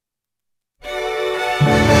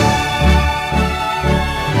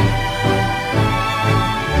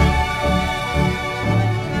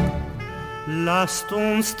Lasst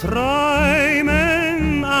uns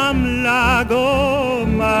träumen am Lago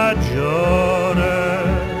Maggiore,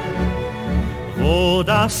 wo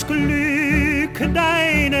das Glück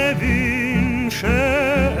deine Wünsche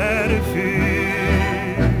erfüllt.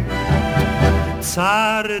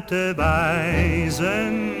 Zarte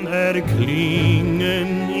Weisen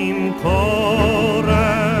erklingen im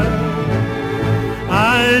Chore,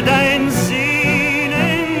 all dein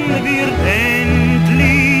Sehnen wird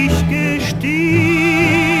endlich gestillt,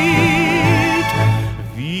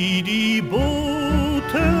 wie die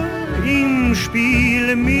Boote im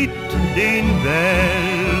Spiel mit den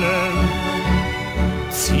Wellen,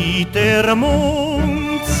 zieht der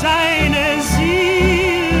Mond seine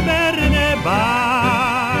silberne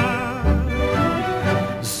Bahn.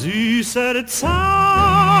 Süßer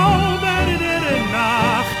Zauber der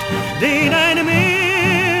Nacht, den ein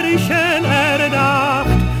Märchen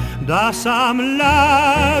erdacht, das am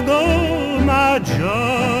Lago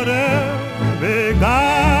Maggiore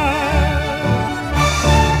begann.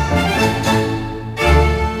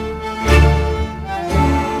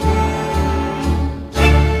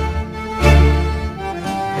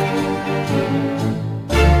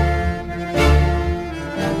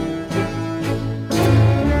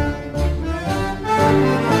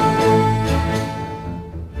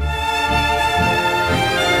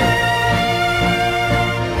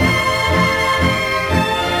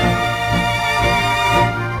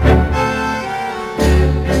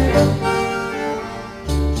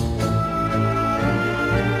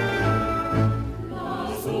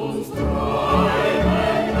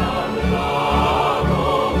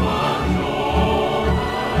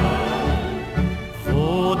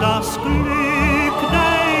 Das Glück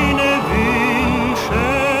deine Wünsche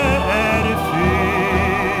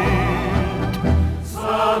erfüllt.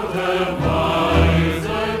 Zarte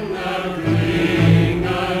Weisen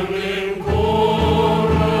erklingen im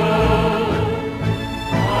Chore,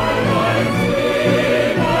 all dein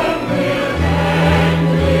Sehnen wird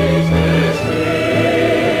endlich gestillt.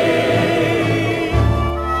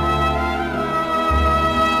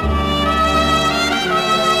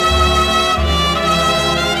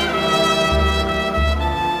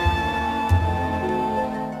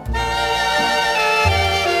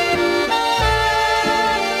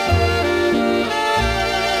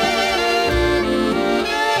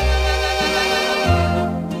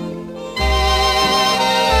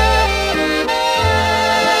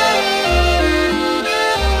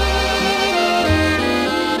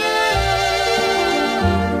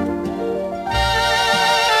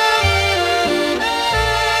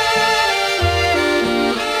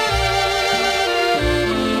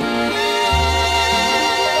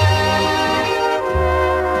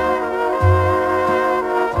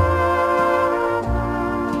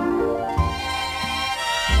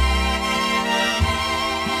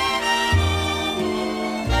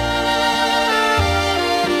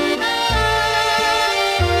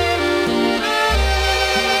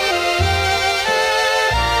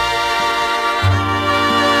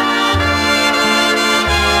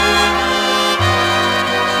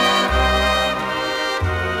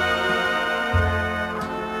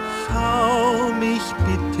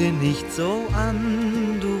 Bitte nicht so an,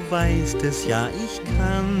 du weißt es ja, ich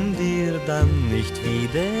kann dir dann nicht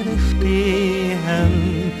widerstehen.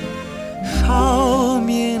 Schau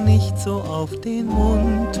mir nicht so auf den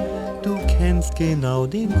Mund, du kennst genau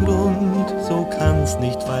den Grund, so kann's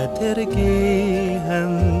nicht weitergehen.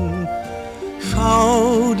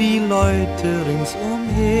 Schau die Leute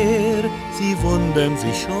ringsumher, sie wundern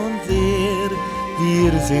sich schon sehr,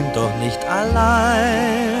 wir sind doch nicht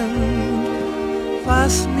allein.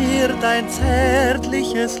 Was mir dein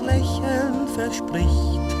zärtliches Lächeln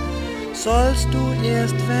verspricht, sollst du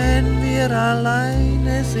erst, wenn wir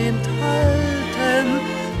alleine sind, halten.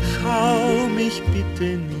 Schau mich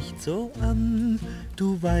bitte nicht so an,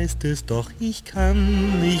 du weißt es doch, ich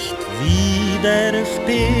kann nicht widerstehen.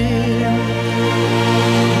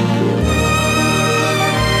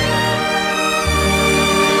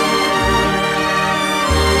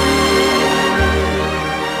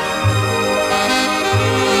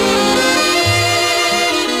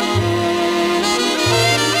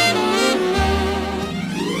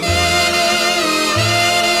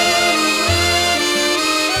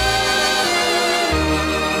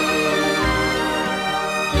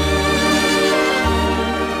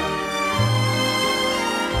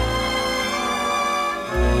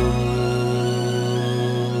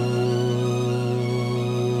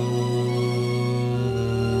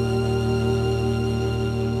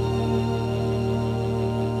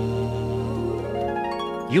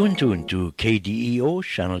 You in tune to KDEO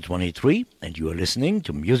Channel 23, and you are listening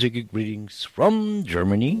to Music Greetings from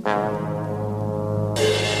Germany.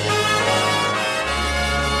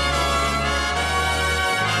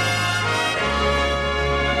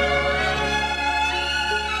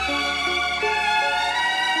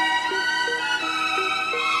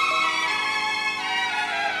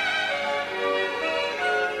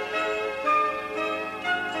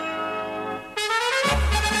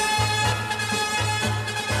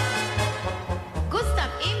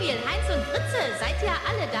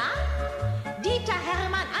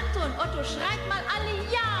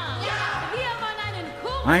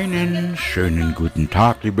 Einen schönen guten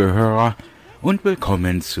Tag, liebe Hörer, und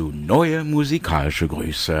willkommen zu Neue musikalische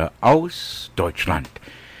Grüße aus Deutschland.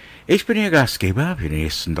 Ich bin Ihr Gastgeber für die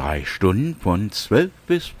nächsten 3 Stunden von 12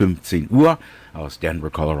 bis 15 Uhr aus Denver,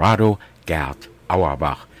 Colorado, Gerd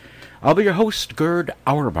Auerbach. I'll be your host, Gerd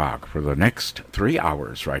Auerbach, for the next 3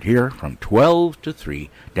 hours right here from 12 to 3,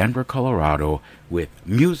 Denver, Colorado, with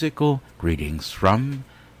musical greetings from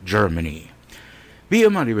Germany. Wie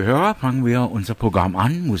immer, liebe Hörer, fangen wir unser Programm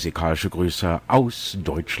an, musikalische Grüße aus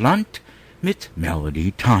Deutschland, mit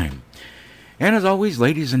Melody Time. And as always,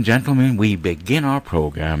 ladies and gentlemen, we begin our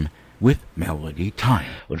program with Melody Time.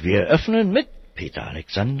 Und wir eröffnen mit Peter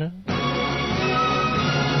Alexander.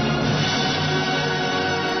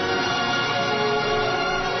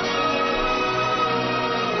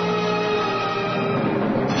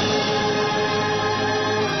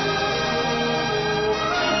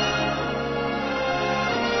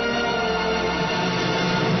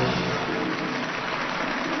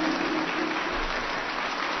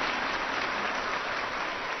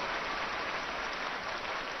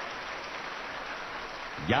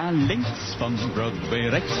 Ja, links von Broadway,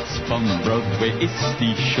 rechts von Broadway ist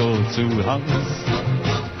die Show zu Haus.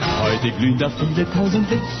 Heute glühen da viele tausend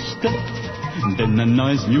Lichter, denn ein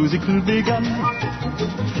neues Musical begann.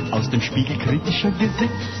 Aus dem Spiegel kritischer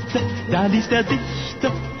Gesichter, da liest der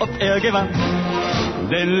Dichter, ob er gewann.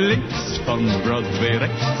 Denn links von Broadway,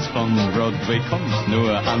 rechts von Broadway kommt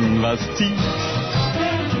nur an, was zieht.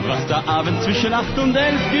 Was da abends zwischen 8 und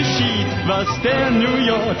 11 geschieht, was der New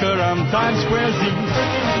Yorker am Times Square sieht.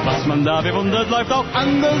 Was man da bewundert, läuft auch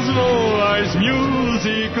anderswo als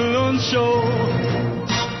Musical und Show.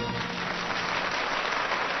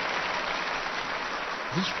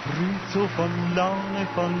 Sie sprüht so von Laune,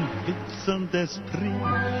 von Witz und Esprit,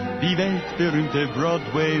 die weltberühmte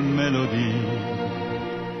Broadway-Melodie.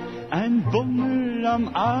 Ein Bummel am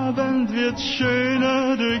Abend wird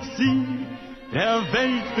schöner durch sie, der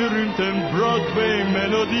weltberühmten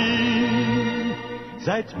Broadway-Melodie.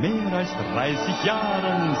 Seit mehr als 30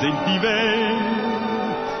 Jahren singt die Welt,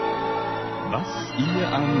 was ihr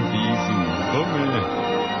an diesem Bummel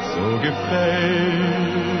so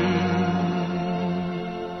gefällt.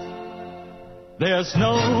 There's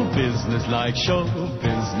no business like show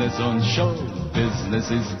business, und show business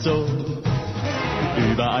ist so.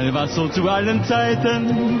 Überall was so zu allen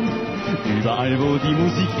Zeiten, überall wo die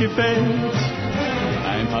Musik gefällt.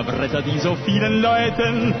 Ein paar Bretter, die so vielen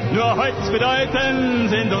Leuten nur Holz bedeuten,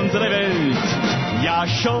 sind unsere Welt. Ja,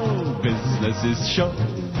 Show Business ist Show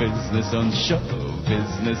Business, und Show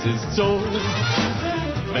Business ist so.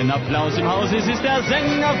 Wenn Applaus im Haus ist, ist der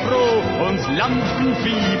Sänger froh und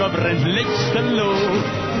Lampenfieber brennt lichterloh.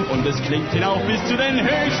 Und es klingt hinauf bis zu den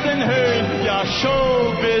höchsten Höhen. Ja,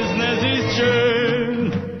 Show Business ist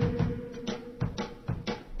schön.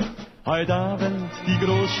 Heute Abend die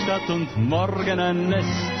Großstadt und morgen ein Nest,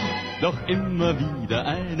 doch immer wieder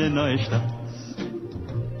eine neue Stadt.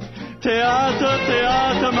 Theater,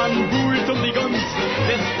 Theater, man buhlt um die Gunst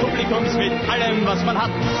des Publikums mit allem, was man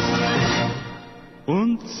hat.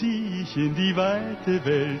 Und zieh ich in die weite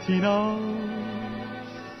Welt hinaus,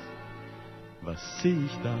 was seh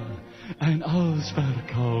ich da? Ein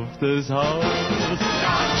ausverkauftes Haus.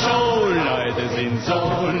 Showleute sind so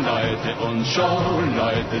Leute und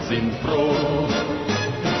Showleute sind froh,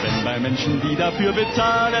 wenn bei Menschen, die dafür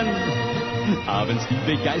bezahlen, abends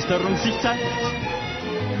die Begeisterung sich zeigt.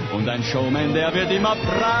 Und ein Showman, der wird immer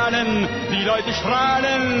prahlen, die Leute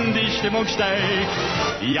strahlen, die Stimmung steigt.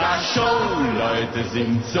 Ja, Showleute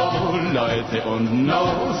sind so Leute und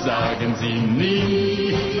no sagen sie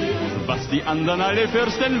nie. Was die anderen alle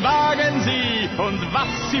fürchten, wagen sie, und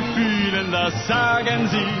was sie fühlen, das sagen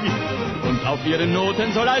sie. Und auf ihren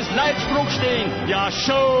Noten soll als Leitspruch stehen: Ja,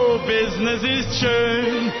 Showbusiness ist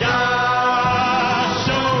schön. Ja,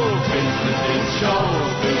 Showbusiness ist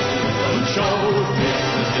Showbusiness, und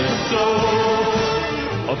Showbusiness ist so.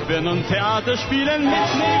 Ob wir nun Theater spielen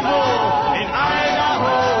mit Niveau, in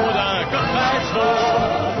Idaho oder Gott weiß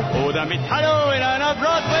wo, oder mit Hallo in einer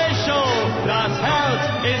Broadway-Show. Das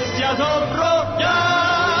Herz ist ja so froh,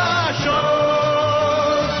 ja,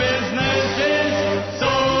 Show-Business ist so.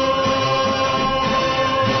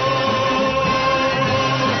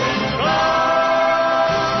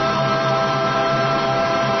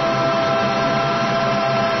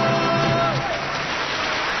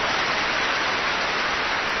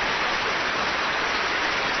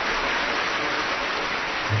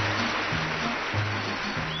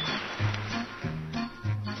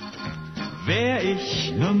 Wär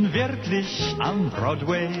ich nun wirklich am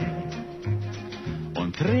Broadway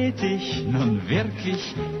und tret ich nun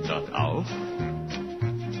wirklich dort auf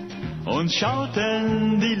und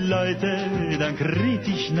schauten die Leute dann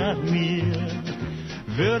kritisch nach mir,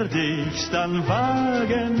 würde ich's dann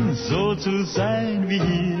wagen, so zu sein wie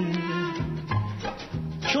hier.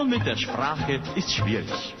 Schon mit der Sprache ist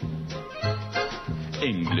schwierig.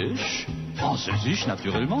 Englisch, Französisch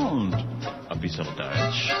naturellement und ein bisschen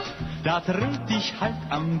Deutsch. Da tret ich halt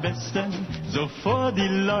am besten so vor die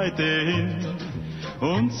Leute hin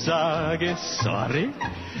und sage, sorry,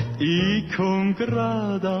 ich komm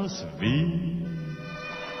grad aus Wien.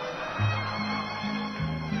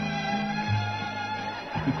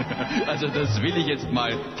 Also das will ich jetzt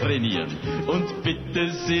mal trainieren und bitte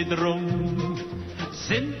Sie drum,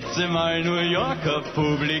 sind Sie mal New Yorker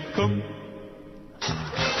Publikum.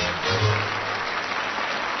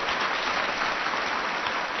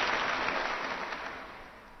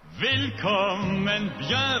 Willkommen,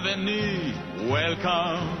 bienvenue,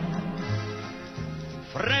 welcome.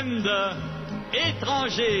 Fremder,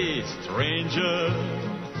 étranger, stranger.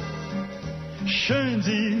 Schön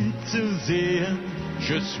Sie zu sehen,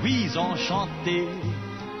 je suis enchanté.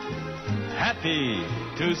 Happy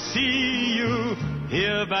to see you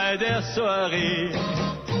hier bei der Soiree.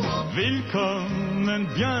 Willkommen,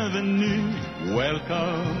 bienvenue,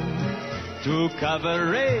 welcome. To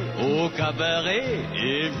Cabaret, au Cabaret,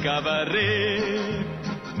 im Cabaret.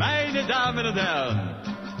 Meine Damen und Herren,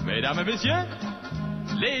 Mesdames et Messieurs,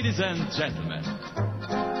 Ladies and Gentlemen,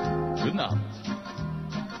 guten Abend,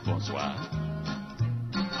 bonsoir.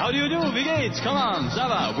 How do you do? Wie geht's? Come on, ça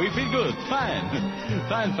va, we feel good, fine,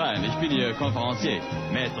 fine, fine. Ich bin Ihr Konferencier,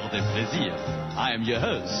 Maître de Plaisir. I am your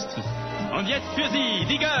host. Und jetzt für Sie,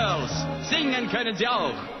 die Girls, singen können Sie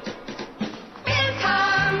auch.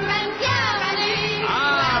 Willkommen, bienvenue,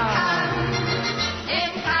 welcome.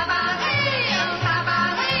 Im Cabaret, im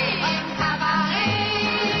Cabaret, im Cabaret.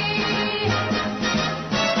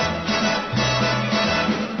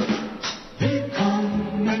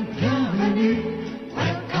 Willkommen, bienvenue,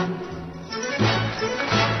 welcome.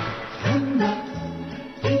 Fremder,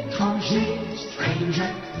 étranger,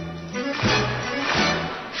 stranger.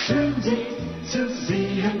 Schön Sie zu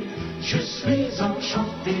sehen, je suis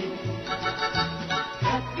enchanté.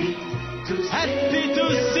 Happy to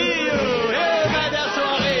see you here bei der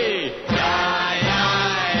Soiree. Ja, ja,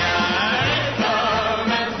 ja,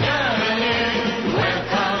 willkommen, bienvenue,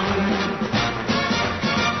 welcome.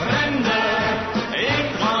 Fremder,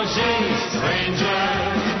 étranger, stranger.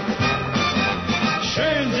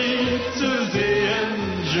 Schön Sie zu sehen,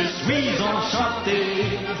 je suis enchanté.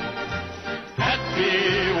 Happy,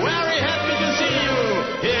 very happy to see you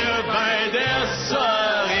here bei der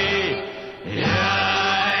Soiree. Ja.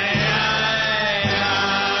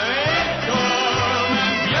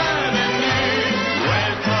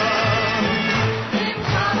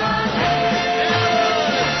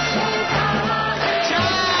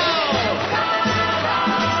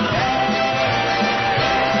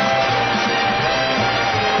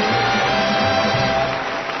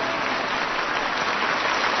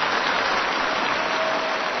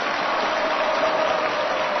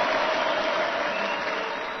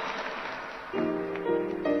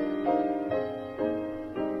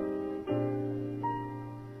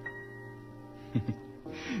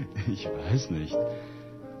 Ich weiß nicht,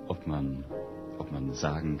 ob man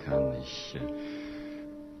sagen kann,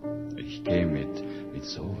 ich gehe mit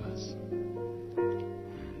sowas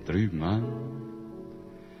drüben an.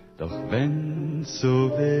 Doch wenn's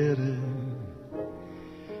so wäre,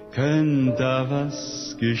 könnte da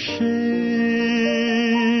was geschehen.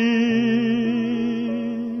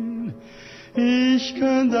 Ich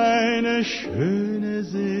könnte eine Schöne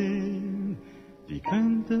sehen, die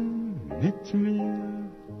könnte mit mir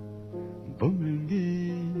bummeln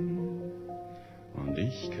gehen. Und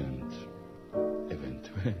ich könnte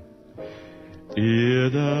eventuell ihr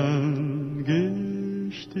dann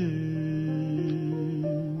gestehen.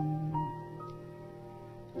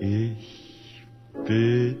 Ich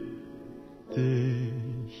bitte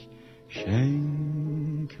dich,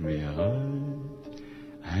 schenk mir heut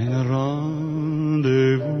ein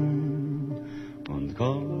Rendezvous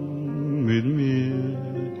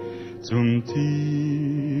zum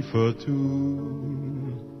tiefer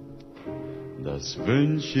tun. Das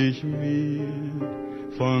wünsch ich mir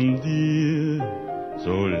von dir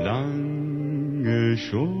so lange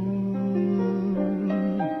schon,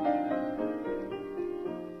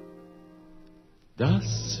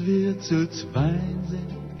 dass wir zu zweit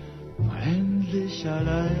sind, endlich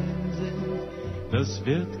allein sind, das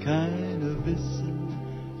wird keiner wissen,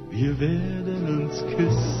 wir werden uns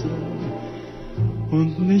küssen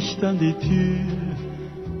und nicht an die Tür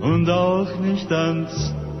und auch nicht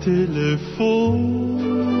ans Telefon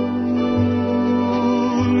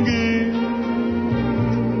gehen.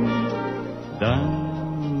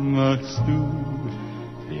 Dann machst du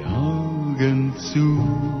die Augen zu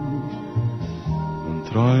und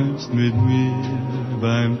träumst mit mir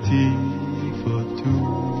beim Tiefertun,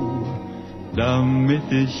 damit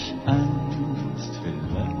ich einst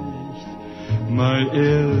vielleicht mal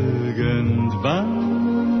irgendwann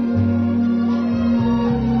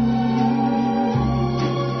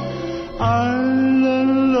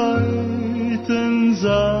allen Leuten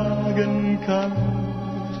sagen kann,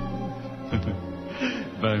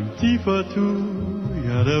 beim Tiefertun,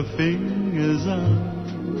 ja, da fing es an.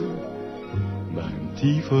 Beim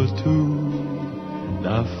Tiefertun,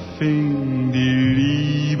 da fing die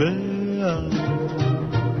Liebe an.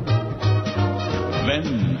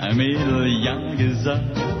 Wenn ein Mädel ja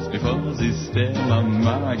gesagt, bevor sie's der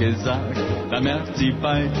Mama gesagt, dann merkt sie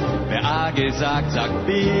bald, wer A gesagt, sagt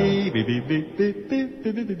B, B, B, B, B, B,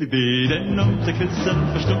 B, B, B, B, B. Denn unter Küssen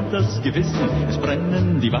verstummt das Gewissen, es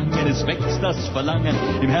brennen die Wangen, es wächst das Verlangen,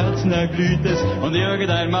 im Herzen erglüht es und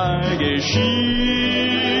irgendeinmal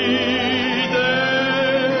geschieht es.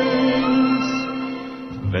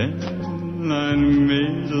 Wenn ein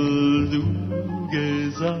Mädel du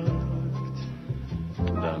gesagt,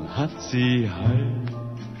 dann hat sie halb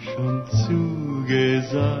schon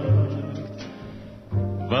zugesagt,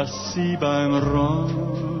 was sie beim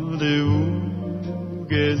Rendezvous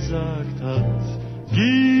gesagt hat.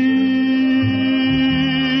 Ging.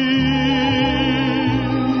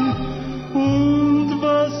 Und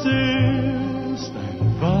was erst ein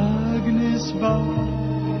Wagnis war,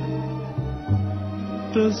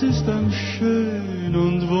 das ist dann schön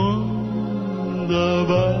und wunderbar.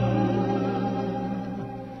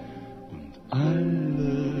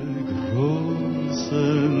 Alle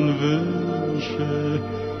großen Wünsche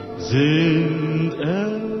sind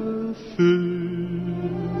erfüllt.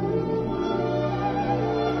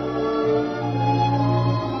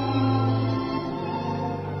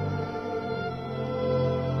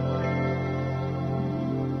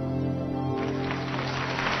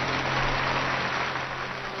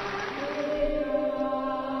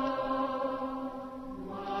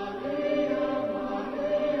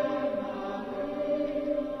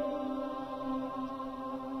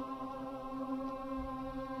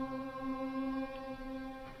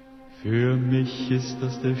 Für mich ist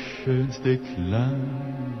das der schönste Klang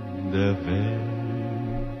der Welt.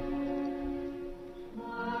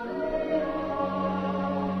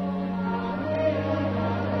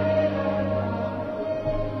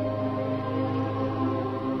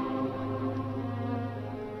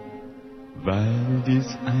 Weil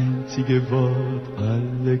dies einzige Wort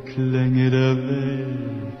alle Klänge der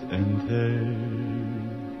Welt enthält.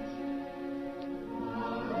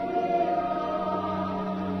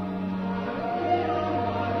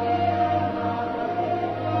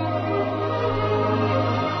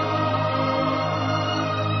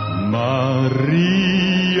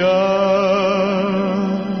 Maria,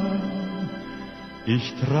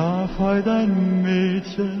 ich traf heute ein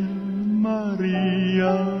Mädchen,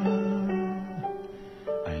 Maria,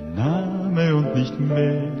 ein Name und nicht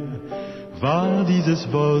mehr war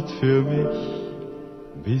dieses Wort für mich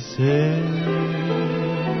bisher.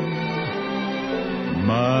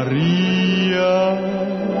 Maria,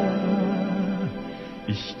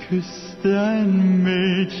 ich küsste ein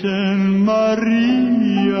Mädchen,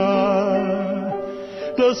 Maria,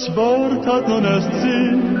 das Wort hat nun erst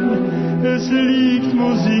Sinn, es liegt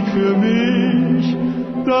Musik für mich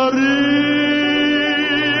darin.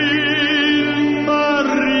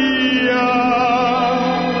 Maria,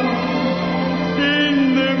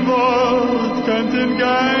 in dem Wort könnten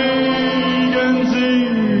Geigen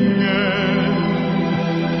singen,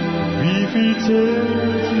 wie viel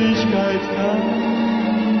Zärtlichkeit kann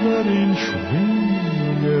darin schwingen.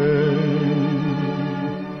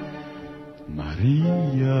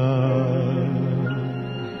 Maria,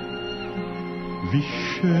 wie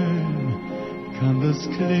schön kann das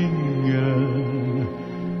klingen,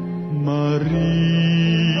 Maria.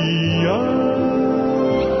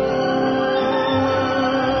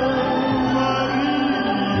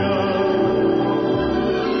 Maria,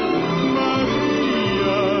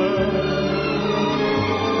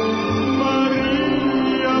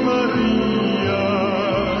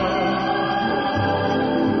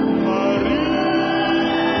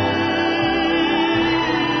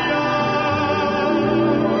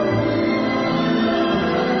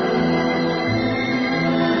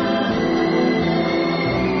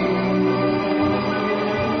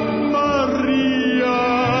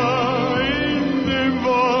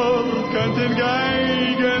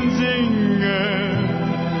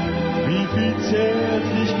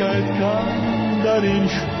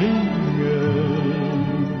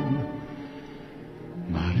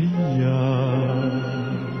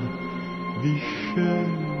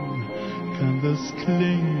 es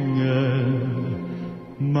klinge,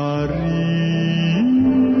 Maria.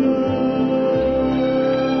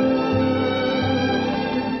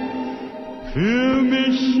 Für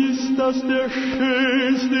mich ist das der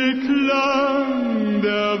schönste Klang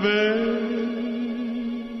der Welt.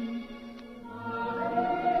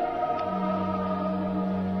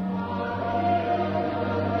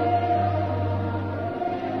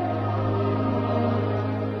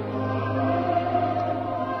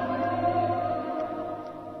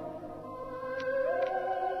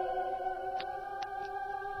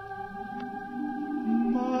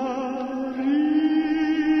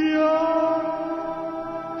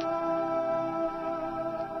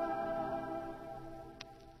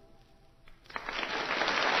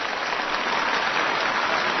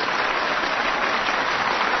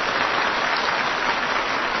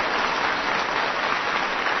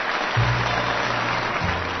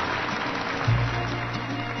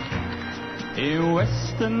 Im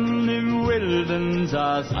Westen, im Wilden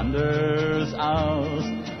sah's anders aus.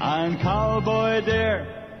 Ein Cowboy,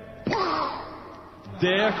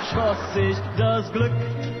 der schoss sich das Glück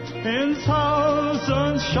ins Haus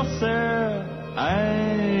und schoss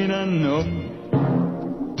einen um.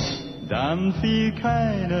 Dann fiel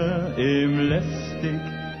keiner ihm lästig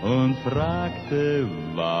und fragte,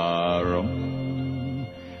 warum.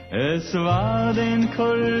 Es war den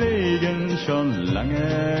Kollegen schon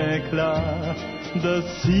lange klar,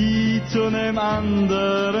 dass sie zu nem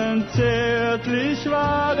anderen zärtlich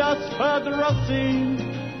war. Das verdross ihn,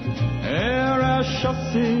 er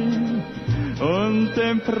erschoss ihn und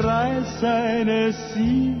den Preis seines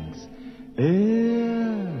Siegs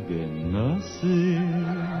genoss ihn.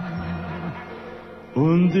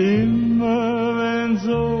 Und immer wenn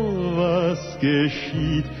sowas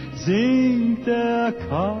geschieht, singt der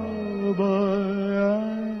Cowboy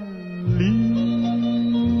ein Lied.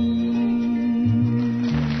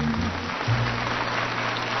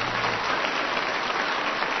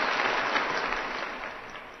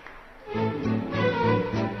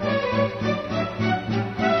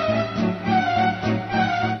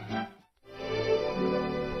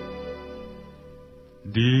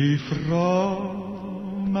 Die Frau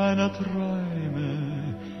meiner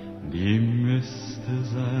Träume, die müsste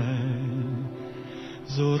sein,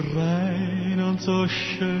 so rein und so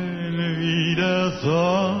schön wie der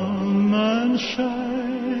Sonnenschein,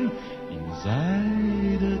 in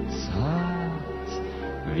Seide zart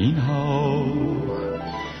wie ein Hauch,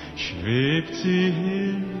 schwebt sie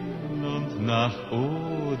hin und nach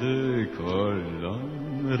Eau de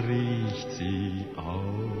Cologne riecht sie auch.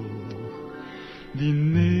 Die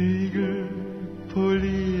Nägel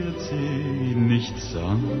poliert sie nicht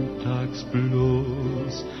sonntags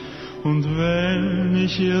bloß. Und wenn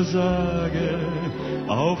ich ihr sage,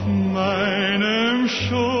 auf meinem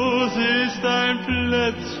Schoß ist ein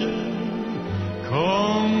Plätzchen,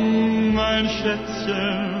 komm, mein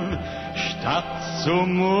Schätzchen, statt zu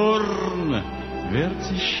murren, wird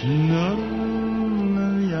sie schnurren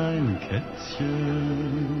wie ein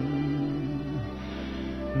Kätzchen.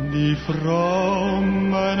 Die Frau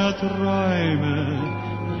meiner Träume,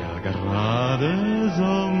 ja gerade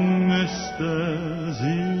so müsste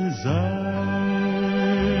sie sein.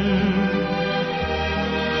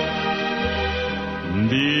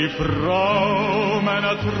 Die Frau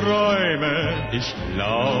meiner Träume, ich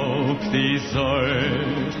glaub, die soll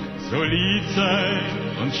so lieb sein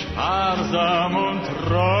und sparsam und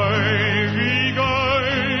treu wie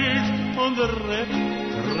Gold und repräsentativ.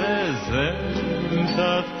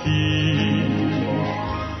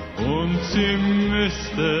 Und sie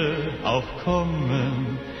müsste auch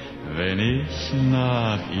kommen, wenn ich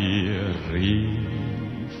nach ihr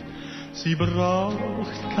rief. Sie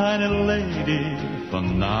braucht keine Lady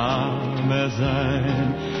von Name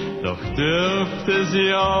sein, doch dürfte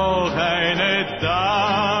sie auch eine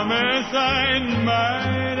Dame sein,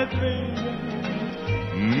 meinetwegen,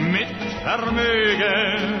 mit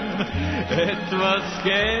Vermögen, etwas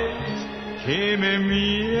Geld käme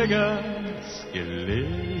mir ganz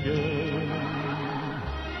gelegen.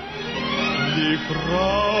 Die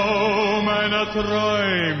Frau meiner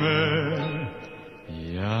Träume,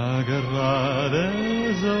 ja gerade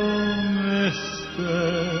so müsste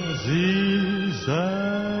sie sein.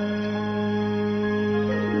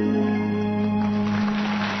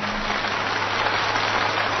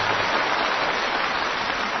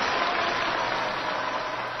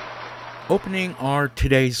 Opening our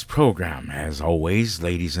today's program, as always,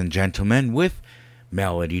 ladies and gentlemen, with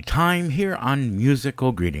Melody Time here on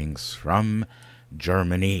Musical Greetings from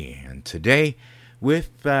Germany. And today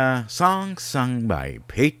with songs sung by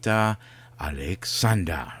Peter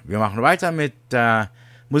Alexander. Wir machen weiter mit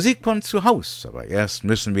Musik von zu Haus, aber erst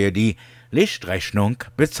müssen wir die Lichtrechnung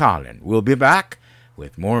bezahlen. We'll be back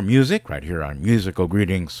with more music right here on Musical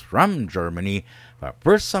Greetings from Germany. But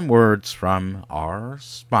first, some words from our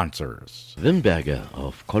sponsors. Wimberger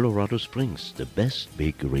of Colorado Springs, the best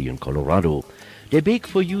bakery in Colorado. They bake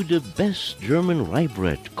for you the best German rye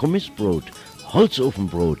bread, Kommissbrot,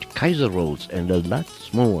 Holzofenbrot, Kaiser rolls, and a lot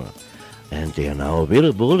more. And they are now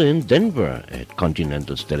available in Denver at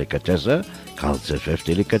Continental's Delicatessen, Carl's FF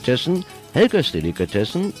Delicatessen, Helga's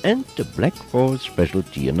Delicatessen, and the Black Forest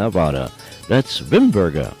Specialty in Nevada. That's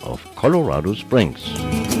Wimberger of Colorado Springs.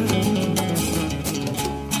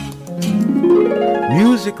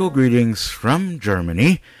 Musical Greetings from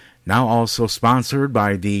Germany, now also sponsored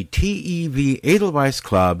by the TEV Edelweiss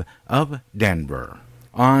Club of Denver.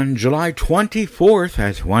 On July 24th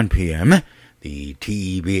at 1 p.m., the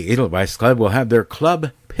TEV Edelweiss Club will have their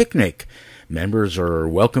club picnic. Members are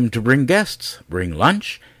welcome to bring guests, bring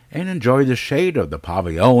lunch, and enjoy the shade of the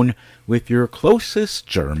pavilion with your closest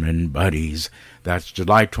German buddies. That's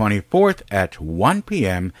July 24th at 1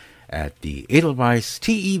 p.m. at the Edelweiss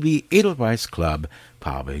TEV Edelweiss Club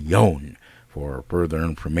Pavilion. For further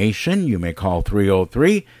information, you may call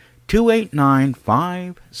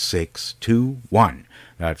 303-289-5621.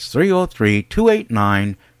 That's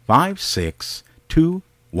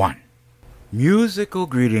 303-289-5621. Musical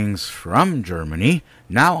Greetings from Germany,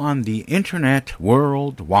 now on the Internet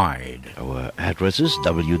worldwide. Our address is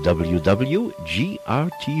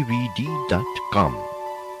www.grtvd.com.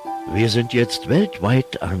 Wir sind jetzt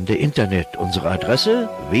weltweit an der Internet. Unsere Adresse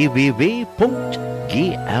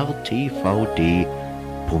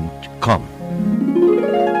www.grtvd.com.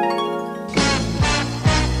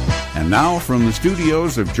 And now from the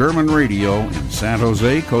studios of German Radio in San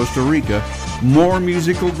Jose, Costa Rica, more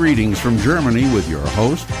musical greetings from Germany with your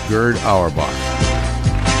host, Gerd Auerbach.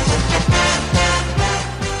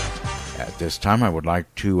 At this time, I would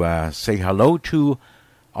like to say hello to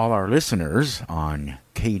all our listeners on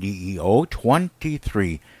KDEO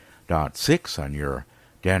 23.6 on your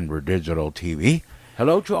Denver Digital TV.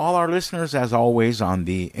 Hello to all our listeners, as always, on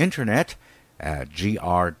the Internet at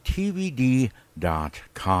grtvd.com.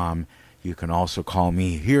 You can also call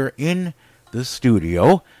me here in the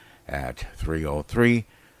studio at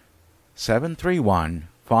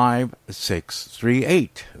 303-731-5638.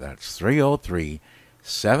 That's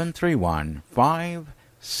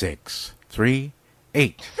 303-731-5638.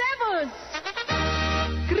 Servus!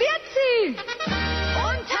 Grüezi!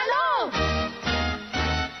 Und hallo!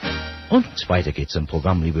 Und weiter geht's im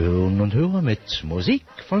Programm, liebe Hörerinnen und Hörer, mit Musik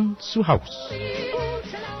von zu Haus.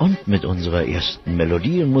 Und mit unserer ersten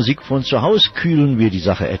Melodie und Musik von zu Haus kühlen wir die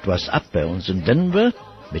Sache etwas ab bei uns in Denver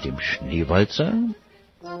mit dem Schneewalzer.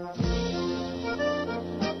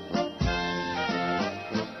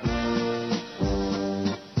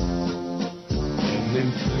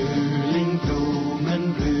 Im Frühling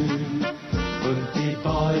Blumen blühen und die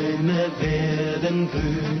Bäume werden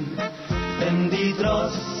grün, wenn die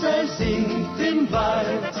Drossel singt im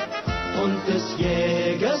Wald und des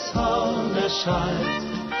Jägers Horn erschallt,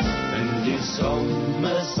 wenn die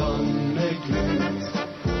Sommersonne glüht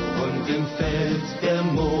und im Feld der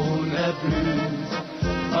Mohn erblüht,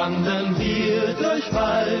 wandern wir durch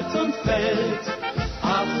Wald und Feld.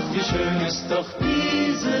 Ach, wie schön ist doch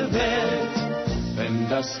diese Welt, wenn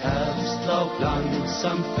das Herbstlaub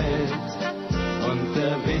langsam fällt und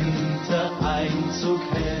der Winter Einzug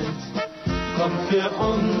hält, kommt für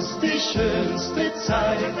uns die schönste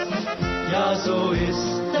Zeit. Ja, so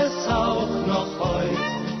ist es auch noch heut,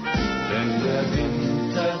 denn der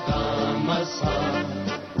Winter damals war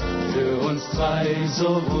für uns zwei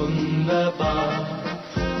so wunderbar.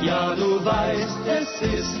 Ja, du weißt, es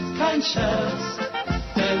ist kein Scherz,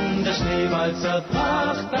 denn der Schneewalzer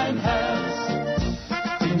brach dein Herz.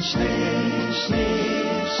 Den Schnee,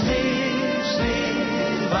 Schnee, Schnee,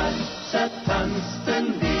 Schneewalzer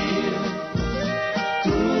tanzten wir,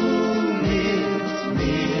 du mit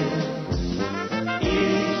mir,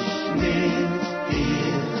 ich mit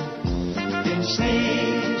dir. Den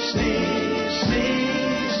Schnee, Schnee, Schnee,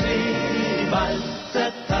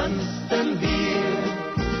 Schneewalzer tanzten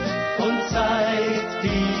wir, und seit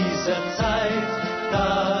dieser Zeit,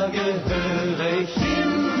 da gehöre ich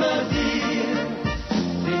immer dir.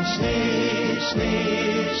 Den Schnee,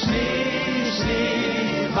 Schnee, Schnee,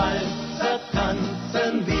 Schneewalzer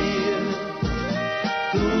tanzen wir,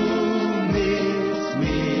 du mit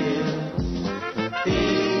mir,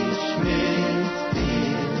 ich mit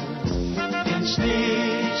dir. Den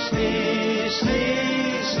Schnee, Schnee,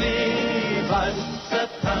 Schnee, Schneewalzer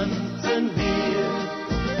tanzen wir,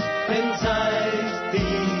 denn seit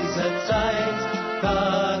dieser Zeit,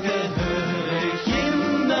 da gehöre ich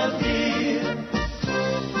immer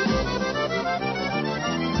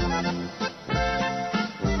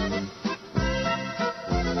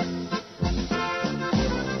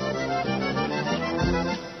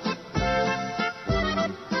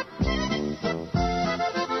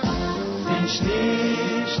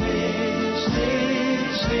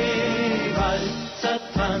Wasser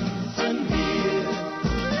tanzen wir,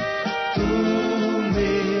 du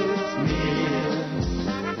mit mir,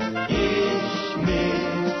 ich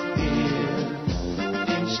mit dir.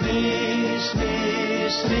 Im Schnee, Schnee,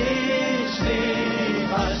 Schnee, Schnee,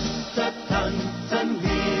 Wasser tanzen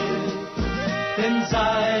wir, denn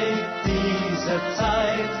seit dieser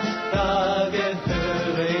Zeit, da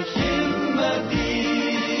gehöre ich immer dir.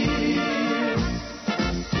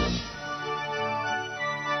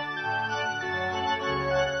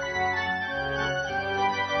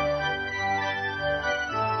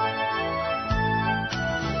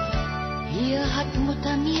 Hier hat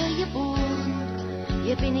Mutter mir geboren,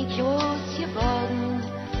 hier bin ich groß geworden,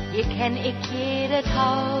 hier kenn ich jedes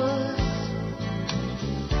Haus.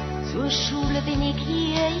 Zur Schule bin ich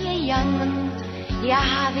hier gegangen, hier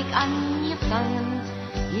hab ich angefangen,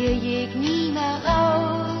 hier geh ich nie mehr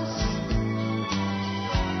raus.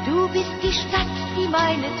 Du bist die Stadt, die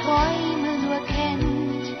meine Träume nur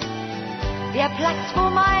kennt, der Platz, wo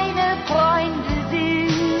meine Freunde sind.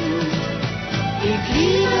 Ich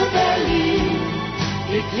liebe Berlin,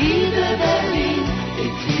 ich liebe Berlin,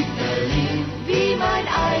 ich lieb Berlin wie mein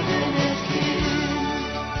eigenes Kind.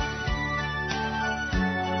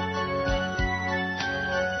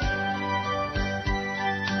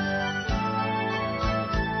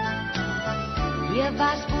 Hier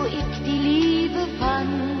war's, wo ich die Liebe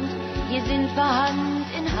fand, hier sind wir Hand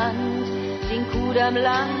in Hand, den Kudamm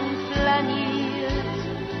lang flaniert.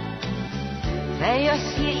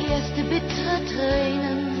 Vergoss hier erste bittere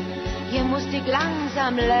Tränen, hier musste ich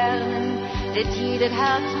langsam lernen, dass jedes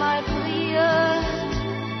Herz mal friert.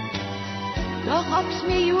 Doch ob's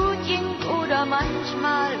mir gut ging oder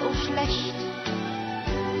manchmal auch schlecht,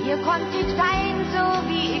 hier konnte ich sein, so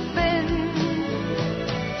wie ich bin.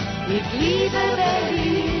 Ich liebe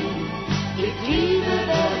Berlin, ich liebe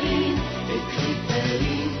Berlin, ich lieb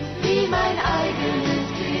Berlin wie mein eigenes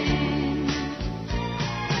Kind.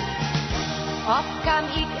 Oft kam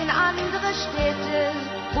ich in andere Städte,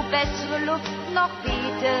 wo bessere Luft noch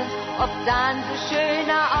wehte, oft sahen sie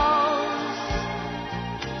schöner aus.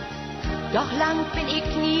 Doch lang bin ich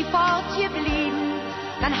nie fortgeblieben,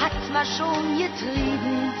 dann hat's mal schon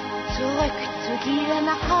getrieben, zurück zu dir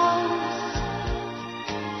nach Haus.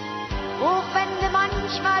 Auch wenn du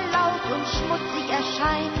manchmal laut und schmutzig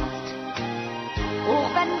erscheinst, auch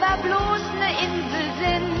wenn wir bloß ne Insel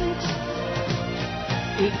sind.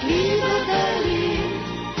 Ich liebe Berlin,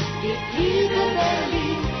 ich liebe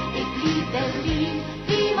Berlin, ich lieb Berlin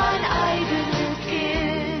wie mein eigenes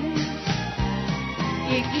Kind.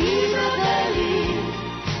 Ich liebe Berlin,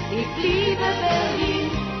 ich liebe Berlin,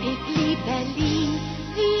 ich lieb Berlin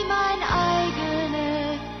wie mein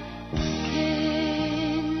eigenes Kind.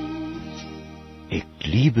 Ich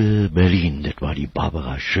liebe Berlin, das war die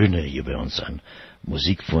Barbara Schöne hier bei uns an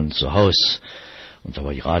Musikfund zu Haus. Und da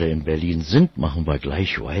wir gerade in Berlin sind, machen wir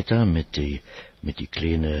gleich weiter mit die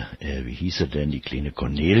kleine, wie hieß sie denn, die kleine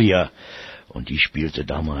Cornelia. Und die spielte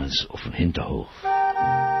damals auf dem Hinterhof.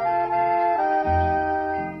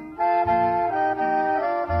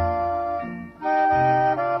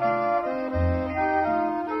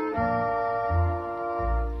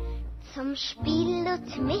 Zum Spiel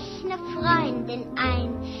lud mich ne Freundin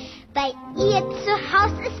ein. Bei ihr zu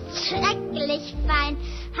Haus ist schrecklich fein,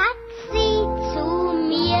 hat sie zu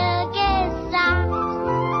mir gesagt.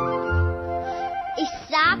 Ich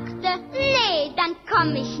sagte, nee, dann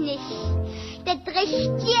komm ich nicht. Der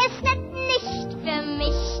Dricht hier ist nicht für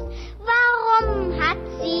mich. Warum, hat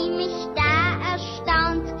sie mich da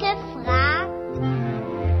erstaunt gefragt.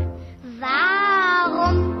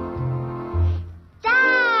 Warum?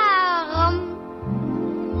 Darum.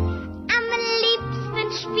 Am liebsten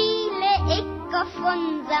spiele ich auf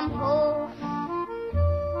unserem Hof.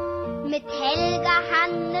 Mit Helga,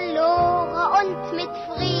 Hannelore und mit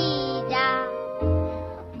Frieda.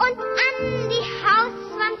 Und an die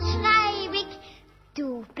Hauswand schreib ich, du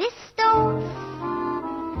bist doof.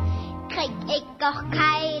 Krieg ich auch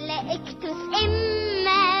Keile, ich tu's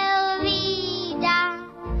immer wieder.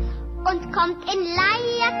 Und kommt in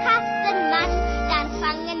Leierkastenmann, dann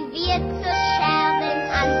fangen wir zu scherbeln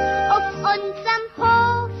an. Auf unserem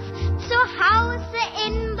Hof, zu Hause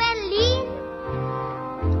in Berlin.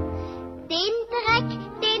 Den Dreck,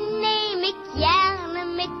 den nehm ich gerne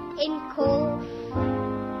mit in Hof.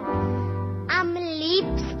 Am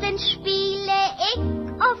liebsten spiele ich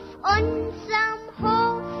auf unserem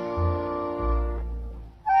Hof.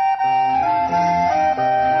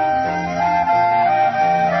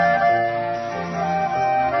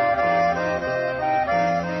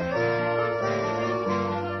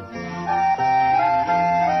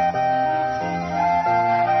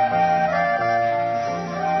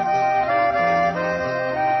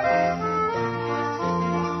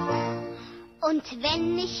 Und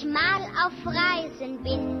wenn ich mal auf Reisen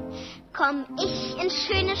bin, komm ich in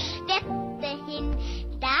schöne Städte hin.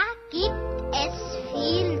 Da gibt es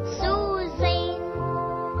viel zu sehen.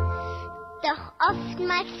 Doch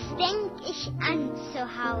oftmals denk ich an zu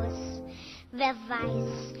Haus. Wer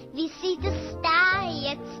weiß, wie sieht es da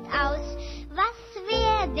jetzt aus? Was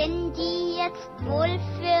werden die jetzt wohl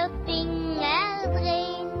für Dinge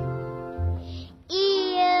drehen?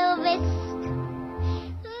 Ihr wisst,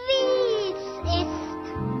 wie's ist.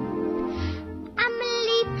 Am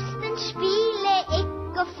liebsten spiele ich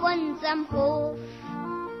auf unserem Hof.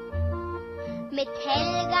 Mit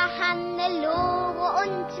Helga, Hannelore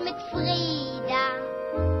und mit Frieda.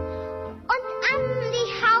 Und an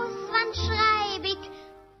die Hauswand schreib ich,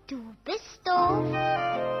 du bist doof.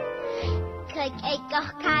 Krieg ich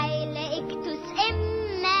auch Keile, ich tu's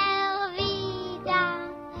immer wieder.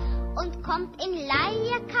 Und kommt in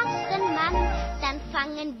Leierkasten Mann, dann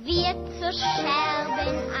fangen wir zu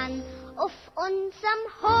scherben an. Auf unserem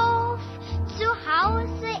Hof, zu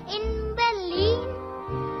Hause in Berlin.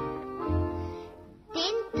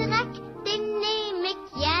 Den Dreck, den nehm ich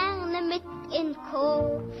gerne mit in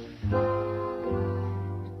Kopf.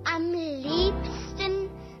 Am liebsten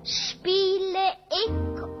spiele ich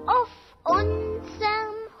auf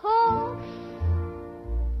unserem Hof.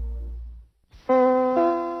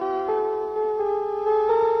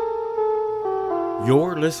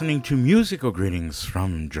 You're listening to Musical Greetings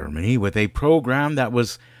from Germany with a program that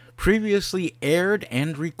was previously aired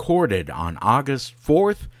and recorded on August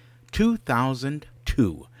 4th,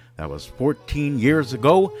 2002. That was 14 years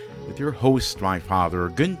ago with your host, my father,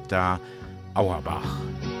 Günther Auerbach.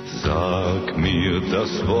 Sag mir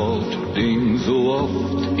das Wort, den so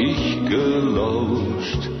oft ich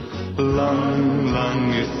gelauscht. Lang,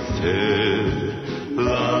 lang ist's her,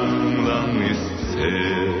 lang ist's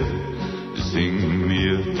her. Sing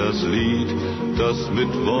mir das Lied, das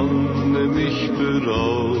mit Wonne mich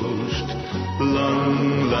berauscht.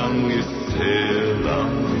 Lang ist's her,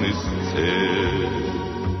 lang ist's her.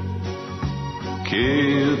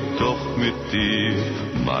 Kehr doch mit dir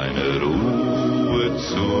meine Ruhe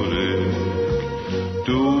zurück.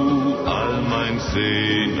 Du all mein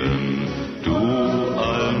Sehnen, du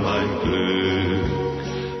all mein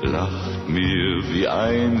Glück. Lacht mir wie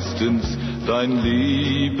einstens dein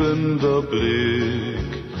liebender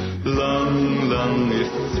Blick. Lang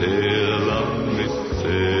ist's her, lang ist's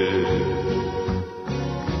her.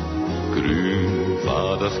 Grün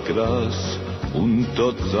war das Gras und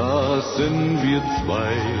dort saßen wir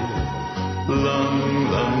zwei.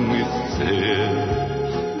 Lang ist's her,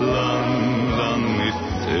 lang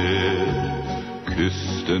ist's her.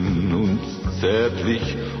 Küssten uns zärtlich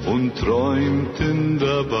und träumten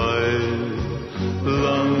dabei.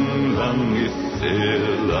 Lang ist's her,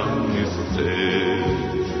 lang ist's her.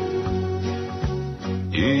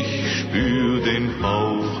 Ich spür den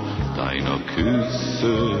Hauch deiner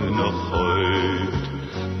Küsse noch heut,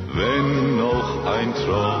 wenn noch ein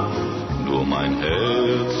Traum nur mein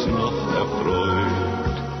Herz noch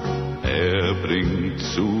erfreut. Er bringt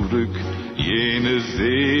zurück jene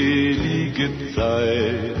selige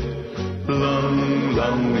Zeit.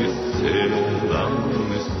 Lang ist's her, lang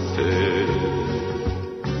ist's her.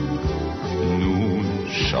 Nun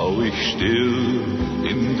schau ich still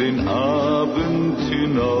in den Abend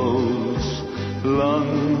hinaus.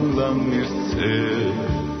 Lang ist's her,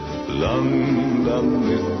 lang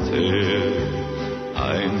ist's her.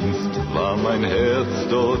 Einst war mein Herz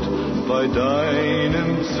dort bei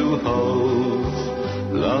deinem Zuhaus.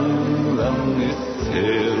 Lang ist's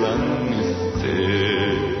her, lang ist's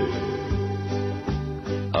her.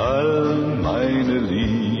 All meine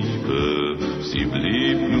Liebe, sie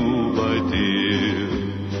blieb nur bei dir.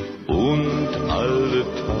 Und alle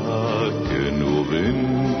Tage nur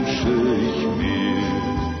wünsche ich mir,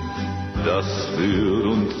 dass für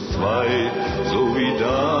uns zwei, so wie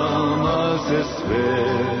damals es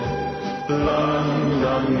wär.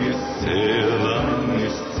 Lang ist's her, lang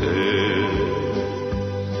ist's her.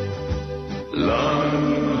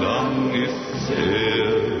 Lang ist's her,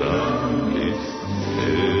 lang ist's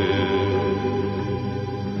her.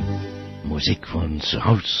 Musik von zu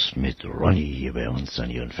Haus mit Ronny hier bei uns an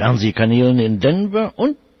Ihren Fernsehkanälen in Denver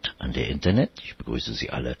und an der Internet. Ich begrüße Sie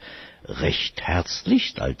alle recht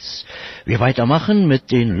herzlich, als wir weitermachen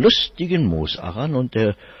mit den lustigen Moosachern und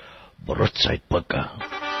der Brotzeitbrücke.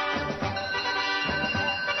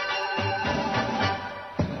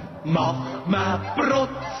 Mach mal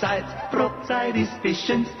Brotzeit, Brotzeit ist die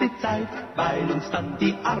schönste Zeit, weil uns dann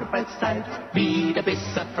die Arbeitszeit wieder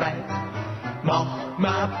besser freit. Mach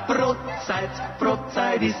mal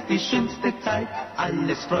Brotzeit ist die schönste Zeit.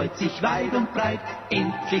 Alles freut sich weit und breit,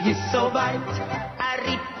 endlich ist soweit. Ein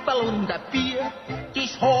Ripperl und ein Bier,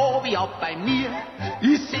 das hab ich auch bei mir.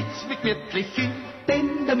 Ich sitz mich gemütlich hin,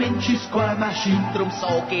 denn der Mensch ist keine Maschine. drum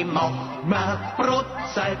sag ich, mach Mach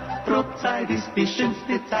Brotzeit ist die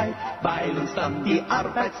schönste Zeit, weil uns dann die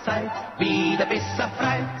Arbeitszeit wieder besser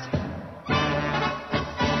freit.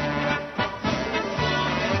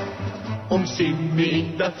 Um 7 Uhr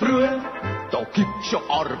in der Früh, da gibt's schon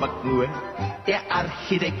Arbeit genug. Der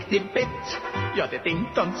Architekt im Bett, ja, der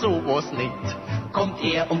denkt an sowas nicht. Kommt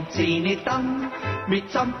er um 10 Uhr dann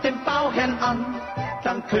mitsamt dem Bauherrn an,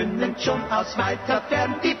 dann können schon aus weiter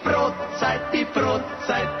Fern die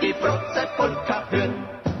Brotzeit-Polka hören.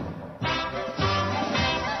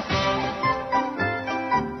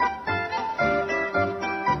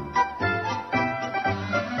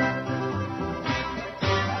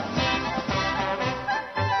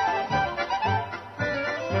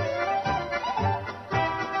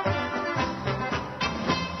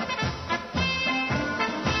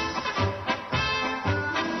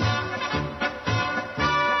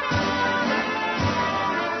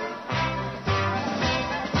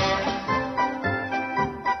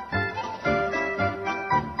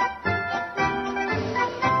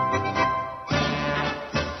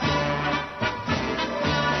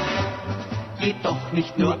 Jedoch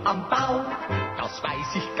nicht nur am Bau, das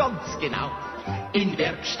weiß ich ganz genau. In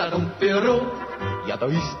Werkstatt und Büro, ja, da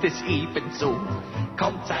ist es ebenso.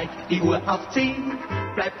 Kaum zeigt die Uhr auf 10,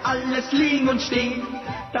 bleibt alles liegen und stehen.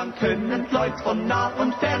 Dann können Leute von nah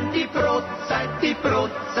und fern die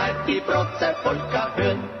Brotzeit-Polka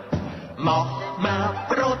hören. Mach mal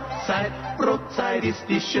Brotzeit ist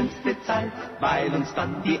die schönste Zeit, weil uns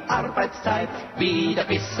dann die Arbeitszeit wieder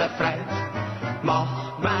besser freit.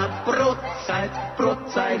 Mach mal Brotzeit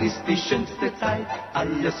ist die schönste Zeit,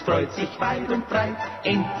 alles freut sich weit und breit,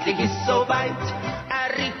 endlich ist soweit.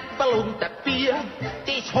 ein Ripperl und ein Bier,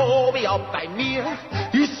 das hab ich auch bei mir.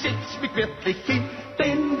 Ich sitz mich wirklich hin,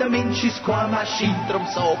 denn der Mensch ist keine Maschine. Drum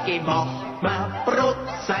sag ich, mach Mach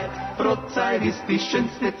Brotzeit ist die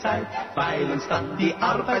schönste Zeit, weil uns dann die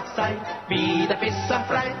Arbeitszeit wieder besser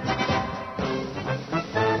freit.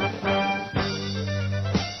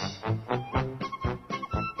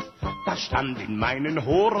 Da stand in meinem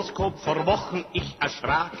Horoskop vor Wochen, ich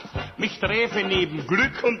erschrak. Mich träfe neben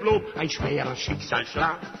Glück und Lob ein schwerer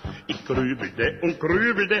Schicksalsschlag. Ich grübelte und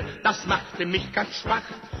grübelte, das machte mich ganz schwach.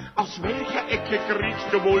 Aus welcher Ecke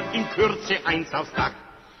kriegst du wohl in Kürze eins aufs Dach?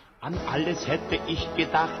 An alles hätte ich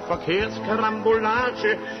gedacht,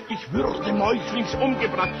 Verkehrskarambolage. Ich würde meuchlings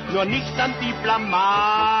umgebracht, nur nicht an die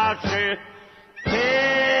Blamage.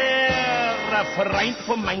 Der Freund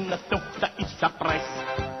von meiner Tochter ist erpresst.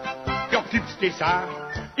 Ja, gibt's das auch?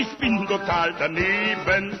 Ich bin total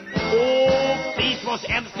daneben. Ob dies was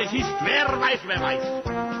Ernstes ist, wer weiß.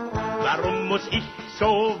 Warum muss ich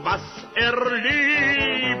sowas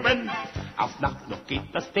erleben? Auf Nacht noch geht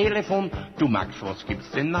das Telefon, du Max, was gibt's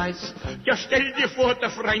denn Neues? Ja, stell dir vor, der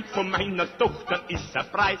Freund von meiner Tochter ist der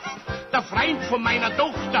Preis. Der Freund von meiner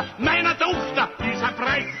Tochter ist der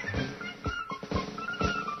Preis.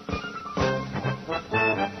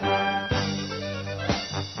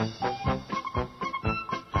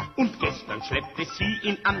 Und gestern schleppte sie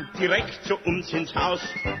ihn an, direkt zu uns ins Haus.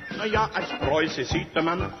 Naja, als Preuße sieht der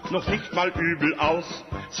Mann noch nicht mal übel aus.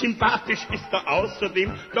 Sympathisch ist er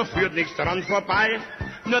außerdem, da führt nichts dran vorbei.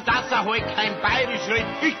 Nur dass er heute kein Bayerisch redet,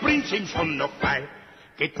 ich bring's ihm schon noch bei.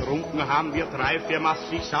 Getrunken haben wir 3-4 Maß,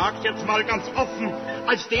 ich sag's jetzt mal ganz offen.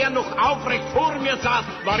 Als der noch aufrecht vor mir saß,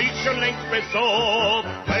 war ich schon längst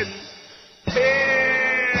besoffen.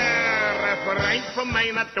 Der Freund von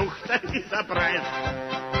meiner Tochter ist ein Preis.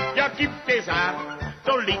 Ja, gibt es auch,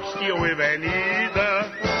 da legst die Alwe nieder.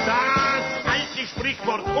 Das alte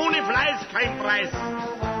Sprichwort, ohne Fleiß kein Preis.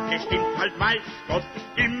 Das stimmt halt, weiß Gott,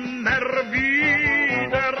 immer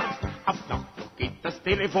wieder. Auf Nacht geht das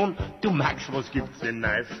Telefon, du magst, was gibt's denn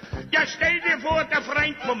Neues? Ja, stell dir vor, der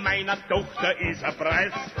Freund von meiner Tochter ist ein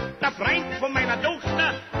Preis. Der Freund von meiner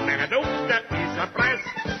Tochter ist ein Preis.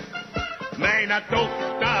 Meiner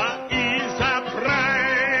Tochter ist ein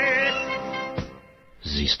Preis.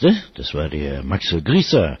 Siehste, das war der Maxel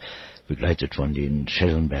Grieser, begleitet von den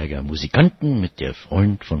Schellenberger Musikanten mit der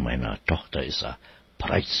Freund von meiner Tochter ist er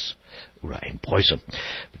Preis oder ein Preuße,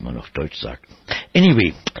 wie man auf Deutsch sagt.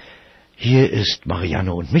 Anyway, hier ist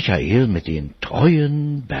Marianne und Michael mit den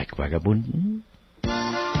treuen Bergvagabunden.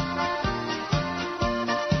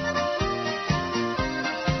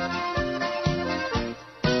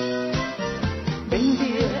 Wenn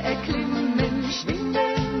wir erklimmen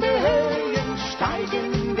schwindende Höhen,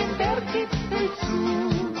 steigen den Berggipfel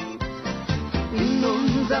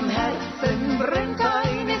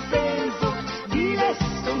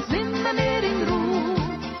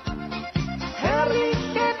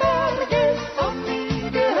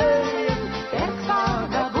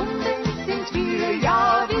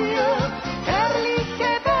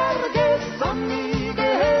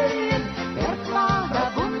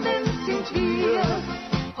sind wir.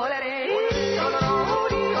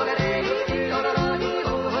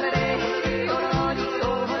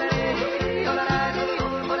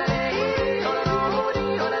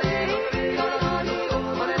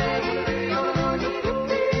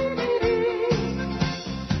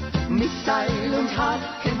 Mit Seil und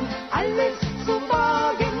Haken, alles zu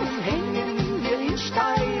wagen, hängen wir in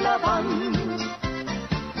steiler Wand.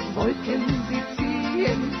 Wolken sie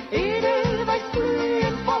ziehen, edelweiß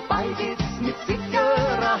blühen, vorbei geht's mit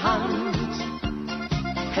sicherer Hand.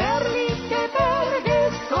 Herrliche Berge,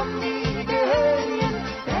 sonnige Höhen,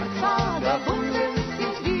 bergfahrerbunden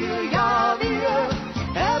sind wir, ja wir.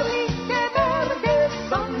 Herrliche Berge,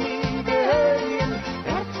 sonnige Höhen,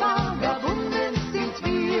 bergfahrerbunden sind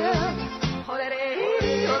wir.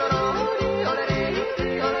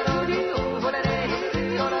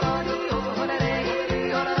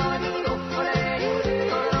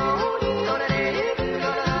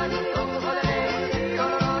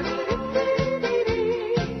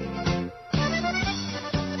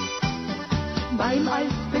 Beim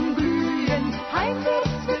Alpenglühen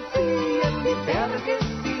heimwärts wir ziehen, die Berge,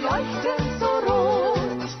 sie leuchten so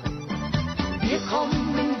rot. Wir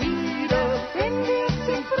kommen wieder, denn wir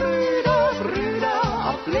sind Brüder, Brüder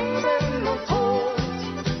auf Leben und Tod.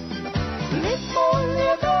 Lebt wohl,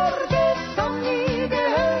 ihr Berge, sonnige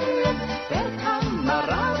Höhen,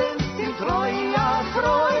 Bergkameraden sind treu, ja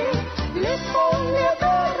treu. Lebt wohl, ihr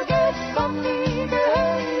Berge, sonnige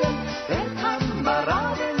Höhen,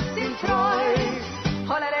 Bergkameraden sind treu.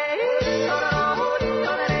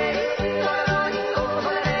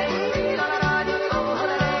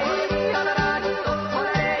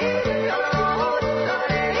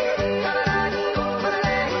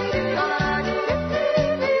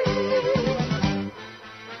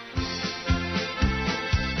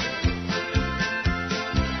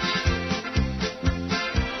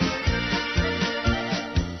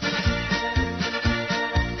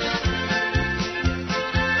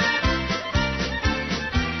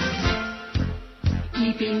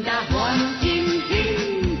 Ich bin daheim im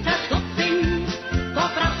Hinterstoffen, da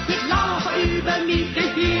braucht sich Lacher über mich,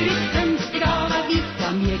 denn hier ist günstig, aber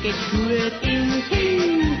wieder mir geht's gut im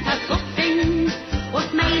Hinterstoffen. Und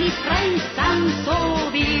meine Freunde sind so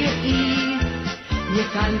wie ich. Wir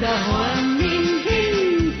sind daheim im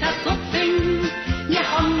Hinterstoffen, wir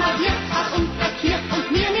haben ein Wirtshaus und eine Kirche und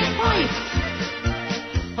mir nicht Holz.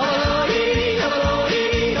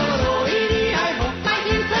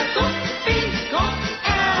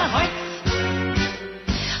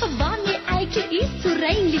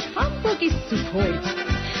 Reinlich, Hamburg ist zu kalt.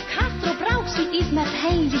 Castro Brauxel ist mir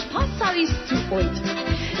peinlich, Passau ist zu alt.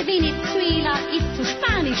 Venezuela ist zu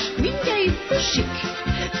spanisch, Minga ist zu schick.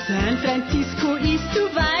 San Francisco ist zu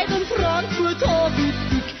weit und Frankfurt hab ich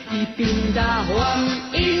dick. Ich bin daheim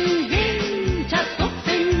in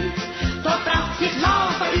Winterstoffen, da braucht sich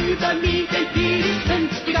Lacher über mich, denn hier ist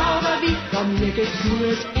günstig, aber wieder mir geht's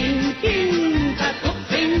gut in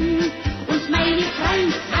Winterstoffen. Und meine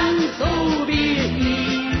Freunde sind so wie ich.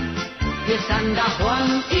 Wir sind daheim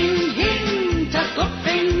in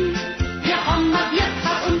Hinterstoffen, wir haben ein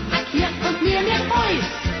Wirtshaus und eine Kirche und mir nicht Holz.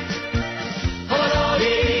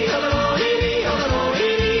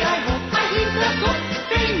 Ich hab mein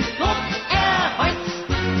Hinterstoffen doch erholzt.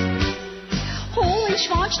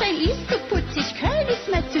 Hohenschwanstein ist zu putzig, Köln ist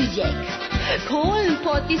mir zu jeck.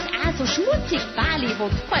 Kohlenpott ist auch so schmutzig, Bali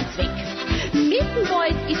hat keinen Zweck.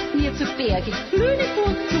 Mittenwald ist mir zu bergig,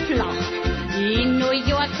 Lüneburg zu flach. In New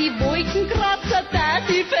York die Wolkenkratzer, da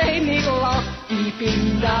die Pfennig lacht. Ich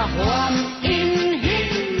bin daheim in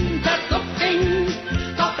Hinterstoffen,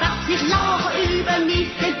 da braucht sich Lacher über mich,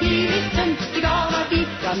 denn die ist günstig, aber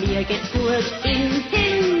wieder mir geht's gut in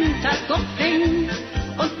Hinterstoffen.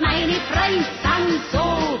 Und meine Freunde sind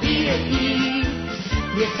so wie ich.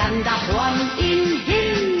 Wir sind daheim in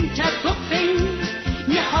Hinterstoffen,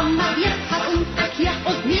 wir haben ein Wirtshaus und eine Kirche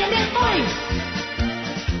und mir nicht Holz.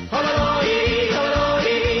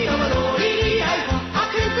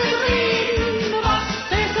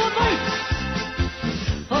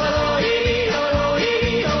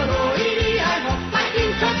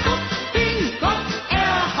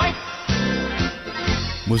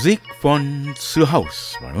 Musik von zu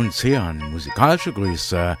Haus bei uns hier an musikalische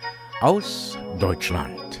Grüße aus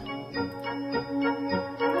Deutschland.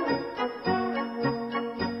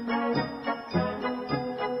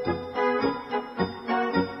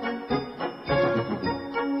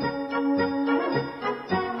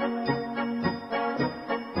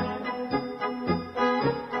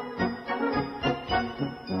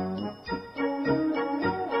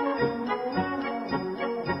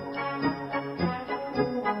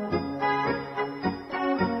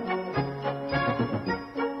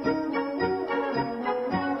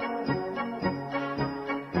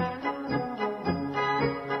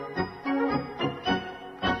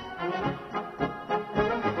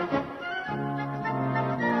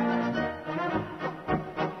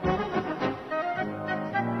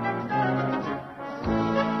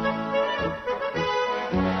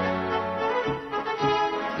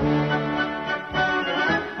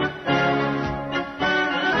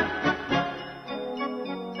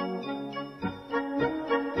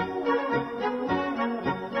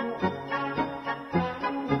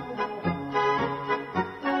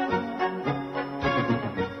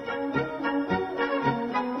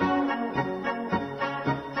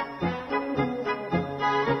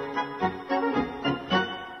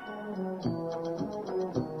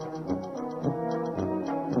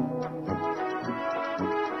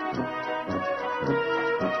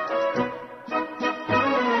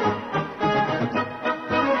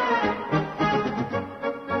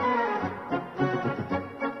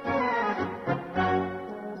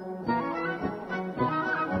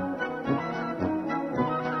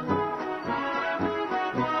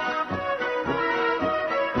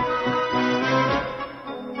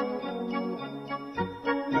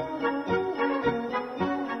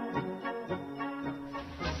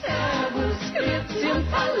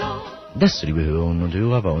 Das, liebe Hörerinnen und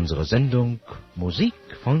Hörer, war unsere Sendung Musik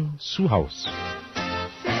von zu Haus.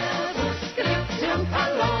 Servus, Grüezi und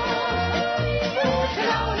Hallo. Gute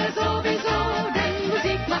Laune sowieso, denn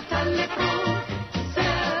Musik macht alle froh.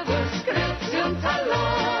 Servus, Grüezi und Hallo.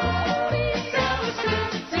 Servus,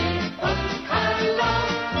 Grüezi und Hallo.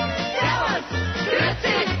 Servus,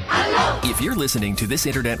 Grüezi, Hallo. If you're listening to this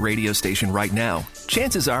internet radio station right now,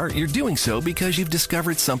 chances are you're doing so because you've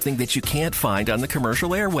discovered something that you can't find on the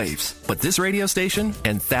commercial airwaves. But this radio station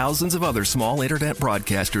and thousands of other small internet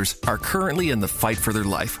broadcasters are currently in the fight for their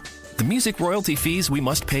life. The music royalty fees we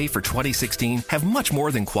must pay for 2016 have much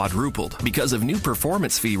more than quadrupled because of new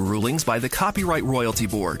performance fee rulings by the Copyright Royalty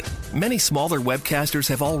Board. Many smaller webcasters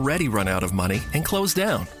have already run out of money and closed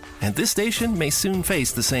down, and this station may soon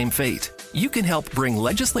face the same fate. You can help bring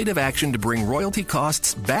legislative action to bring royalty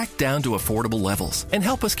costs back down to affordable levels and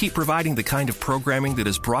help us keep providing the kind of programming that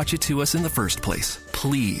has brought you to us in the first place.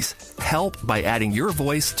 Please help by adding your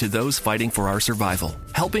voice to those fighting for our survival.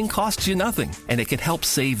 Helping costs you nothing, and it can help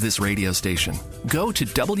save this radio station. Go to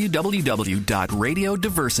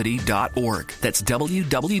www.radiodiversity.org. That's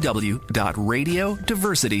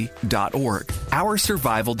www.radiodiversity.org. Our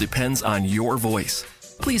survival depends on your voice.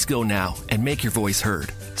 Please go now and make your voice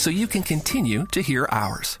heard so you can continue to hear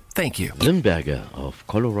ours. Thank you. Limburger of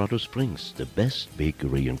Colorado Springs, the best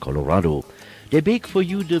bakery in Colorado. They bake for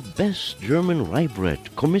you the best German rye bread,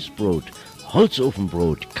 Kommissbrot,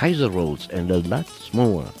 Holzofenbrot, Kaiser rolls, and a lot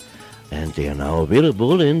more. And they are now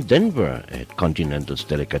available in Denver at Continental's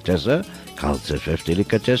Delicatessen, Carl's FF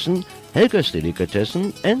Delicatessen, Helga's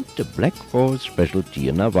Delicatessen, and the Black Forest Specialty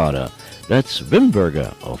in Nevada. That's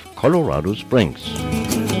Wimberger of Colorado Springs.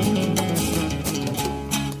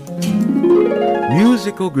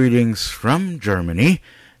 Musical greetings from Germany,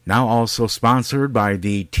 now also sponsored by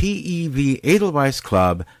the TEV Edelweiss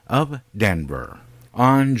Club of Denver.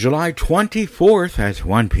 On July 24th at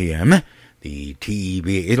 1 p.m., the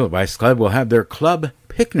TEV Edelweiss Club will have their club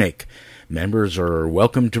picnic. Members are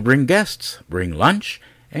welcome to bring guests, bring lunch,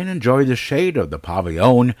 and enjoy the shade of the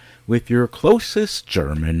pavilion with your closest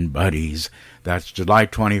German buddies. That's July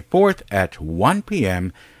 24th at 1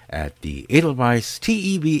 p.m. at the Edelweiss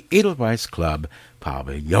TEV Edelweiss Club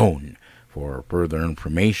Pavilion. For further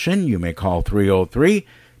information, you may call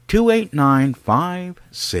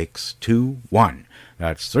 303-289-5621.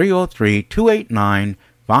 That's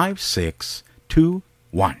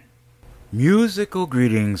 303-289-5621. Musical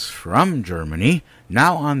greetings from Germany,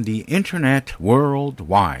 now on the internet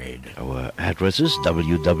worldwide. Our address is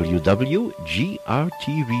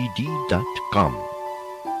www.grtvd.com.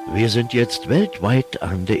 Wir sind jetzt weltweit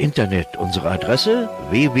an der Internet. Unsere Adresse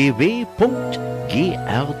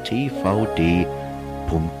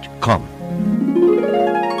www.grtvd.com.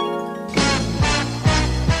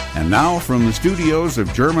 And now from the studios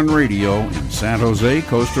of German Radio in San Jose,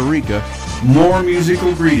 Costa Rica, more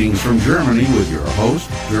musical greetings from Germany with your host,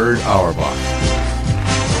 Gerd Auerbach.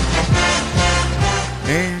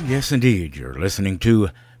 And yes, indeed, you're listening to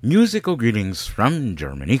Musical Greetings from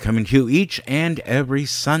Germany, coming to you each and every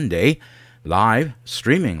Sunday, live,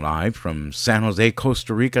 streaming live from San Jose,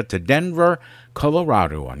 Costa Rica to Denver,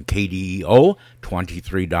 Colorado on KDEO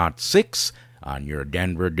 23.6 on your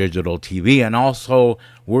Denver Digital TV, and also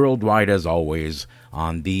worldwide as always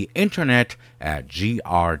on the internet at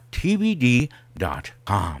grtvd.com.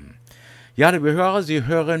 Ja, liebe Hörer, Sie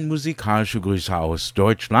hören musikalische Grüße aus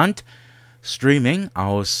Deutschland, streaming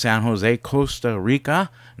aus San Jose, Costa Rica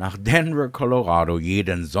nach Denver, Colorado,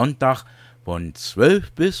 jeden Sonntag von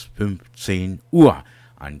 12 bis 15 Uhr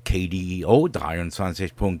an KDEO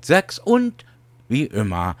 23.6 und wie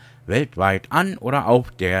immer weltweit an oder auf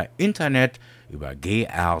der Internet über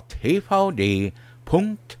grtvd.com.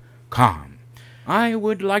 I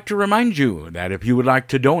would like to remind you that if you would like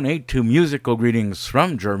to donate to Musical Greetings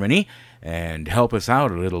from Germany and help us out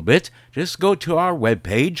a little bit, just go to our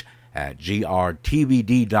webpage at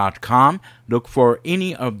grtvd.com. Look for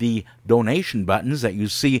any of the donation buttons that you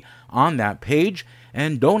see on that page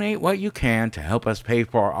and donate what you can to help us pay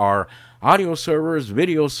for our audio servers,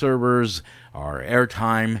 video servers, our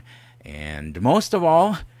airtime, and most of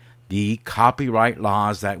all, the copyright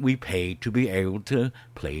laws that we pay to be able to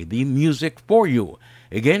play the music for you.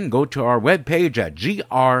 Again, go to our webpage at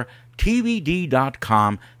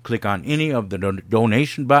grtvd.com, click on any of the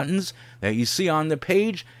donation buttons that you see on the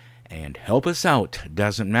page, and help us out.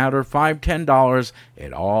 Doesn't matter, $5, $10,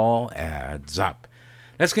 it all adds up.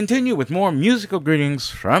 Let's continue with more musical greetings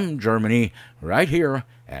from Germany right here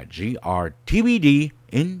at GRTVD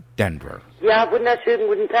in Denver. Ja, wunderschönen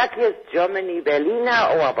guten Tag, hier ist Germany, Berliner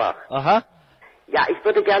Auerbach. Aha. Ja, ich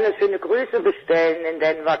würde gerne schöne Grüße bestellen in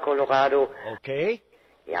Denver, Colorado. Okay.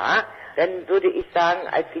 Ja, Dann würde ich sagen,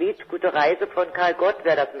 als Lied Gute Reise von Karl Gott,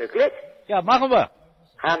 wäre das möglich? Ja, machen wir.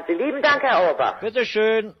 Haben Sie lieben Dank, Herr Auerbach. Bitte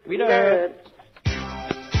schön. Wiederhören.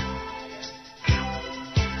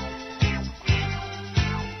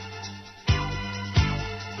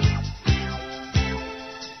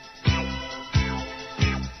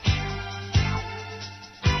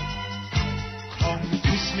 Komm,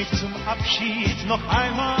 küss mich zum Abschied noch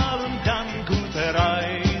einmal und dann gute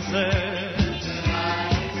Reise.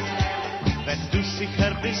 Wenn du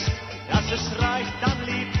sicher bist, dass es reicht, dann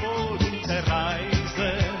leb wohl, gute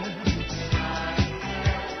Reise.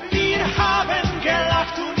 Wir haben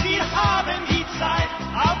gelacht und wir haben die Zeit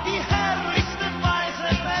auf die herrlichste Weise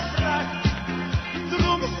verbracht.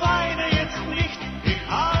 Drum weine jetzt nicht, ich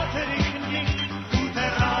halte dich nicht, gute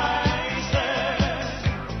Reise.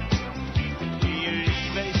 Die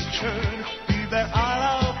Liebe ist schön, überall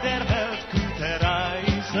auf der Welt, gute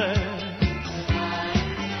Reise.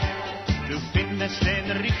 Du findest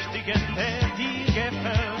den Richtigen, der dir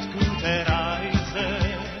gefällt, gute Reise.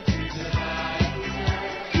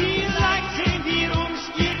 Vielleicht sehen wir uns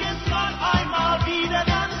irgendwann einmal wieder,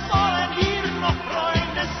 dann wollen wir noch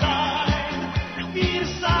Freunde sein. Wir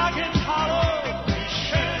sagen Hallo, wie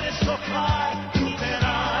schön es doch war, gute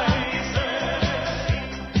Reise.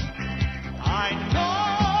 Ein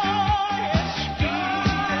neues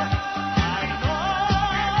Spiel, ein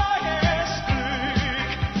neues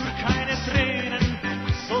Glück, für keine Tränen,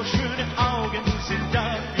 so schöne Augen sind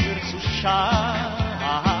dafür zu schade.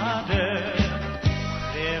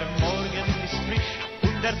 Der Morgen ist frisch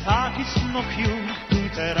und der Tag ist noch jung,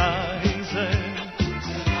 gute Reise.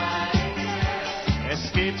 Es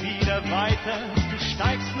geht wieder weiter, du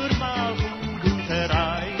steigst nur mal um, gute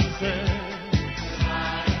Reise.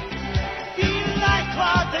 Vielleicht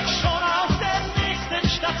wartet schon auf der nächsten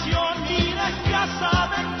Station wieder das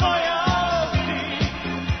Abenteuer auf dich.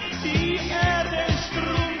 Die Erde ist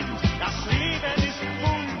rund, das Leben ist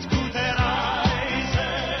bunt, gute Reise.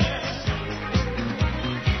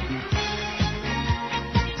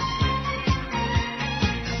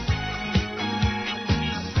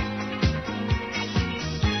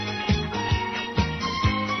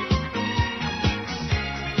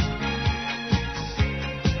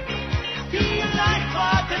 Vielleicht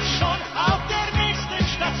wartet schon auf der nächsten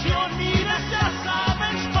Station wieder das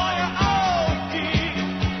Abenteuer auf dich.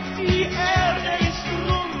 Die Erde ist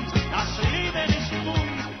rund, das Leben ist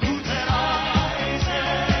bunt, gute Reise.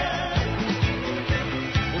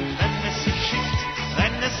 Und wenn es sich schickt,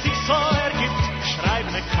 wenn es sich so ergibt, schreib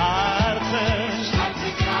eine Karte.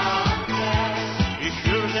 Ich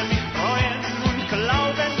würde mich freuen und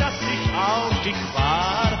glauben, dass ich auf dich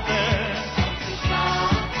warte.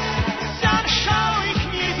 Dann schau ich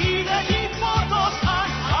mir wieder die Fotos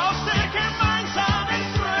an aus der gemeinsamen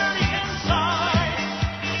fröhlichen Zeit.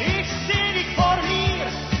 Ich seh dich vor mir,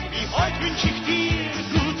 wie heute wünsch ich dir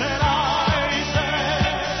gute Reise.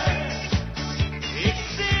 Ich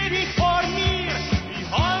seh dich vor mir, wie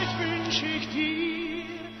heute wünsch ich dir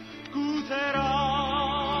gute Reise.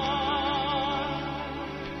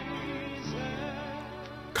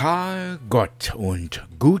 Karl Gott und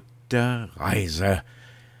Gute Reise.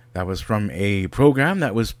 That was from a program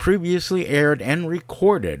that was previously aired and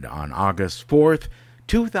recorded on August 4th,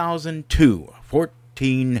 2002,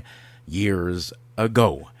 14 years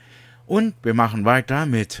ago. Und wir machen weiter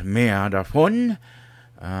mit mehr davon.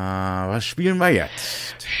 Was spielen wir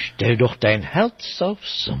jetzt? Stell doch dein Herz auf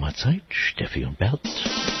Sommerzeit, Steffi und Bert.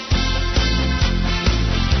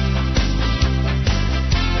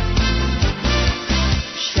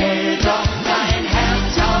 Stell doch dein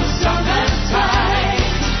Herz auf Sommerzeit,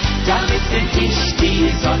 damit für dich die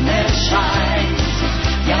Sonne scheint.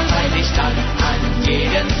 Ja, weil dich dann an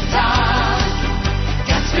jedem Tag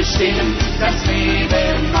ganz bestimmt das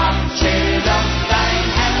Leben macht. Stell doch dein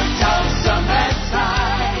Herz auf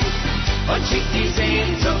Sommerzeit und schick die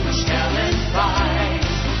Sehnsucht sternenweit.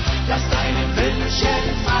 Lass deine Wünsche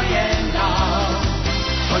freien Lauf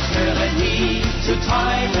und höre nie zu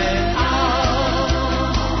träumen auf.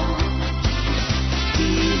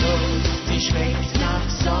 Die Luft, die schmeckt nach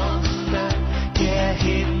Sonne, der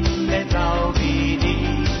Himmel blau wie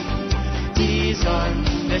nie. Die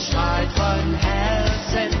Sonne strahlt von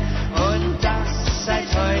Herzen und das seit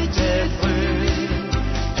heute früh.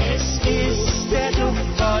 Es ist der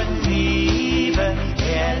Duft von Liebe,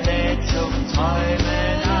 er lädt zum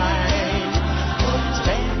Träumen ein. Und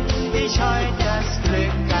wenn dich heute das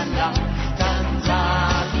Glück anlacht, dann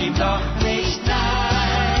sag ihm doch nicht nein.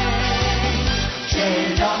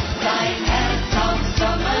 Stell doch dein Herz auf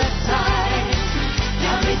Sommerzeit,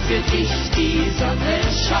 damit für dich die Sonne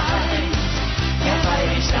scheint. Ja, weil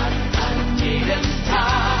ich dann an jedem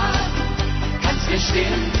Tag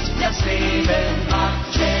bestimmt das Leben macht.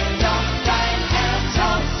 Stell doch dein Herz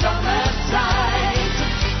auf Sommerzeit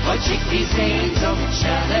und schick die Sehnsucht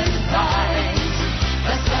scherbenweit.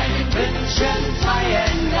 Lass deine Wünschen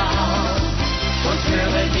freien Lauf und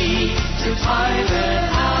höre nie zu träumen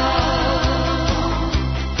auf.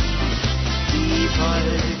 Die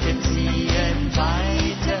Wolken ziehen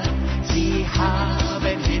weiter, sie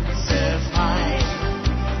haben Hitze frei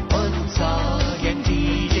und Sorgen,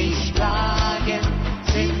 die dich plagen,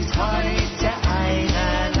 sind heute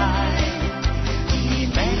einerlei. Die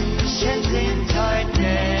Menschen sind heute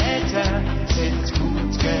netter, sind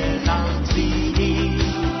gut gelaunt wie nie.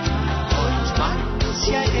 Und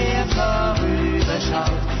mancher, der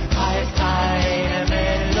vorüberschaut, pfeift eine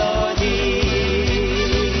Melodie.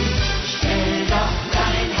 Stell doch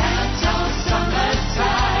dein Herz auf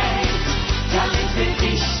Sommerzeit, damit für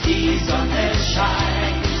dich die Sonne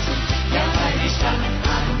scheint. Ja, weil ich dann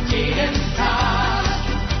an jedem Tag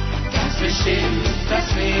ganz bestimmt das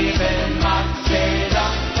Leben macht. Stell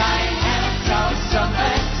doch dein Herz auf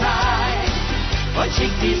Sommerzeit und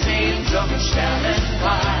schick die Sehnsucht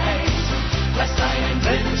sternenweit. Lass deinen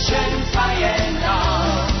Wünschen freien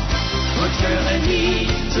Lauf und höre nie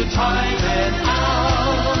zu träumen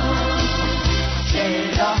auf.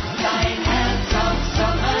 Stell doch dein Herz auf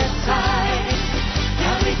Sommerzeit,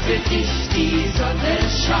 damit für dich die Sonne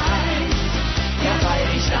scheint. Ja, weil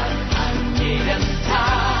ich dann an jedem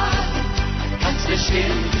Tag ganz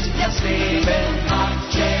bestimmt das Leben macht.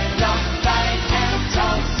 Stell doch dein Herz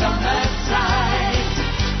auf Sommerzeit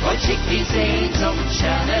und schick die Sehnsucht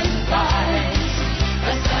sternenweit.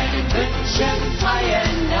 Lass deinen Wünschen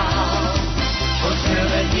freien Lauf und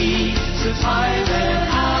höre nie zu träumen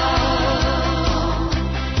auf.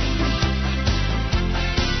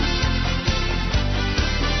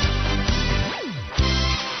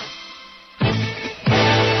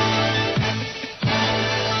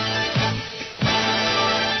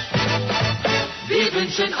 Wir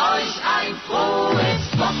wünschen euch ein frohes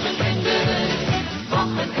Wochenende,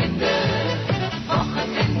 Wochenende,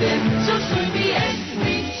 Wochenende, so schön wie es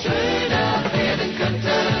nicht schöner werden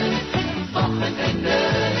könnte. Wochenende,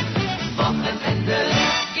 Wochenende,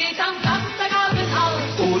 geht am Samstagabend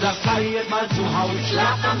aus oder feiert mal zu Haus.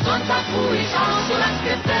 Schlaft am Sonntag ruhig aus, solang's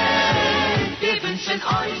gefällt. Wir wünschen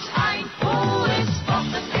euch ein frohes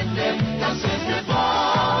Wochenende, das schönste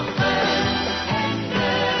Wochenende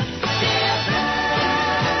der Welt.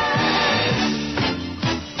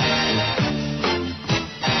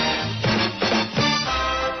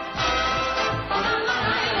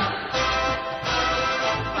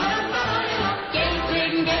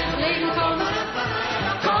 Geldregen, komm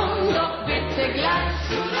doch bitte gleich.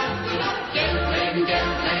 Geldregen,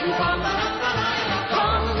 komm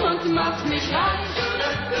und mach mich reich.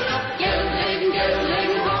 Geldregen,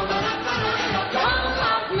 komm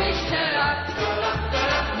auf mich herab.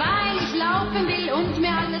 Weil ich laufen will und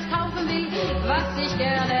mir alles kaufen will, was ich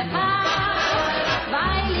gerne hab.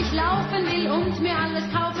 Weil ich laufen will und mir alles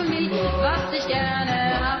kaufen will, was ich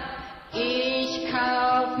gerne hab. Ich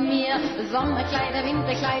kauf mir Sommerkleider,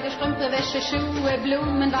 Winterkleider, Strümpfe, Wäsche, Schuhe,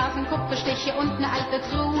 Blumenvasen, Kupferstiche und eine alte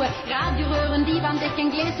Truhe. Radioröhren,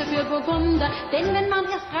 Divandecken, Gläser für Burgunder. Denn wenn man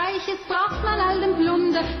erst reich ist, braucht man all den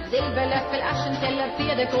Plunder. Silberlöffel, Aschenteller,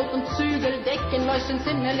 Pferdekot und Zügel, Decken, Leuchten,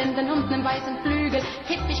 Zimmerlinden und einen weißen Flügel.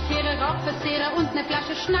 Teppichkehre, Rauchverzehrer und eine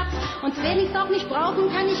Flasche Schnaps. Und wenn ich's auch nicht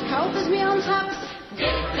brauchen kann, ich kauf es mir und hab's.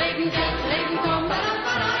 Geldregen, komm,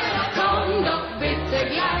 komm doch bitte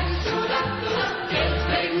gleich.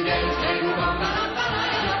 Geldregen, komm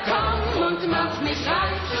und mach mich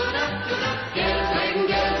reich. Geldregen,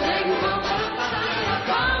 komm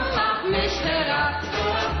auf mich herab.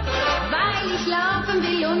 Weil ich laufen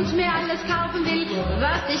will und mir alles kaufen will,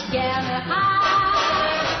 was ich gerne hab.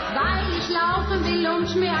 Weil ich laufen will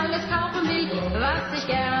und mir alles kaufen will, was ich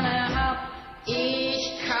gerne hab.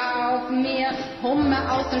 Ich kauf mir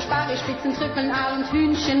Hummer aus den Spargelspitzen, Trüffeln, Aal und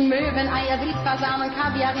Hühnchen, Möwen, Eier, Wildfasanen,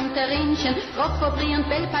 Kaviar im Terrinnchen, Roquefort und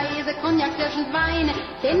Bellpaese, Cognac, Kirsch und Weine.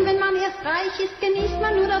 Denn wenn man erst reich ist, genießt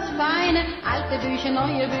man nur das Feine. Alte Bücher,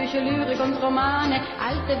 neue Bücher, Lyrik und Romane,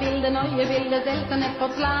 alte Bilder, neue Bilder, seltene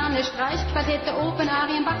Porzellane, Streichquartette,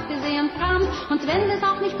 Opernarien, Bach-Baiser und Brahms. Und wenn wir es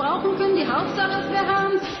auch nicht brauchen können, die Hauptsache ist, wir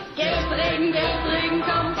haben's. Geldregen,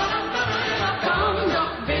 komm, komm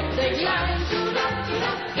doch bitte gleich.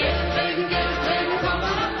 Geldregen, komm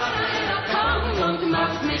und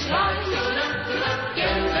mach mich reich.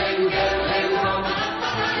 Geldregen, komm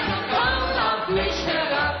auf mich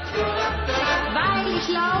herab. Weil ich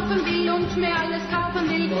laufen will und mir alles kaufen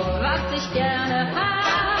will, was ich gerne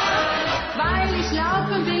hab. Weil ich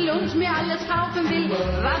laufen will und mir alles kaufen will,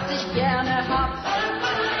 was ich gerne hab.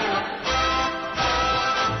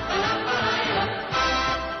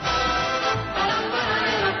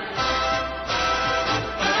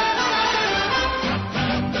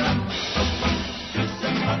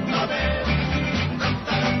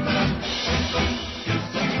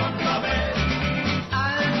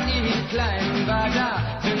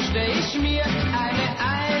 mir eine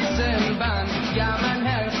Eisenbahn. Ja, mein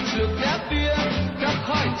Herz schlug dafür, doch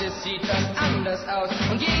heute sieht das anders aus.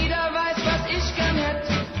 Und jeder weiß, was ich gern hätt.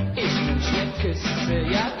 Ich wünsch mir Küsse,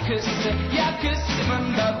 ja Küsse, ja Küsse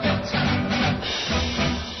von der Welt.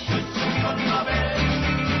 Küsse von der Welt.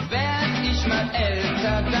 Werd ich mal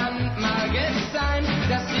älter, dann mag es sein,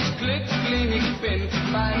 dass ich glücklich bin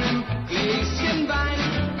bei einem Gläschen Wein.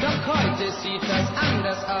 Doch heute sieht das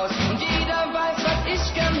anders aus und jeder weiß, was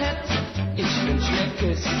ich gern hätt. Ich wünsch mir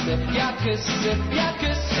Küsse, ja Küsse, ja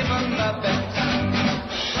Küsse von der Welt.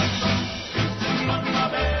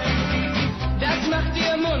 Das macht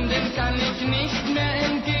ihr Mund, dem kann ich nicht mehr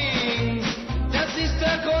entgehen. Das ist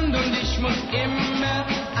der Grund und ich muss immer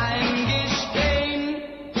eingestehen.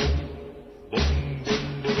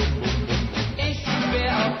 Ich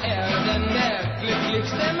wär auf Erden der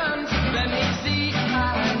glücklichste Mann, wenn ich sie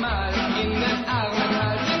einmal in den Armen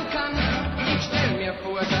halten kann. Ich stell mir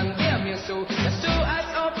vor, dann wär mir so, dass so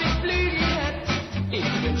als ob ich Flügel hätt.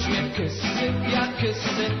 Ich wünsch mir Küsse, ja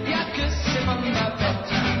Küsse, ja Küsse von der Welt.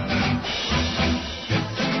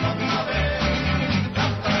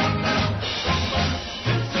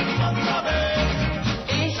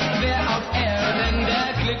 Ich wär auf Erden der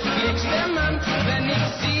glücklichste Mann, wenn ich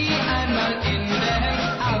sie einmal in den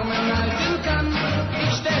Armen halten kann.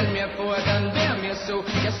 Ich stell mir vor, dann wär mir so,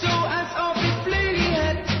 ja so als ob ich Flügel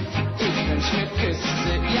hätt. Ich wünsch mir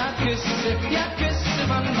Küsse, ja Küsse, ja Küsse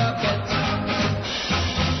von der Welt.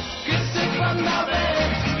 Küsse von der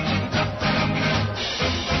Welt.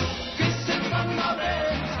 Küsse von der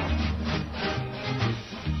Welt.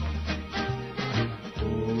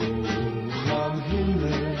 Hoch am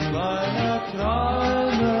Himmel meiner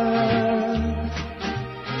Träume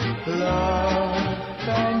lacht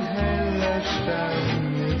ein heller Stern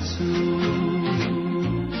mir zu.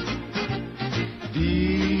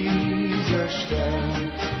 Dieser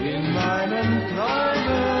Stern in meinen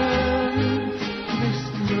Träumen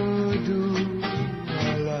bist nur du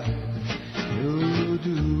allein, nur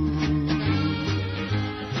du.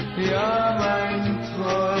 Ja, mein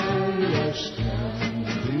treuer Stern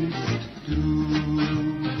bist du.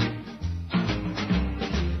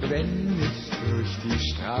 Wenn ich durch die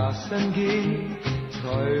Straßen gehe,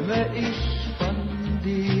 träume ich von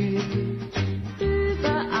dir.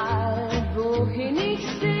 Überall, wohin ich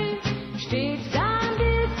seh, steht dein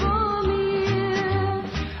Bild vor mir.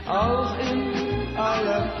 Auch im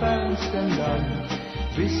allerfernsten Land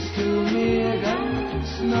bist du mir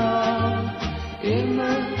ganz nah.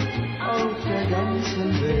 Immer auf der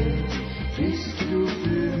ganzen Welt bist du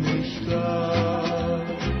für mich da.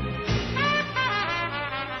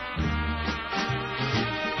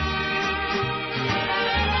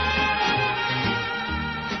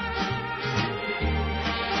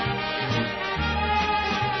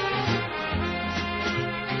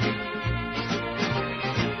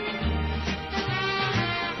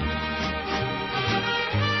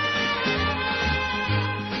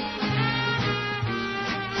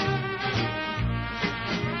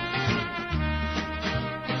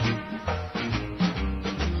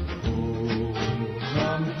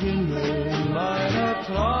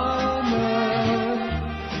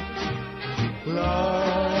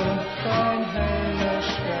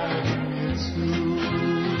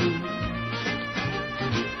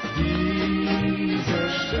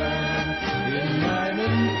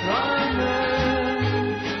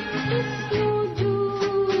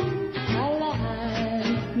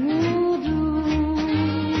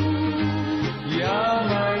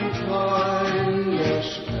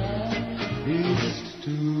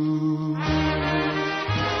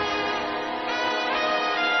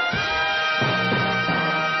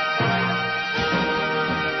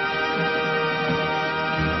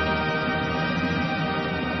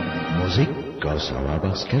 Musik aus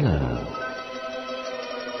Auerbachs Keller.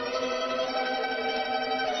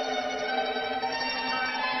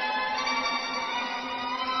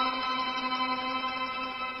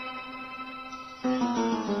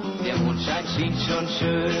 Der Mondschein schien schon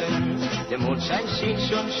schön, der Mondschein schien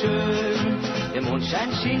schon schön, der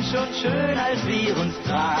Mondschein schien schon schön, als wir uns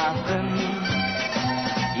trafen.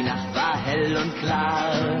 Die Nacht war hell und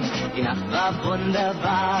klar, die Nacht war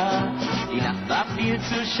wunderbar, die Nacht war viel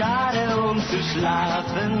zu schade, um zu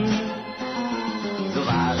schlafen. So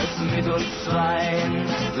war es mit uns zweien,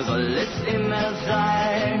 so soll es immer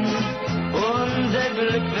sein. Unser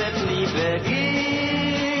Glück wird nie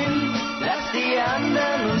vergehen, dass die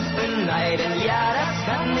anderen uns beneiden, ja, das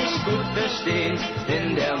kann ich gut verstehen,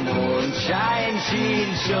 denn der Mondschein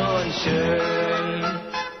schien schon schön.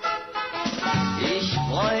 Ich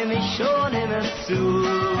freu mich schon immer zu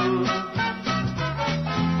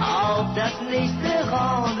auf das nächste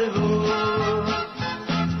Rendezvous.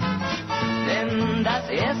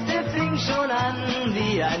 an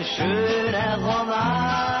wie ein schöner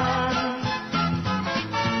Roman.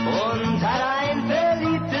 Und hat ein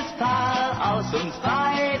verliebtes Paar aus uns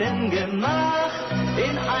beiden gemacht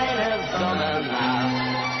in einer Sommernacht.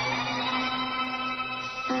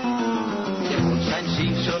 Der Mondschein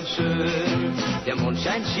schien schon schön, der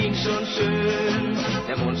Mondschein schien schon schön,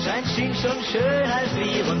 der Mondschein schien schon schön, als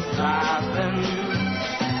wir uns trafen.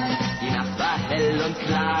 Die Nacht war hell und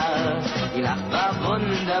klar, die Nacht war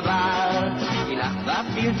wunderbar, die Nacht war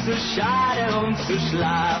viel zu schade, um zu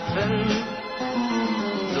schlafen.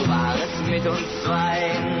 So war es mit uns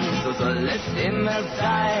zweien, so soll es immer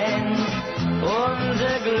sein.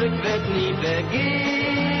 Unser Glück wird nie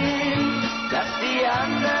vergehen, dass die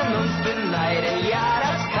anderen uns beneiden, ja,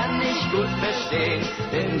 das kann ich gut verstehen,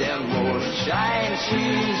 denn der Mondschein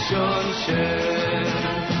schien schon schön.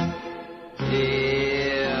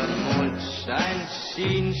 Der Mondschein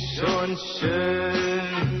schien schon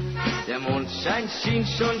schön, der Mondschein schien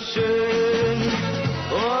schon schön,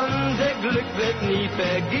 unser Glück wird nie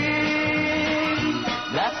vergehen,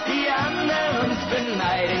 dass die anderen uns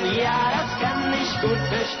beneiden, ja, das kann ich gut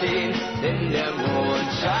verstehen, denn der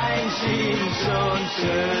Mondschein schien schon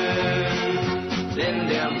schön, denn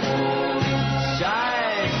der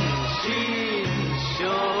Mondschein schien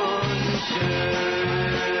schon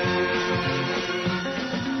schön.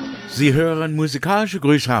 Sie hören musikalische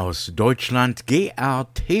Grüße aus Deutschland,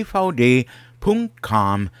 grtvd.com,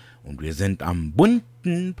 und wir sind am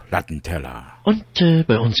bunten Plattenteller. Und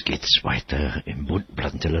bei uns geht's weiter im bunten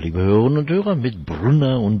Plattenteller, liebe Hörerinnen und Hörer, mit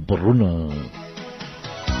Brunner und Brunner.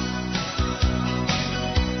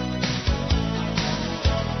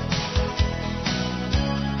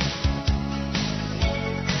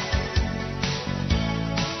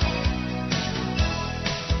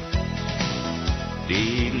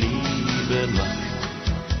 Die Liebe macht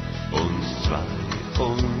uns zwei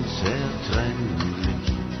unzertrennlich.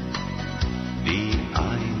 Die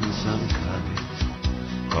Einsamkeit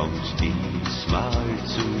kommt diesmal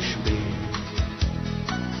zu spät.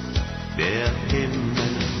 Der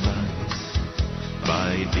Himmel weiß,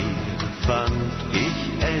 bei dir fand ich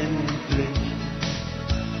endlich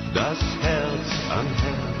das Herz an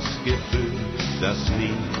Herz Gefühl, das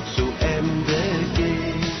nie zu Ende geht.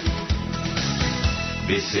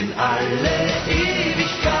 Bis in alle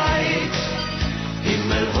Ewigkeit,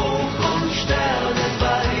 himmelhoch und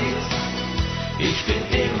sternenweit. Ich bin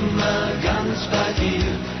immer ganz bei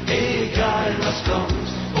dir, egal was kommt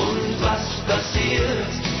und was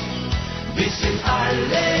passiert. Bis in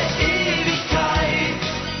alle Ewigkeit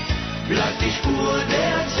bleibt die Spur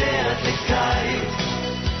der Zärtlichkeit.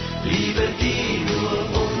 Liebe, die nur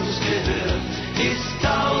uns gehört, ist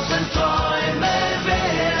 1000 Träume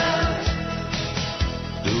wert.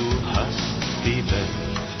 Du hast die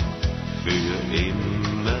Welt für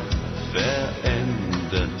immer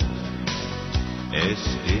verändert. Es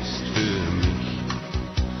ist für mich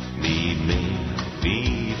nie mehr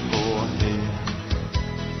wie vorher.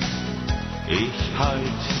 Ich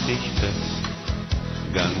halt dich fest,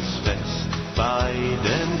 ganz fest bei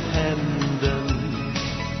den Händen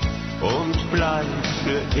und bleib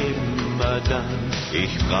für immer dann.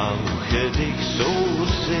 Ich brauche dich so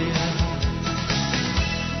sehr.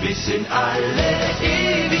 Bis in alle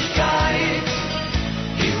Ewigkeit,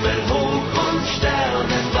 himmelhoch und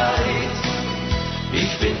sternenweit.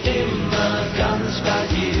 Ich bin immer ganz bei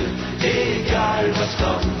dir, egal was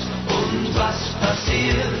kommt und was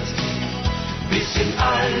passiert. Bis in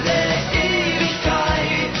alle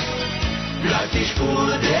Ewigkeit bleibt die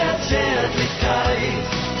Spur der Zärtlichkeit.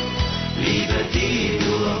 Liebe, die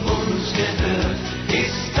nur uns gehört,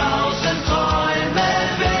 ist 1000 Träume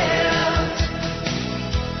wert.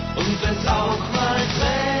 Und wenn's auch mal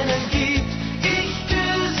Tränen gibt, ich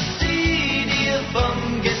küsse sie dir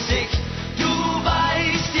vom Gesicht. Du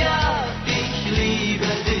weißt ja, ich liebe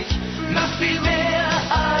dich noch viel mehr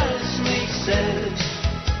als mich selbst.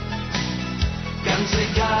 Ganz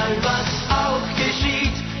egal, was auch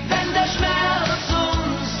geschieht, wenn der Schmerz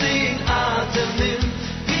uns den Atem nimmt.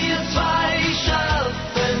 Wir zwei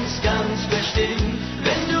schaffen's ganz bestimmt,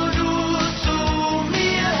 wenn du nur zu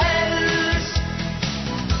mir hältst.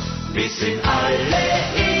 Bis in alle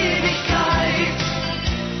Ewigkeit,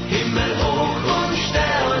 himmelhoch und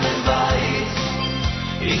sternenweit.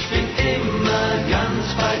 Ich bin immer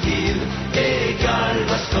ganz bei dir, egal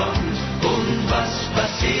was kommt und was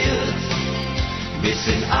passiert. Bis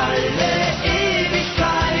in alle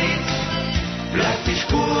Ewigkeit bleibt die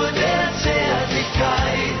Spur der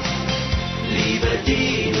Zärtlichkeit. Liebe,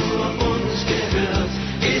 die nur uns gehört,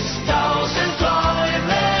 ist 1000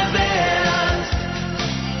 Träume wert.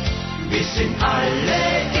 Bis in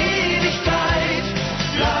alle Ewigkeit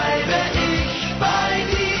bleibe ich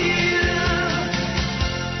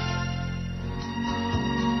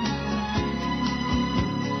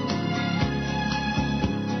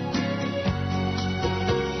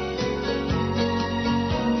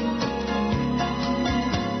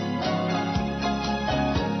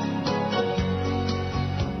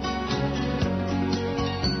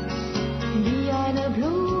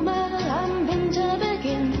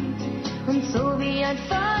so wie ein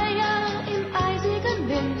Feuer im eisigen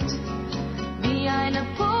Wind, wie eine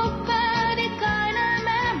Puppe, die keiner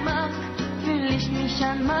mehr mag, fühl ich mich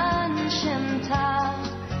an manchen Tag.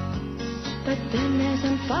 But then as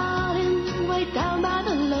I'm falling way down by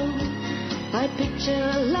the load, I picture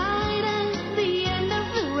a light at the end of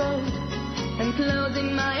the road, and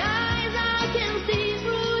closing my eyes I can see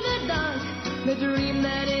through the dark the dream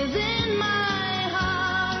that is in my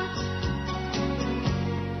heart.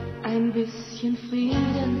 Ein bisschen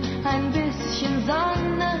Frieden, ein bisschen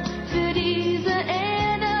Sonne für diese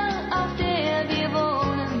Erde, auf der wir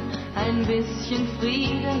wohnen. Ein bisschen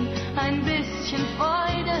Frieden, ein bisschen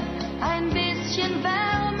Freude, ein bisschen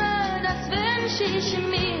Wärme, das wünsch ich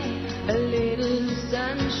mir. A little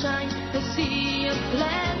sunshine, a sea of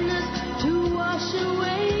gladness, to wash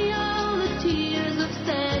away all the tears of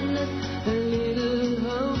sadness. A little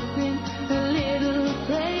hoping, a little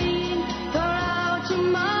praying, for our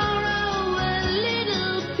tomorrow, a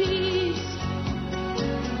little peace.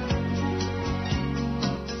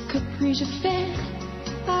 Que puis-je faire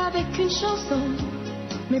avec une chanson?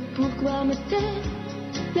 Mais pourquoi me taire?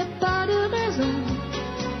 Y'a pas de raison.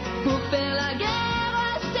 Pour faire la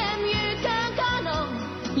guerre, c'est mieux qu'un canon.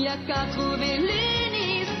 Y'a qu'à trouver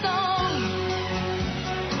l'unisson.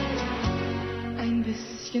 Ein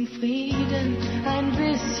bisschen Frieden, ein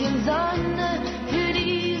bisschen Sonne für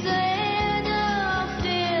diese Erde, auf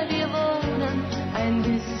der wir wohnen. Ein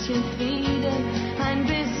bisschen Frieden, ein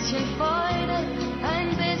bisschen Freude, ein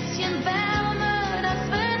bisschen Wärme, das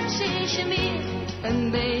wünsch ich mir.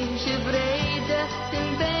 Een beetje vrede,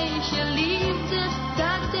 een beetje liefde,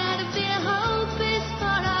 dat er weer hoop is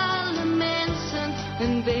voor alle mensen.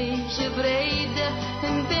 Een beetje vrede,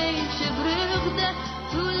 een beetje vreugde,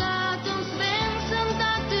 toe laat ons wensen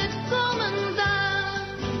dat het komen zal.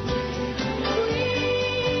 We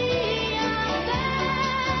are better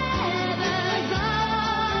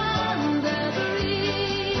on the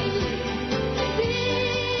breeze.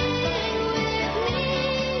 Sing with me,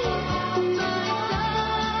 my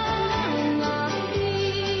song of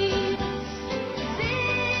peace.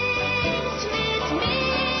 Singt mit mir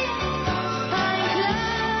ein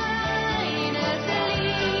kleines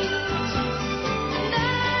Lied,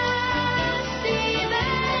 das die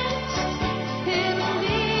Welt im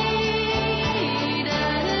Frieden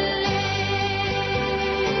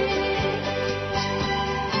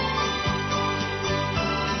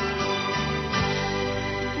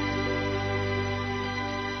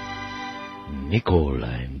Nicole,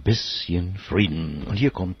 ein bisschen Frieden. Und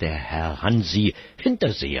hier kommt der Herr Hansi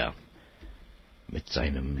Hinterseher mit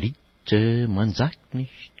seinem Lied Man sagt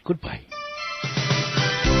nicht Goodbye.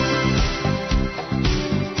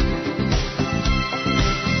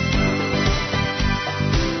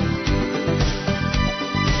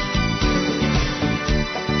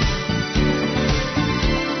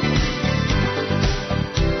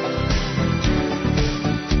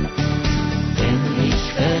 Wenn ich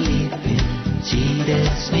verliebt bin, zieht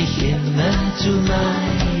es mich immer zu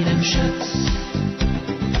meinem Schatz.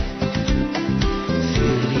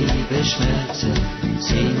 Für Liebe, Schmerzen,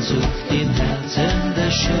 Sehnsucht im Herzen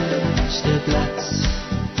der schönste Platz.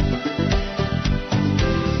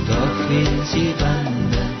 Doch will sie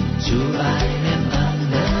wandern zu einem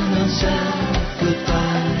anderen und sagt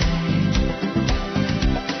Goodbye.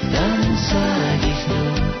 Dann sag ich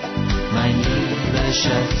nur, mein lieber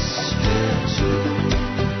Schatz, hör zu.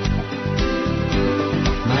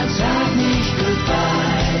 Man sagt nicht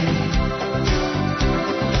Goodbye.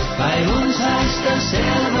 Bei uns heißt das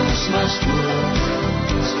Servus, mach's gut.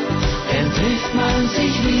 Denn trifft man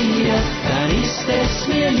sich wieder, dann ist es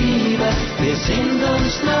mir lieber, wir sind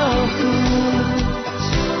uns noch gut.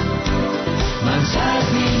 Man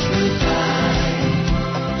sagt nicht Goodbye.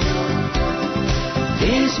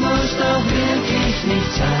 Dies muss doch wirklich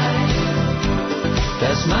nicht sein,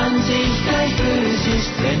 dass man sich gleich böse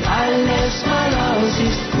ist, wenn alles mal aus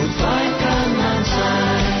ist. Gut Freund kann man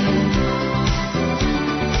sein.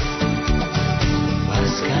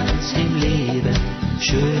 Was kann's im Leben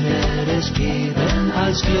Schöneres geben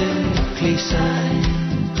als glücklich sein?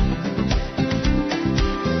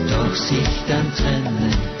 Doch sich dann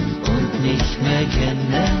trennen und nicht mehr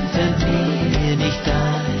kennen, fällt mir nicht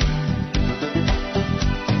ein.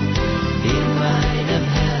 In meinem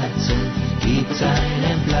Herzen gibt's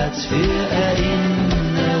einen Platz für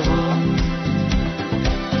Erinnerung.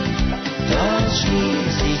 Dort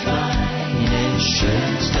schließ ich meine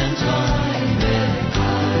schönsten Träume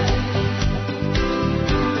ein.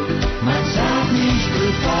 Man sagt nicht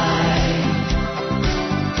Goodbye.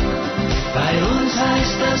 Bei uns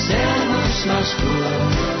heißt das Servus, mach's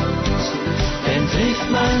gut. Denn trifft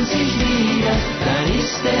man sich wieder, dann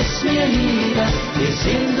ist es mir lieber, wir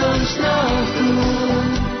sind uns noch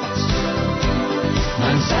gut.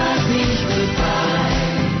 Man sagt nicht goodbye,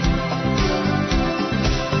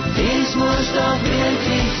 dies muss doch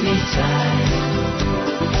wirklich nicht sein,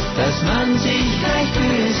 dass man sich gleich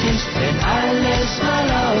böse ist, wenn alles mal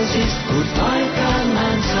aus ist, gut Freund kann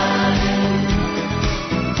man sein.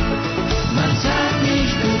 Man sagt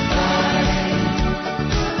nicht goodbye,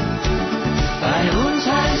 bei uns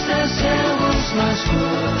heißt das Servus, mach's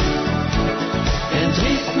gut, denn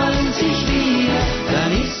trifft man sich wieder,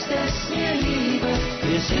 dann ist es mir lieber,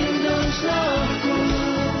 wir sind uns noch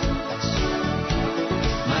gut.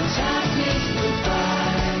 Man sagt nicht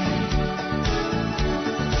goodbye,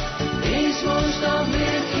 es muss doch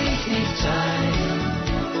wirklich nicht sein,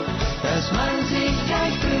 dass man sich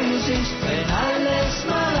gleich böse ist, wenn alles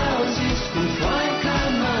mal aus ist, gut Freund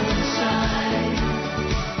kann man sein.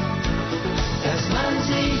 Dass man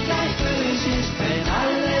sich gleich böse ist, wenn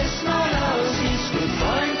alles mal aus ist, gut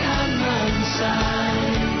Freund kann man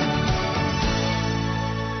sein.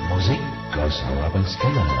 Musik aus Robins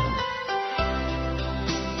Kellermann.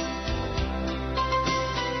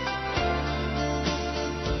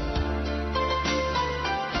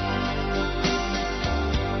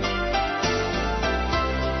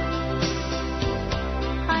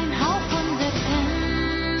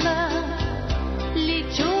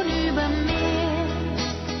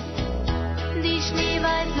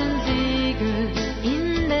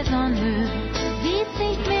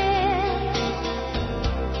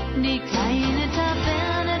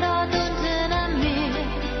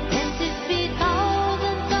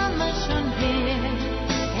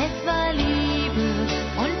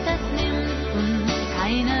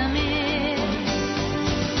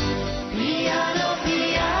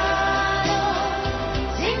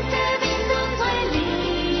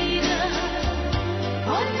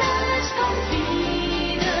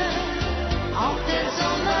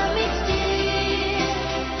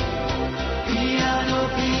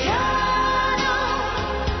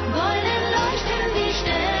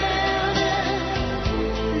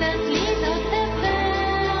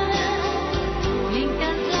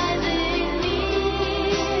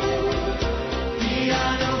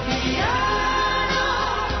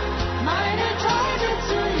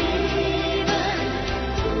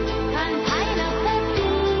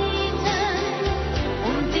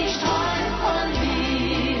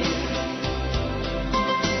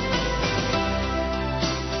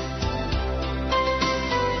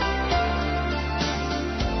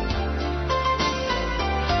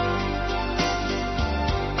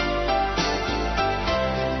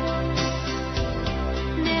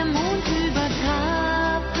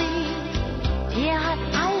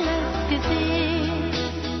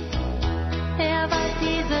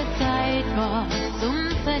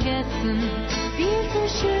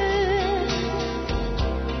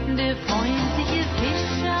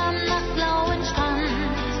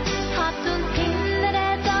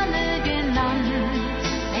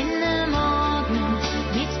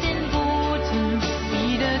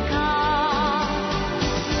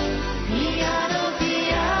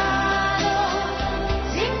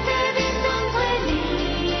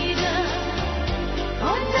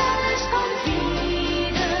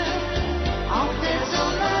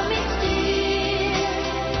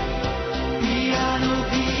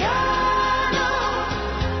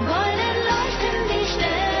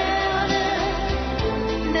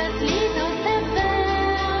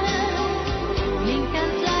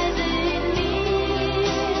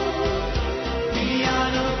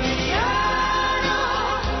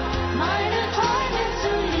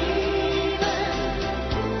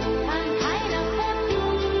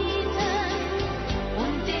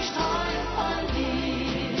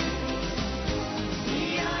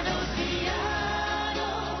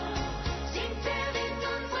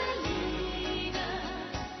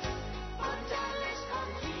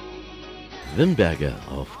 Wimberger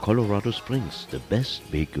of Colorado Springs, the best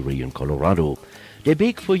bakery in Colorado. They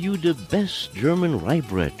bake for you the best German rye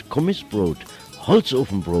bread, Kommissbrot,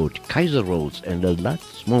 Holzofenbrot, Kaiser rolls, and a lot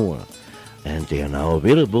more. And they are now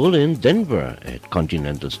available in Denver at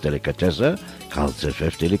Continental's Delicatessen, Carl's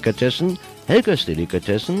FF Delicatessen, Helga's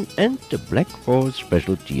Delicatessen, and the Black Forest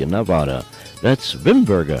Specialty in Nevada. That's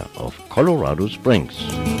Wimberger of Colorado Springs.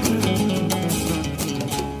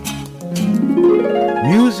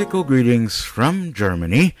 Musical greetings from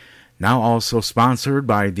Germany, now also sponsored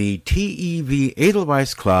by the TEV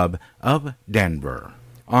Edelweiss Club of Denver.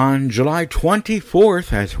 On July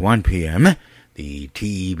 24th at 1 p.m., the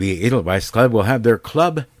TEV Edelweiss Club will have their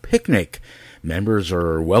club picnic. Members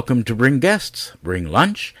are welcome to bring guests, bring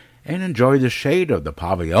lunch, and enjoy the shade of the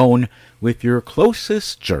pavilion with your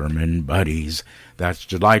closest German buddies. That's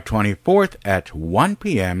July 24th at 1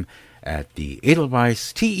 p.m. at the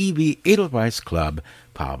Edelweiss TEV Edelweiss Club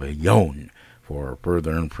Pavilion. For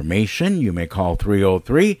further information, you may call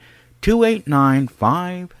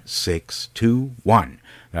 303-289-5621.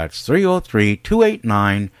 That's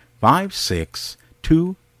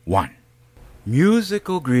 303-289-5621.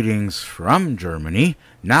 Musical greetings from Germany,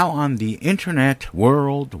 now on the internet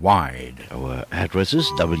worldwide. Our address is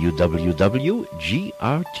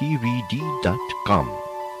www.grtvd.com.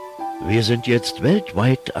 Wir sind jetzt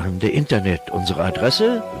weltweit an der Internet. Unsere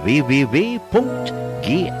Adresse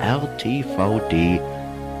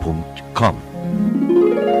www.grtvd.com.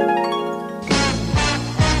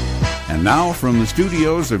 And now from the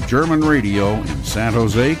studios of German Radio in San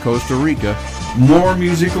Jose, Costa Rica, more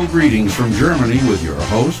musical greetings from Germany with your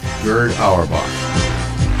host, Gerd Auerbach.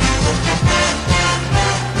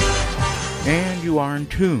 And you are in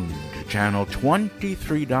tune to channel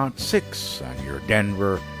 23.6 on your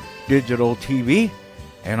Denver digital TV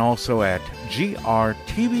and also at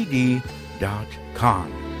grtvd.com.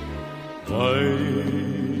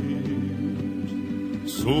 Weit,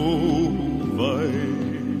 so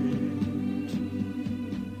weit,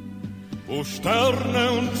 wo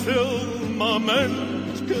Sterne und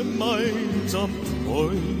Firmament gemeinsam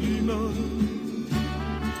träumen,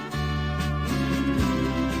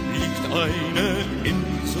 liegt eine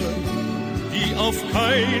Insel, die auf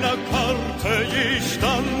keiner Karte je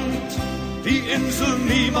stand, die Insel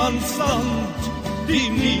Niemandsland, die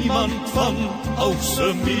niemand fand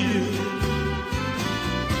außer mir.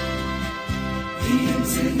 Die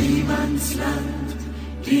Insel Niemandsland,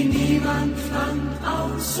 die niemand fand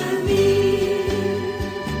außer mir.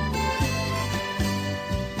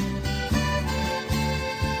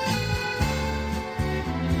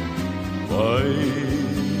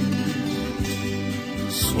 Weit,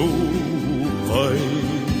 so weit,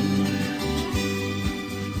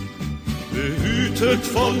 behütet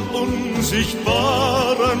von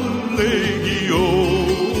unsichtbaren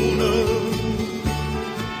Legionen,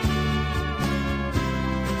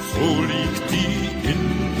 so liegt die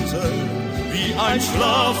Insel wie ein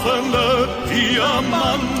schlafender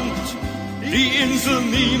Diamant, die Insel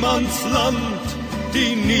Niemandsland,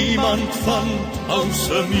 die niemand fand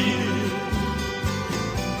außer mir.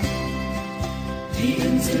 Die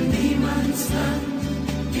Insel Niemandsland,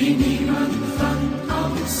 die niemand fand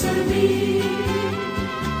außer mir.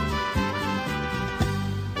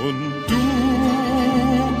 Und du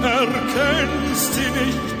erkennst sie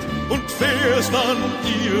nicht und fährst an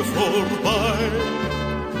ihr vorbei.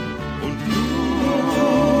 Und du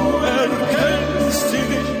erkennst sie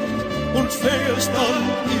nicht und fährst an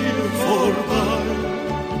ihr vorbei.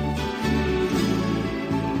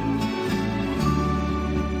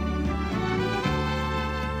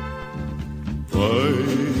 Weit,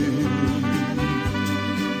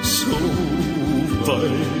 so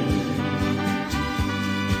weit,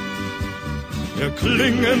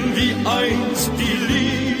 erklingen wie einst die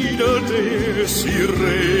Lieder der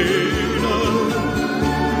Sirene.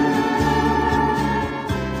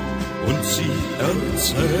 Und sie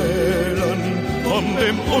erzählen von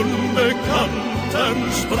dem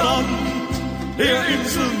unbekannten Strand, der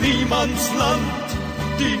Insel Niemandsland,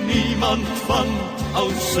 die niemand fand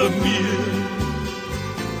außer mir.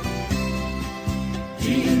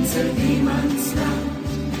 Die Insel Niemandsland,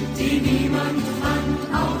 die niemand fand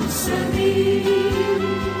außer mir.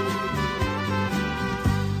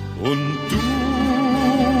 Und du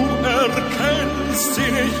erkennst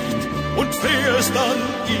sie nicht und fährst an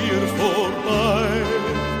ihr vorbei.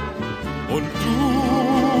 Und du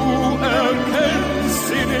erkennst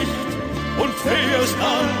sie nicht und fährst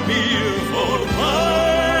an mir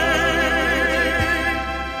vorbei.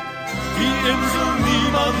 Die Insel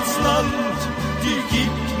Niemandsland, die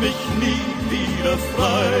gibt mich nie wieder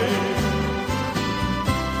frei.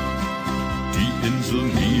 Die Insel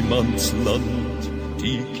Niemandsland,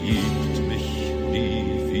 die gibt mich nie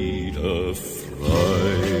wieder frei.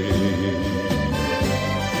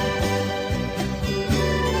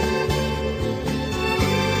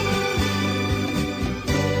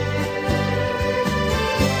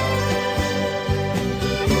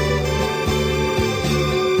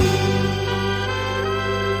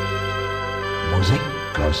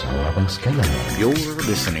 You're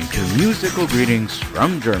listening to Musical Greetings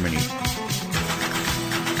from Germany.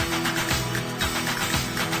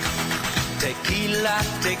 Tequila,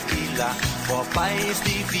 Tequila, vorbei ist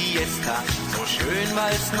die Fiesta, so schön war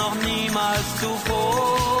es noch niemals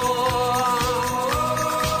zuvor.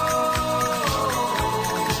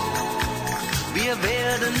 Wir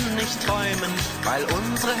werden nicht nicht träumen, weil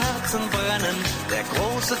unsere Herzen brennen. Der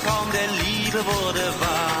große Traum der Liebe wurde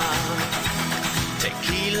wahr.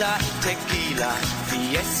 Tequila, Tequila,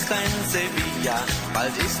 Fiesta in Sevilla,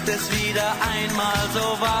 bald ist es wieder einmal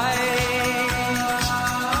so weit.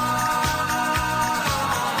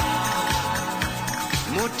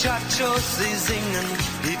 Muchachos, sie singen,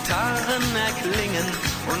 Gitarren erklingen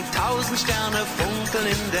und 1000 Sterne funkeln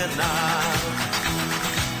in der Nacht.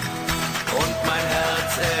 Und mein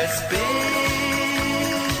Herz, es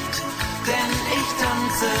bebt, denn ich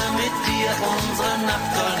tanze mit dir, unsere Nacht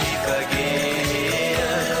soll nie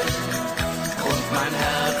vergehen. Und mein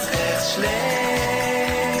Herz, es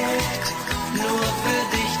schlägt nur für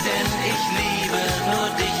dich, denn ich liebe nur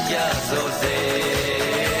dich ja so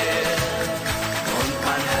sehr. Und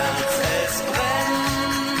mein Herz, es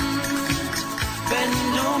brennt, wenn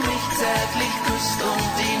du mich zärtlich küsst und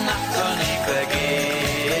die Nacht soll nie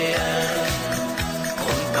vergehen.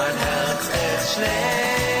 Und mein Herz, es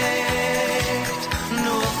schlägt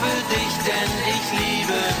nur für dich, denn ich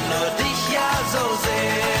liebe nur dich ja so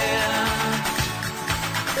sehr.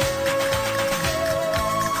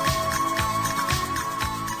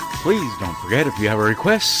 Please don't forget, if you have a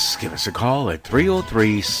request, give us a call at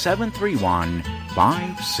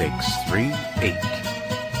 303-731-5638.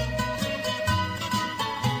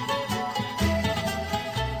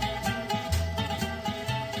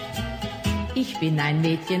 Ich bin ein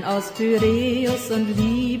Mädchen aus Pyräus und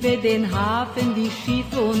liebe den Hafen, die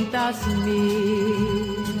Schiffe und das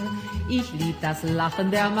Meer. Ich lieb das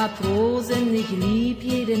Lachen der Matrosen, ich lieb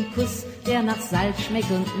jeden Kuss, der nach Salz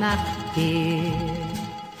schmeckt und nach Teer.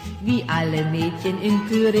 Wie alle Mädchen in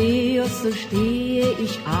Pyräus, so stehe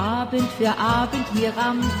ich Abend für Abend hier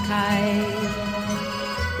am Kai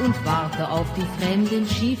und warte auf die fremden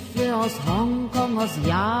Schiffe aus Hongkong, aus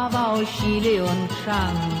Java, aus Chile und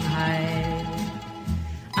Shanghai.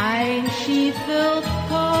 Ein Schiff wird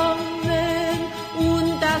kommen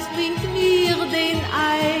und das bringt mir den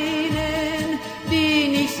einen,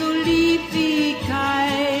 den ich so lieb wie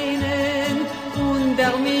keinen und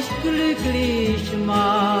der mich glücklich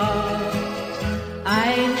macht.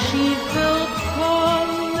 Ein Schiff wird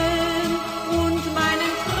kommen und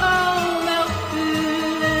meinen Traum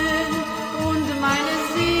erfüllen und meine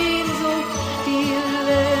Sehnsucht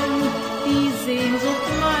stillen, die Sehnsucht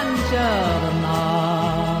mancher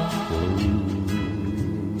Nacht.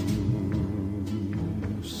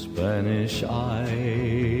 Spanish eyes,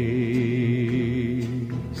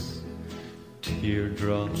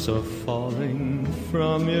 teardrops are falling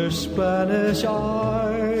from your Spanish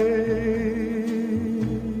eyes.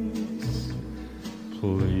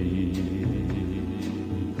 Please,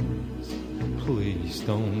 please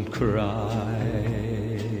don't cry.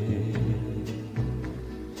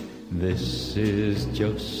 This is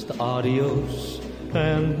just adios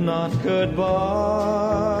and not goodbye.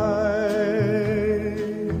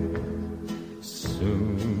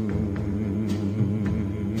 Soon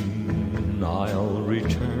I'll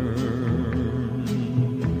return,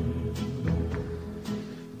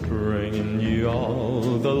 bringing you all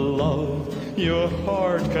the love your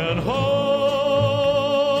heart can hold.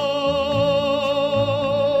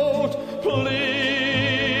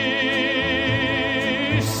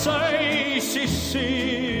 Please say,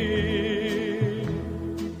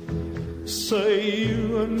 say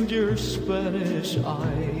you and your Spanish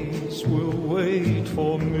eyes will wait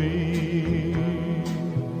for me.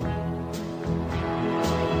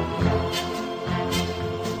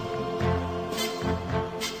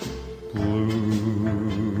 Blue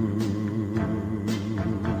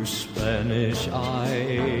Spanish eyes,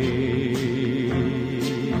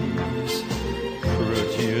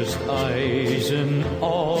 prettiest eyes in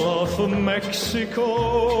all of Mexico.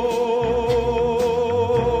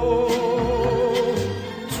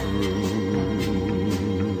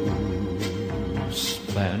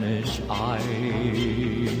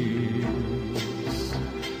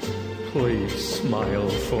 Please smile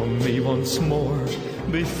for me once more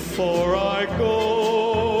before I go.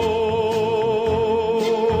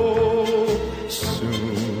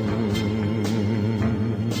 Soon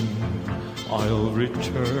I'll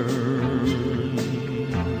return,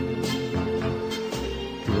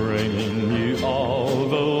 bringing you all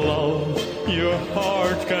the love your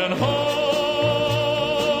heart can hold.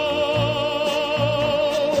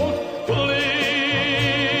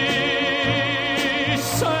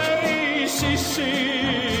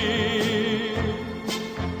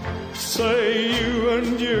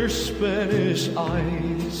 Spanish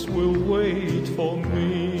eyes will wait for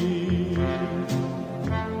me.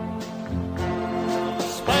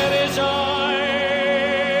 Spanish eyes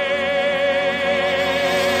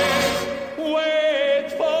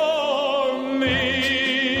wait for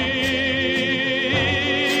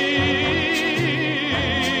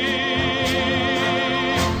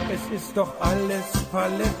ist doch alles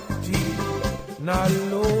Paletti. Na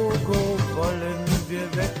Logo wollen wir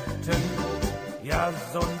wetten, ja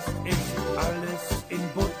sonst ist alles in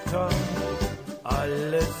Butter,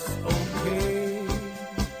 alles okay.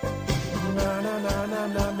 Na na na na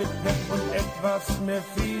na, mit Pep und etwas mehr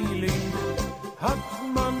Feeling hat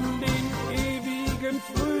man den ewigen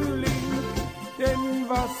Frühling. Denn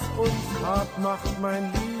was uns hart macht,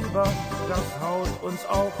 mein Lieber, das haut uns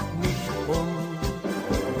auch nicht um.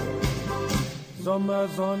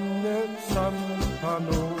 Sommersonne,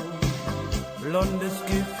 Zampano, blondes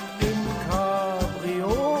Gift im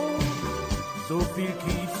Cabrio, so viel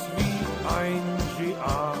Kiez wie ein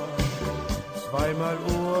GA, zweimal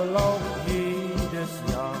Urlaub jedes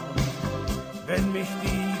Jahr. Wenn mich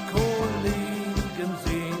die Kollegen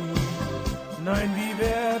sehen, nein, wie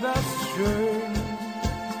wär das schön.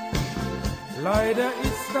 Leider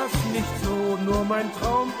ist das nicht so, nur mein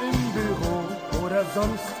Traum im Büro oder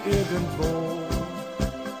sonst irgendwo.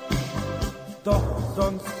 Doch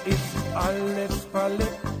sonst ist alles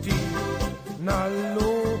Paletti, na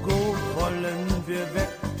Logo wollen wir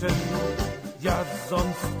wetten, ja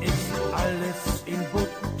sonst ist alles in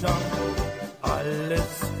Butter,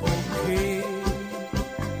 alles okay.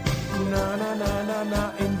 Na na na na na,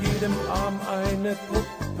 in jedem Arm eine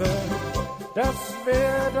Puppe, das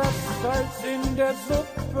wär das Salz in der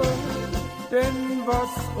Suppe. Denn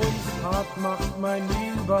was uns hart macht, mein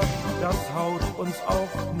Lieber, das haut uns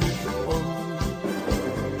auch nicht um.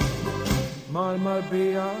 Mal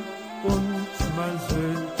Bea und mal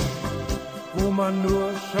Sylt, wo man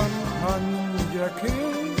nur Champagner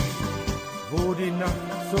killt, wo die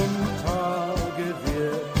Nacht zum Tage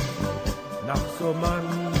wird, nach so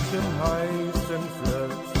manchem heißen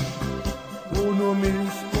Flirt, wo nur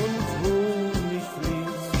Milch und Honig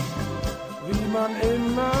fließt, wie man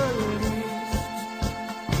immer liest.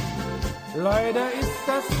 Leider ist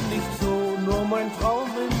das nicht so, nur mein Traum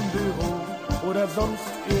im Büro oder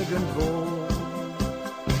sonst irgendwo.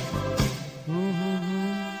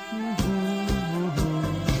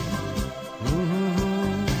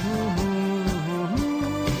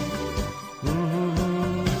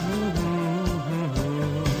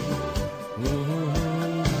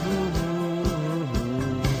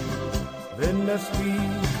 Wenn das die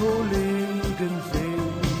Kollegen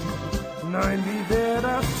sehen, nein, wie wär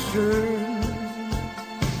das schön.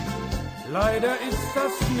 Leider ist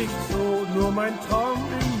das nicht so, nur mein Traum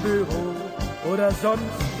im Büro oder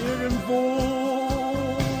sonst irgendwo.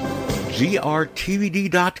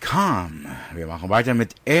 grtvd.com. Wir machen weiter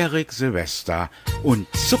mit Erik Silvester und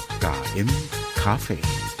Zucker im Kaffee.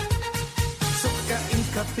 Zucker im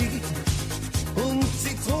Kaffee und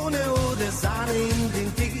Zitrone oder Sahne in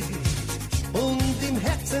den Tee und im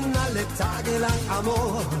Herzen alle Tage lang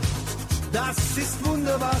Amor. Das ist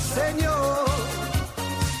wunderbar, Senor.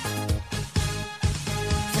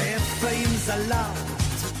 Pfeffer im Salat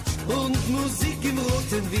und Musik im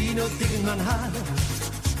roten Vino, den man hat.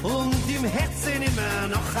 Und im Herzen immer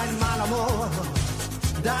noch einmal Amor.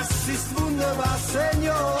 Das ist wunderbar,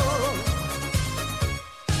 Senor.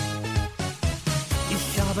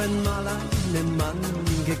 Ich habe mal einen Mann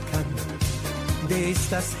gekannt, der ist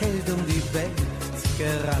das Held um die Welt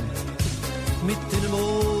gerannt. Mitten im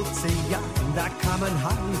Ozean, da kam ein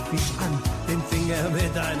Haifisch an, den fing er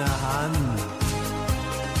mit einer Hand.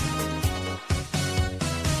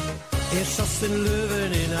 Er schoss den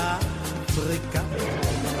Löwen in Afrika,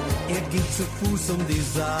 er ging zu Fuß um die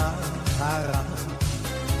Sahara.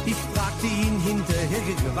 Ich fragte ihn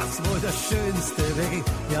hinterher, was wohl das Schönste wäre,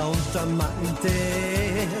 ja und da meinte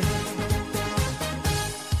er,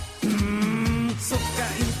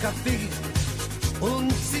 Zucker im Kaffee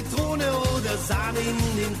und Zitrone oder Sahne in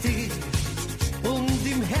den Tee und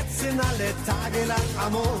im Herzen alle Tage lang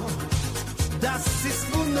Amor. Das ist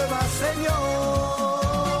wunderbar,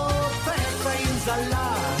 Senor. Pfeffer im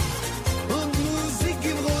Salat und Musik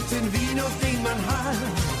im roten Vino, den man hat.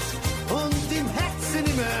 Und im Herzen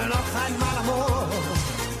immer noch einmal Amor.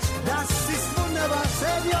 Das ist wunderbar,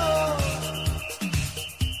 Senor.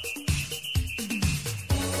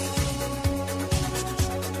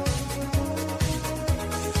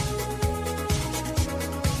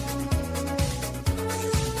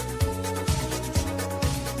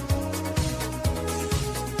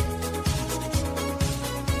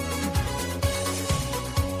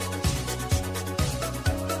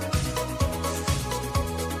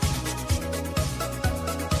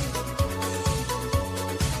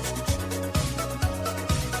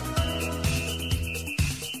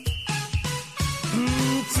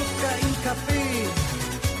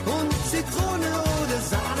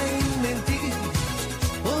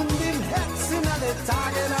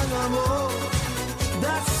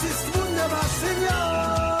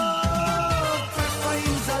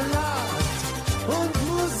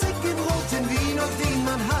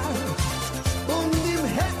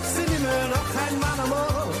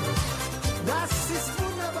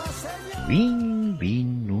 Wien,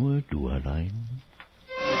 Wien, nur du allein.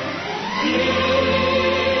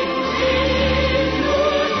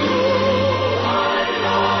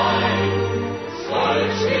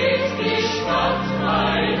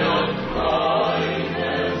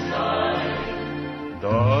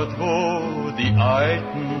 Dort, wo die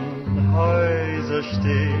alten Häuser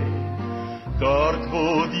stehen, dort,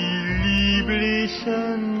 wo die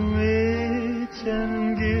lieblichen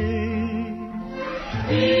Mädchen gehen.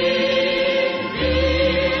 Wien,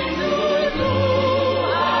 Wien, nur du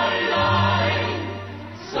allein,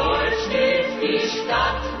 soll stets die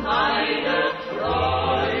Stadt meiner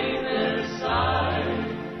Träume sein.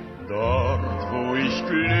 Dort, wo ich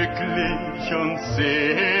glücklich und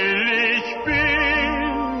selig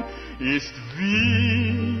bin, ist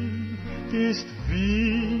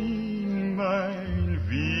Wien mein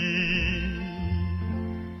Wien.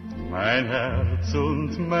 Mein Herz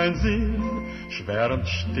und mein Sinn schwärmt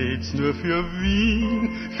stets nur für Wien,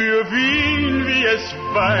 wie es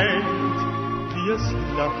weint, wie es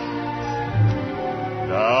lacht.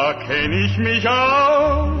 Da kenn ich mich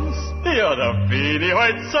aus, ja, da bin ich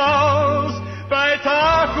heut Saus, bei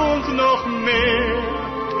Tag und noch mehr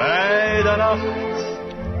bei der Nacht.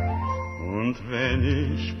 Und wenn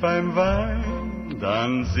ich beim Wein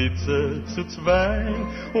dann sitze zu zweien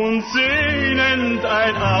und sehnend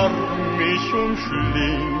ein Arm mich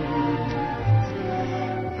umschlingt,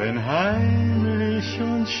 wenn heimlich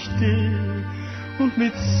und still und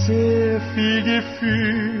mit sehr viel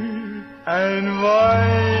Gefühl ein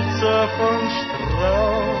Walzer von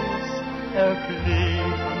Strauß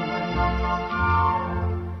erklingt,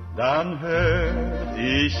 dann hört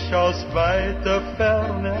ich aus weiter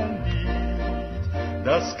Ferne ein Lied,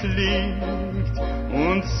 das klingt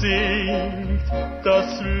und singt,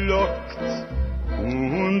 das lockt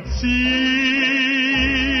und zieht.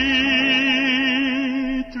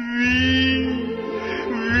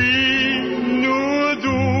 Wie nur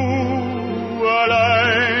du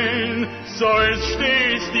allein sollst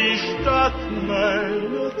stets die Stadt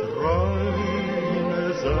meiner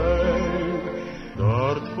Träume sein.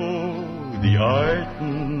 Dort, wo die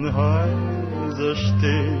alten Häuser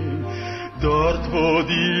stehen, dort, wo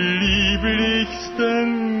die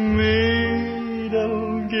lieblichsten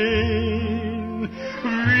Mädel gehen.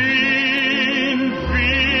 Wien,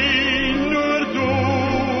 Wien, nur du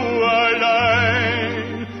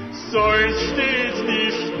allein sollst stets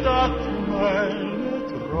die Stadt meiner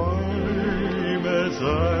Träume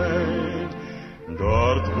sein.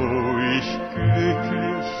 Dort, wo ich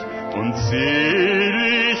glücklich und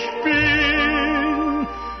selig bin,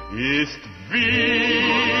 ist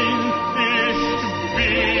Wien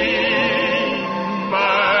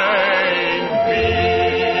mein Wien.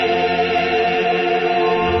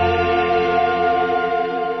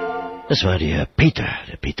 Das war der Peter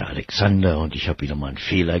Alexander, und ich habe wieder mal einen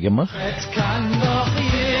Fehler gemacht. Es kann doch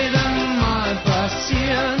jedem mal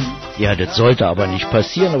passieren. Ja, das sollte aber nicht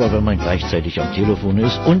passieren, aber wenn man gleichzeitig am Telefon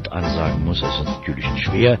ist und ansagen muss, ist es natürlich nicht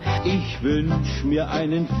schwer. Ich wünsch mir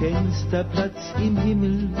einen Fensterplatz im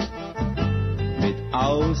Himmel mit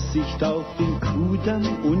Aussicht auf den Kudamm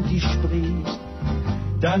und die Spree.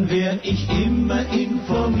 Dann wär ich immer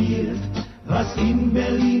informiert, was in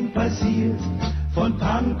Berlin passiert, von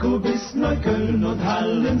Pankow bis Neukölln und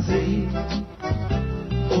Hallensee.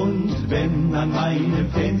 Und wenn an meinem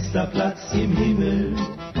Fensterplatz im Himmel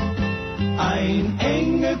ein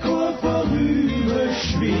Engelchor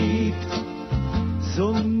vorüberschwebt,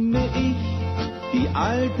 summe ich die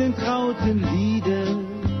alten trauten Lieder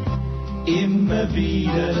immer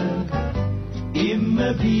wieder,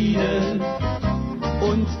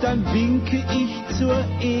 und dann winke ich zur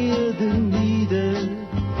Erde nieder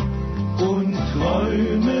und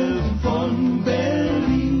träume von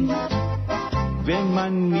Berlin. Wenn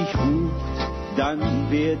man mich ruft, dann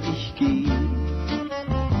werd ich gehen.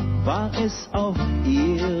 War es auf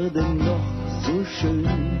Erden noch so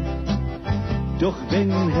schön? Doch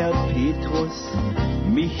wenn Herr Petrus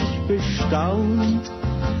mich bestaunt,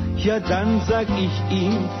 ja dann sag ich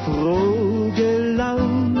ihm froh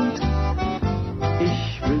gelaunt.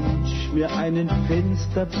 Ich wünsch mir einen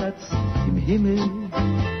Fensterplatz im Himmel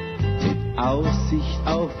mit Aussicht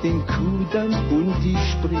auf den Kudamm und die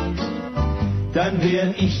Spree. Dann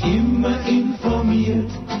wär ich immer informiert,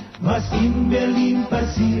 was in Berlin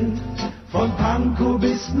passiert, von Pankow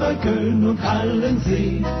bis Neukölln und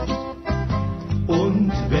Hallensee.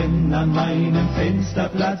 Und wenn an meinem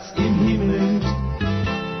Fensterplatz im Himmel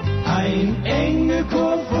ein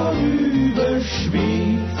Engelchor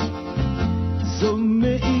vorüberschwebt,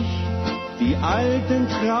 summe ich die alten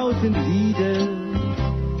trauten Lieder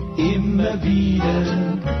immer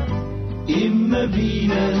wieder,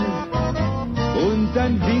 und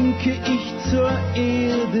dann winke ich zur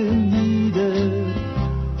Erde nieder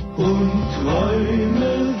und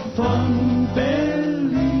träume von Berlin.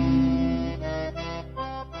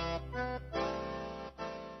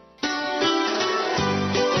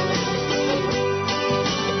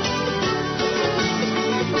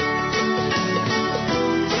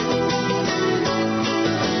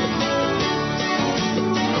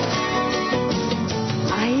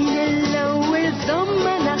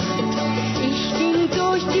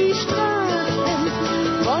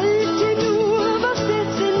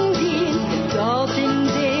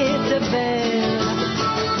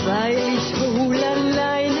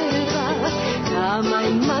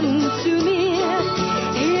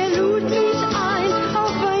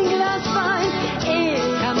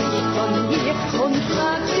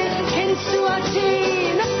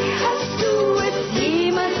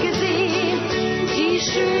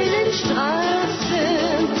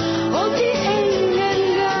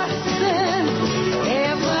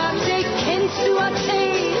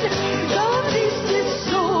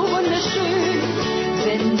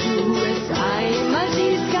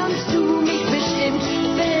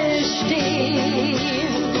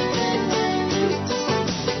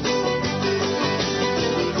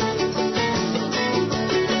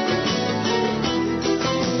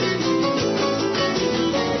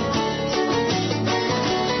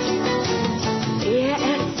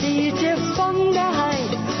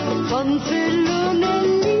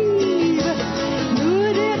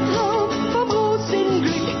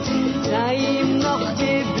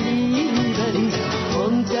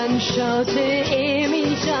 Schaute er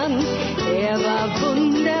mich an, er war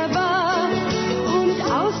wunderbar und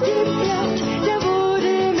aus dem Blatt, da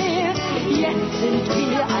wurde mehr, jetzt sind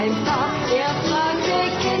wir ein Paar. Er fragte,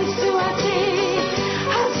 kennst du Athen,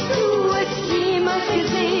 hast du es jemals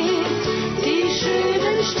gesehen, die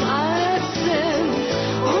schönen Straßen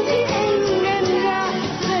und die engen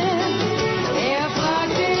Gassen. Er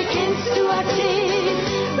fragte, kennst du Athen,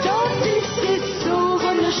 dort ist es so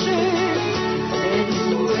wunderschön. Wenn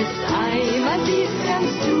du es einmal siehst,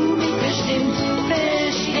 kannst du mich bestimmt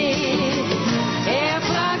verstehen. Er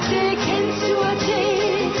fragte, kennst du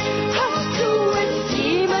Athen? Hast du es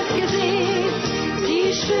jemals gesehen? Die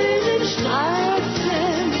schönen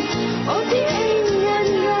Straßen und die engen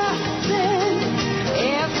Gassen.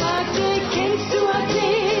 Er fragte, kennst du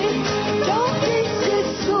Athen? Dort ist es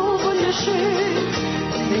so wunderschön.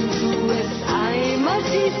 Wenn du es einmal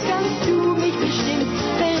siehst, kannst du mich bestimmt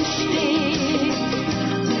verstehen.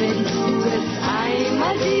 Wenn du es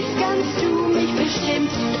einmal siehst, kannst du mich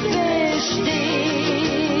bestimmt verstehen.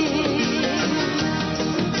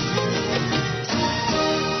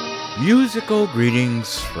 Musical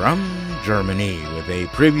greetings from Germany with a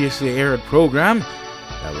previously aired program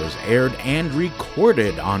that was aired and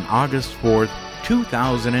recorded on August 4th,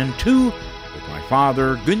 2002 with my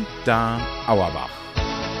father, Günther Auerbach.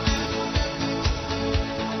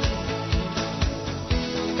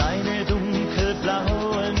 Deine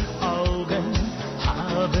dunkelblauen Augen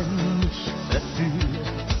haben mich verführt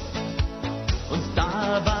und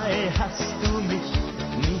dabei hast du mich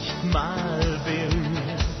nicht mal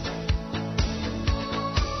berührt.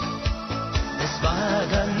 Es war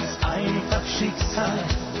ganz einfach Schicksal,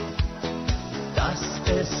 dass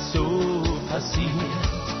es so passiert.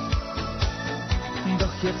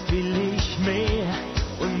 Doch jetzt will ich mehr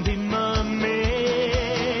und immer mehr.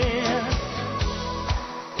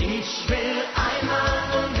 Ich will einmal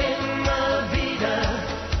und immer wieder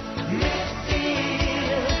mit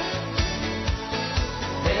dir.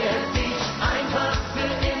 Werd dich einfach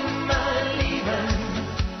für immer lieben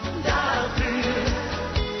dafür.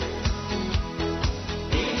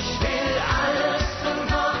 Ich will alles und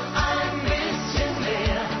noch ein bisschen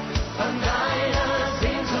mehr von deiner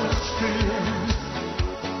Sehnsucht spüren.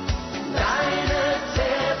 Deine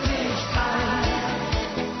Zärtlichkeit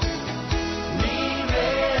nie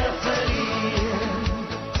mehr verlieren.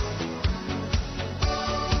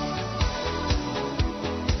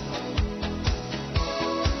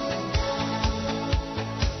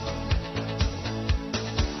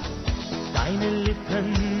 Deine Lippen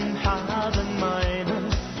haben meine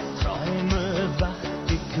Träume wach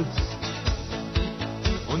geküsst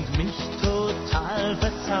und mich total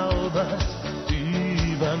verzaubert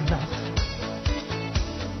über Nacht.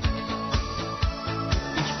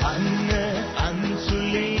 Ich fange an zu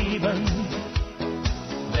leben,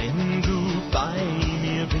 wenn du bei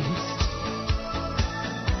mir bist.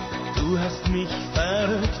 Du hast mich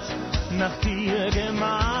verrückt nach dir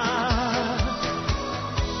gemacht.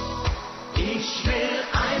 Ich will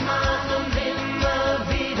einmal und immer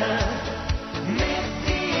wieder mit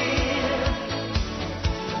dir.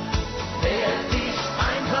 Werd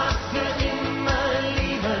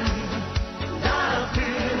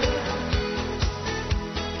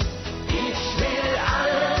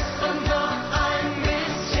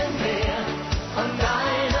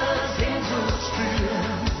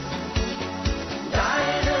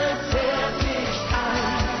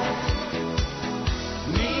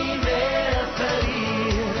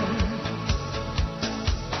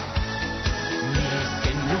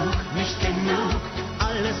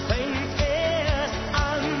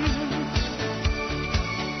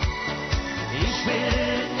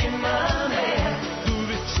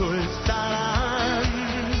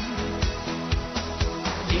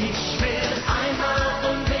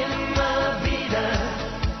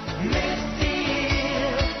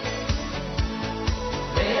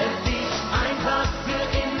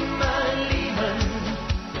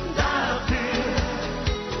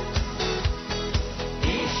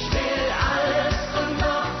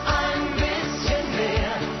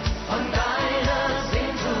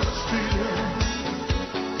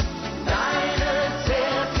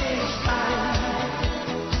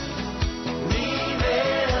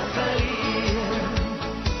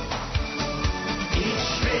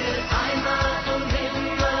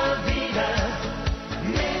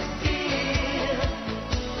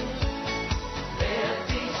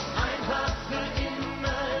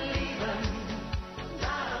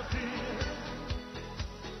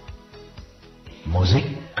Musik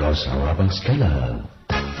aus Robbers Keller.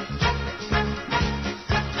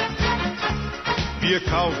 Wir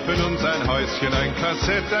kaufen uns ein Häuschen, ein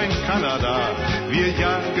Kassett, ein Kanada. Wir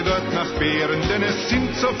jagen dort nach Bären, denn es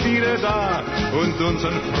sind so viele da. Und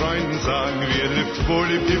unseren Freunden sagen wir, lebt wohl,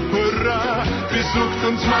 hip hurra. Besucht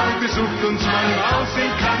uns mal im Haus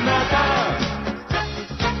in Kanada.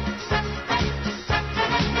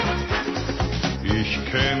 Ich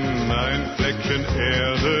kenn ein Fleckchen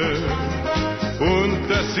Erde und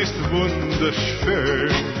das ist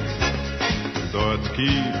wunderschön. Dort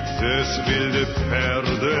gibt es wilde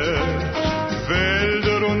Pferde,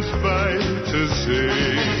 Wälder und weite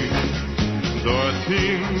See.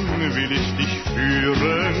 Dorthin will ich dich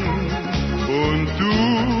führen und du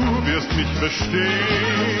wirst mich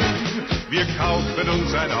verstehen. Wir kaufen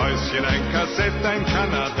uns ein Häuschen, ein Kassett, ein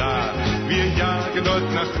Kanada. Wir jagen dort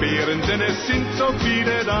nach Bären, denn es sind so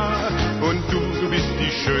viele da. Und du bist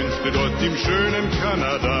die Schönste dort im schönen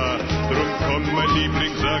Kanada. Drum komm, mein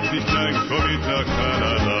Liebling, sag nicht nein, komm mit nach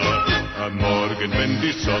Kanada. Am Morgen, wenn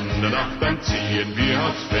die Sonne lacht, dann ziehen wir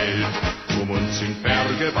aufs Feld. Uns in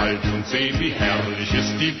Berge, Wald und sehen, wie herrlich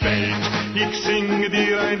ist die Welt. Ich singe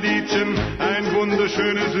dir ein Liedchen, ein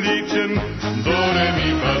wunderschönes Liedchen. Do, re,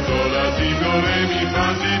 mi, fa, sol, la, si, do, re, mi,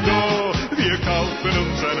 fa, si, do. Wir kaufen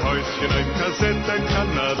uns ein Häuschen, ein Kassett, ein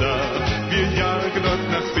Kanada. Wir jagen dort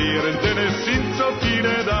nach Bären, denn es sind so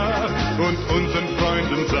viele da. Und unseren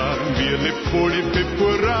Freunden sagen wir, lebt wohl, hip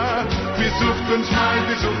hurra. Besucht uns mal im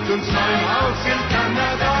Haus in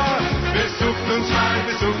Kanada. Besucht uns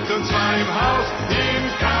mal im Haus in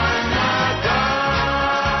Kanada.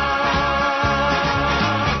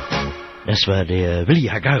 Das war der Willi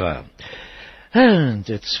Hagara. And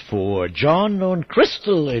it's for John and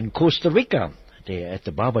Crystal in Costa Rica. They're at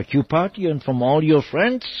the barbecue party, and from all your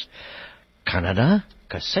friends, Canada,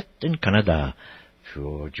 cassette in Canada,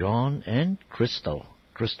 for John and Crystal.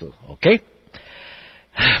 Crystal, okay?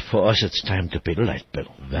 For us, it's time to pay the light bill.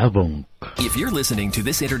 Werbung. If you're listening to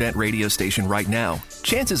this internet radio station right now,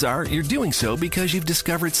 chances are you're doing so because you've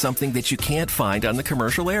discovered something that you can't find on the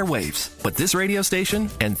commercial airwaves. But this radio station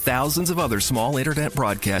and thousands of other small internet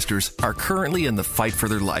broadcasters are currently in the fight for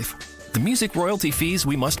their life. The music royalty fees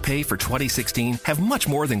we must pay for 2016 have much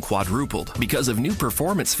more than quadrupled because of new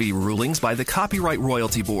performance fee rulings by the Copyright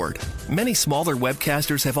Royalty Board. Many smaller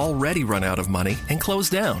webcasters have already run out of money and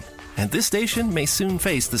closed down. And this station may soon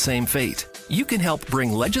face the same fate. You can help bring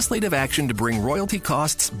legislative action to bring royalty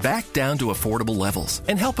costs back down to affordable levels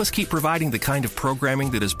and help us keep providing the kind of programming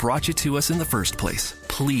that has brought you to us in the first place.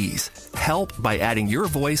 Please help by adding your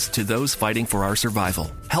voice to those fighting for our survival.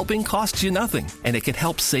 Helping costs you nothing, and it can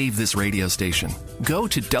help save this radio station. Go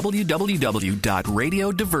to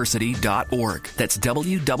www.radiodiversity.org. That's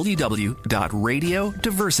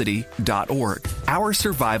www.radiodiversity.org. Our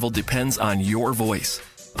survival depends on your voice.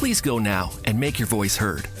 Please go now and make your voice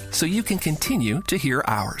heard so you can continue to hear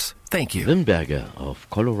ours. Thank you. Wimberger of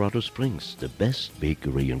Colorado Springs, the best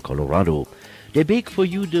bakery in Colorado. They bake for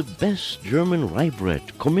you the best German rye bread,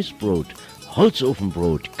 Kommissbrot,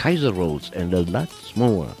 Holzofenbrot, Kaiser rolls, and a lot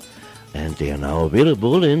more. And they are now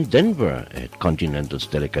available in Denver at Continental's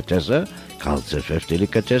Delicatessen, Carl's FF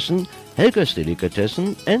Delicatessen, Helga's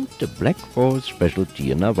Delicatessen, and the Black Forest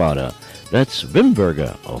Specialty in Nevada. That's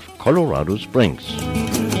Wimberger of Colorado Springs.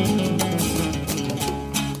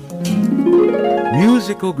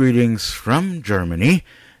 Musical greetings from Germany,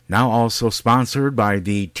 now also sponsored by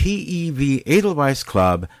the TEV Edelweiss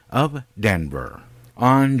Club of Denver.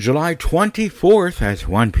 On July 24th at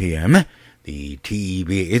 1 p.m., the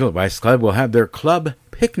TEV Edelweiss Club will have their club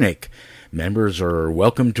picnic. Members are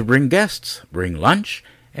welcome to bring guests, bring lunch,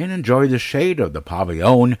 and enjoy the shade of the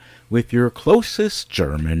pavilion with your closest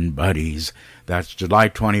German buddies. That's July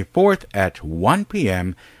 24th at 1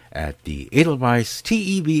 p.m. at the Edelweiss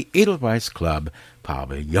TEV Edelweiss Club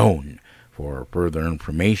Pavilion. For further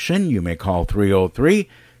information, you may call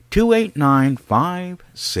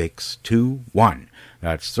 303-289-5621.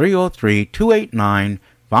 That's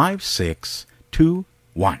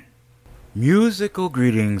 303-289-5621. Musical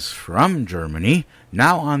greetings from Germany,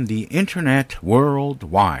 now on the internet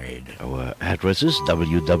worldwide. Our address is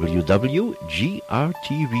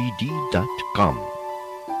www.grtvd.com.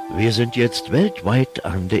 Wir sind jetzt weltweit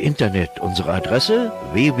an der Internet. Unsere Adresse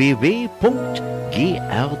www.grtvd.com.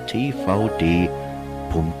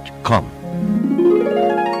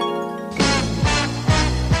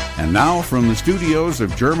 And now from the studios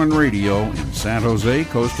of German Radio in San Jose,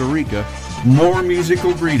 Costa Rica, more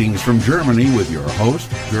musical greetings from Germany with your host,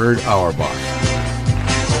 Gerd Auerbach.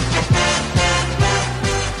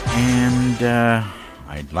 And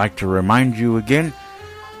I'd like to remind you again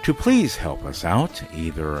To please help us out,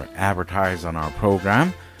 either advertise on our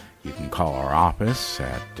program, you can call our office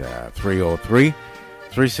at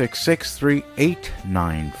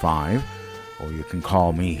 303-366-3895, or you can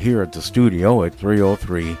call me here at the studio at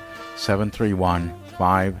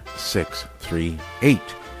 303-731-5638.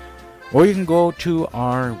 Or you can go to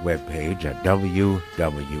our webpage at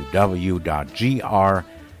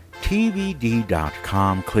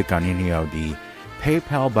www.grtvd.com, click on any of the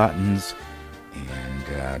PayPal buttons,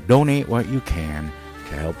 and donate what you can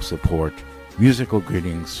to help support Musical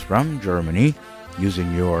Greetings from Germany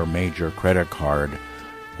using your major credit card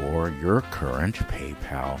or your current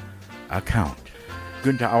PayPal account.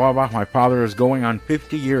 Günther Auerbach, my father, is going on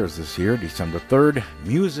 50 years this year, December 3rd.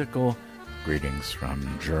 Musical Greetings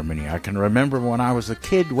from Germany. I can remember when I was a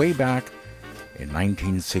kid way back in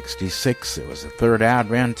 1966. It was the third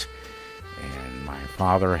Advent, and my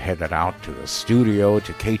father headed out to the studio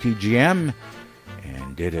to KTGM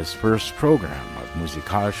and did his first program of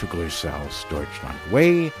Musikalische Grüße aus Deutschland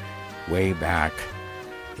way back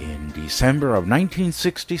in December of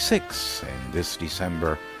 1966. And this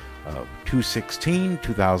December of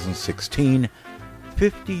 2016,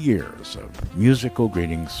 50 years of Musical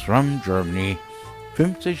Greetings from Germany,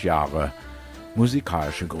 50 Jahre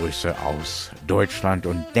Musikalische Grüße aus Deutschland.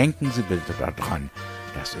 Und denken Sie bitte daran,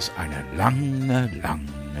 das ist eine lange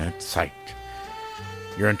Zeit.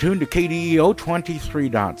 You're in tune to KDEO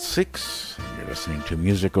 23.6, and you're listening to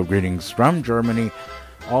Musical Greetings from Germany,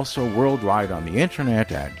 also worldwide on the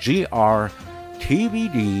internet at grtvd.com.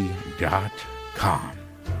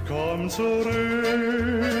 Komm zurück,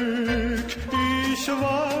 ich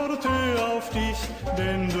warte auf dich,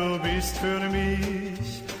 denn du bist für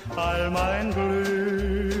mich all mein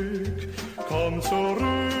Glück. Komm zurück,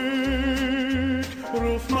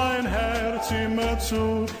 ruf mein Herz immer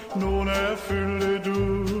zu, nun erfülle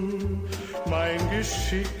du mein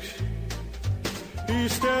Geschick.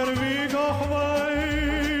 Ist der Weg auch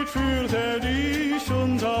weit, führt er dich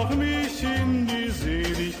und auch mich in die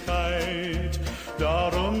Seligkeit.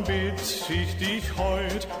 Darum bitt ich dich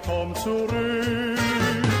heut, komm zurück.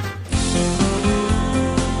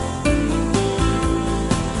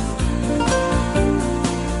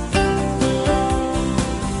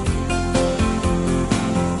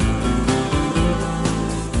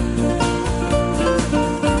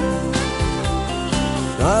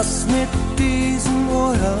 Das mit diesem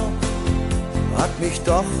Urlaub hat mich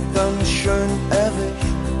doch ganz schön erwischt.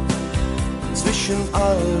 Zwischen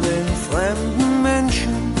all den fremden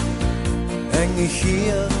Menschen häng ich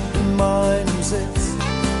hier in meinem Sitz.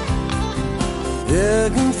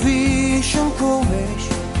 Irgendwie schon komisch,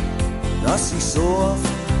 dass ich so oft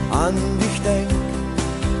an dich denk.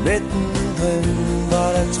 Mittendrin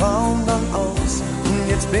war der Traum dann aus und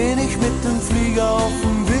jetzt bin ich mit dem Flieger auf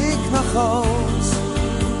dem Weg nach Haus.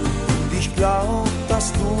 Und ich glaub,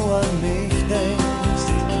 dass du an mich denkst.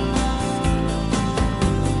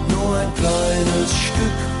 Nur ein kleines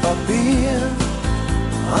Stück Papier,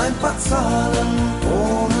 ein paar Zahlen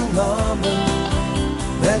ohne Namen,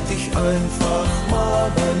 meld dich einfach mal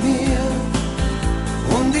bei mir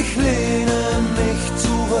und ich lehne mich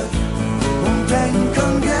zurück und denk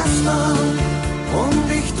an gestern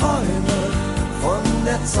und ich träume von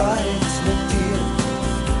der Zeit mit dir.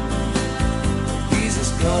 Dieses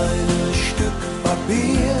kleine Stück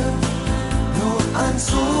Papier, nur ein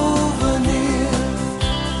Souvenir.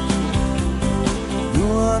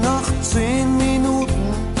 Nur noch 10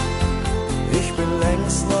 Minuten, ich bin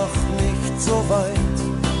längst noch nicht so weit.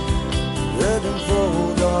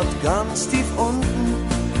 Irgendwo dort ganz tief unten,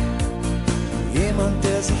 jemand,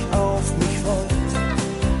 der sich auf mich freut.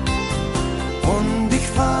 Und ich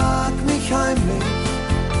frag mich heimlich,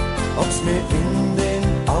 ob's mir in den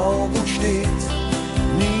Augen steht.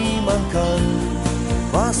 Niemand kann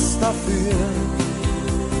was dafür,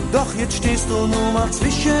 doch jetzt stehst du nur mal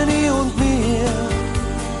zwischen ihr und mir.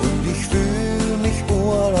 Und ich fühl mich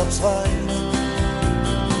urlaubsreif.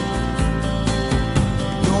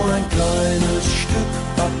 Nur ein kleines Stück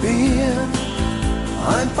Papier,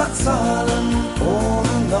 ein paar Zahlen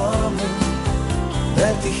ohne Namen,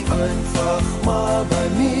 meld dich einfach mal bei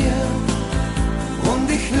mir und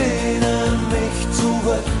ich lehne mich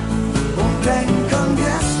zurück und denk an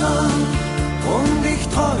gestern und ich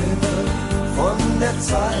träume von der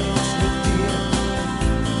Zeit mit dir.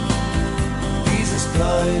 Dieses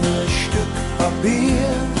kleine Stück Papier,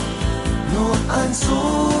 nur ein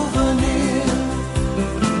Souvenir.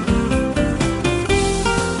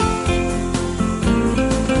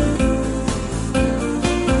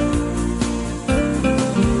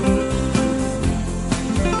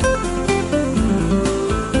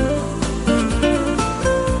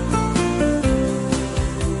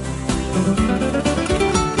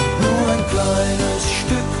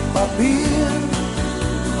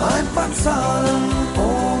 paar Zahlen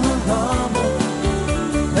ohne Name,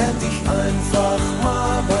 werd ich einfach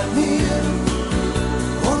mal bei mir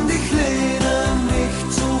und ich lehne mich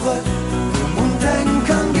zurück und denk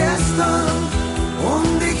an gestern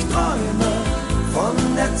und ich träume von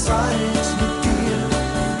der Zeit mit dir.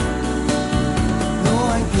 Nur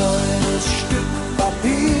ein kleines Stück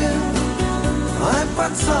Papier, ein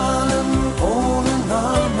paar Zahlen ohne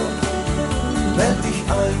Name, werd ich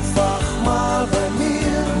einfach mal bei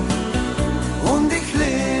mir und ich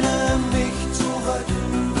lehne mich zurück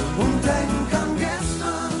und denk an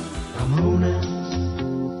gestern. Ramona,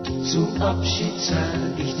 zum Abschied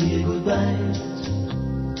sag ich dir goodbye.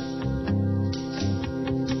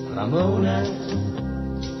 Ramona,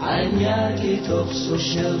 ein Jahr geht doch so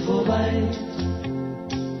schnell vorbei.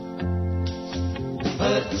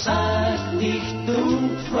 Verzag nicht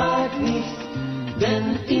und frag nicht,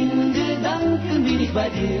 denn in Gedanken bin ich bei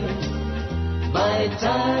dir. Bei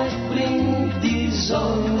Tag blinkt die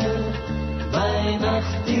Sonne, bei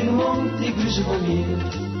Nacht den Mond die Grüße von mir.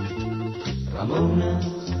 Ramona,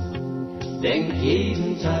 denk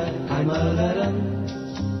jeden Tag einmal daran.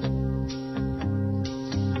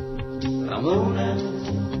 Ramona,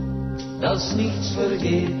 dass nichts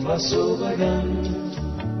vergeht, was so begann.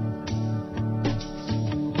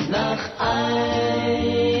 Nach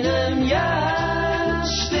einem Jahr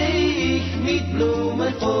steh ich mit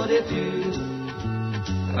Blumen vor der Tür.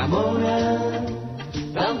 Ramona,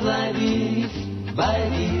 dann bleib ich bei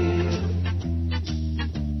dir.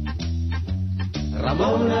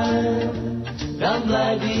 Ramona, dann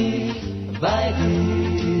bleib ich bei dir.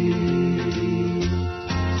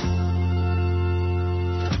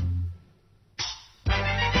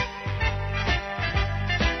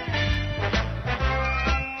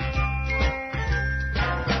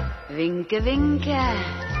 Winke, winke,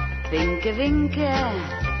 winke, winke,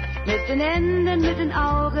 mit den Händen, mit den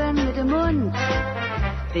Augen, mit dem Mund.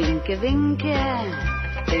 Winke, winke,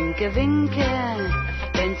 winke, winke,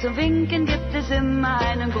 denn zum Winken gibt es immer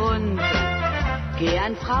einen Grund. Geh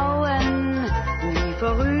an Frauen nie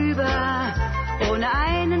vorüber, ohne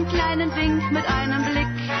einen kleinen Wink mit einem Blick.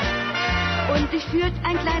 Und dich führt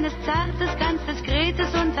ein kleines, zartes, ganz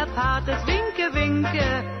diskretes und apartes Winke,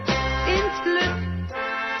 winke ins Glück.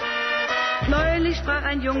 Neulich sprach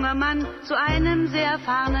ein junger Mann zu einem sehr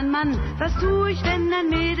erfahrenen Mann: Was tue ich, wenn ein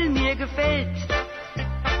Mädel mir gefällt?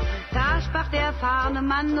 Da sprach der erfahrene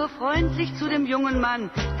Mann nur freundlich zu dem jungen Mann: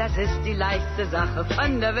 Das ist die leichteste Sache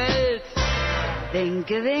von der Welt.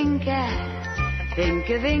 Winke, winke,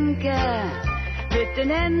 winke, winke, mit den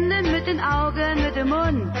Händen, mit den Augen, mit dem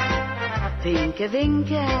Mund. Winke,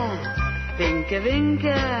 winke, winke,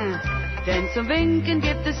 winke, denn zum Winken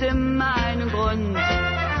gibt es immer einen Grund.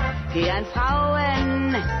 Geh an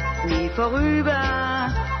Frauen nie vorüber,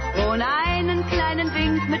 ohne einen kleinen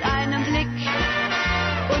Wink mit einem Blick.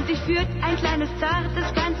 Und dich führt ein kleines,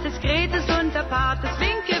 zartes, ganz diskretes und apartes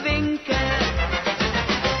Winke, winke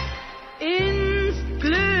ins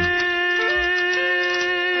Glück.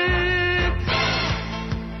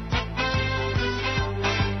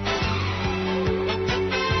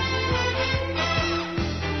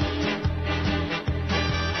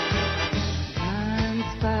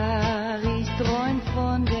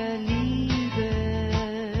 Von der Liebe,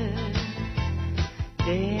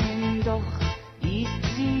 denn doch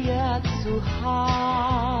ist sie ja zu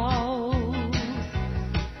Haus.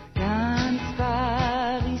 Ganz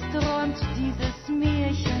Paris träumt dieser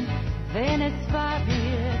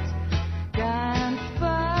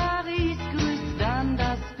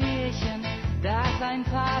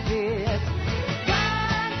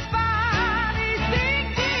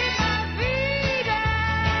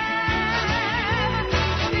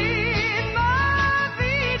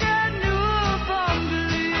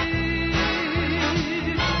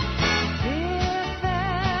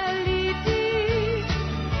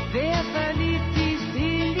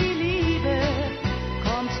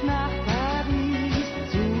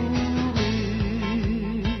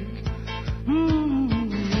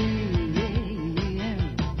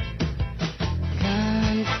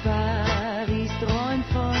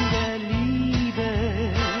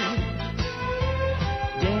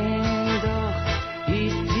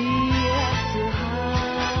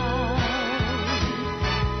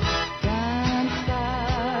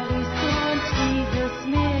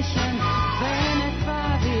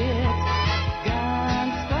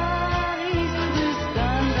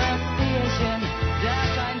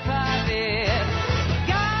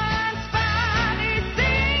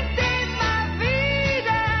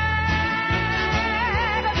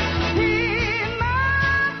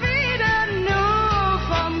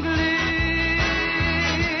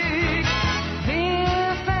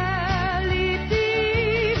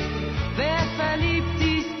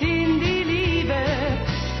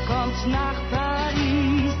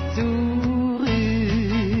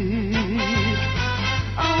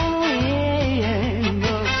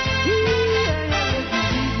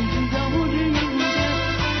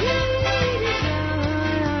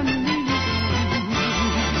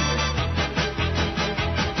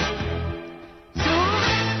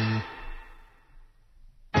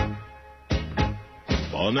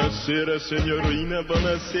Buonasera, Signorina,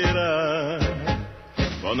 buonasera.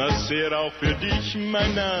 Buonasera auch für dich,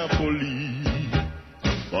 mein Napoli.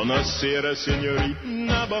 Buonasera,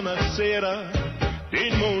 Signorina, buonasera.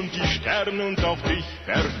 Den Mond, die Sterne und auch dich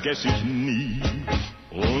vergess ich nie.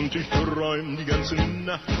 Und ich träum die ganze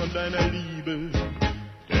Nacht von deiner Liebe.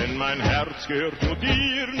 Denn mein Herz gehört nur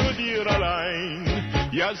dir allein.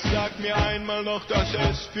 Ja, sag mir einmal noch, dass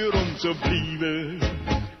es für uns so bliebe.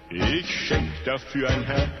 Ich schenk dafür ein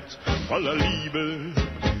Herz voller Liebe.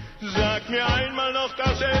 Sag mir einmal noch,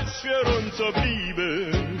 dass es für uns so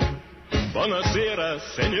bliebe. Buonasera,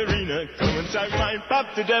 Signorina, komm und sag mein Pap,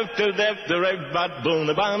 the deaf, the red, but bone,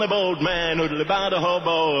 about the old man, oodle about the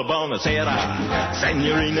hobo. Buonasera,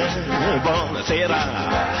 Signorina, buonasera.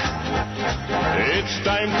 It's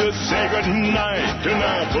time to say good night to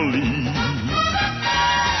Napoli.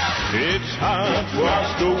 It's hard for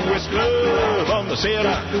us to whisper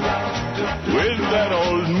buonasera with that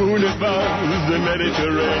old moon above the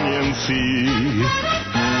Mediterranean Sea.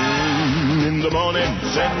 In the morning,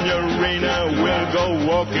 Signorina, we'll go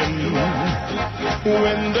walking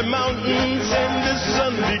when the mountains and the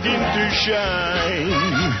sun begin to shine.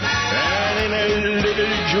 And in a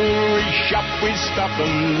little jewelry shop we stop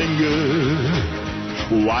and linger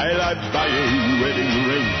while I buy a wedding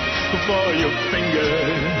ring for your finger.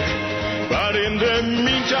 But in the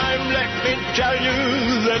meantime, let me tell you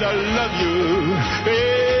that I love you.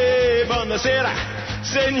 Hey, buonasera,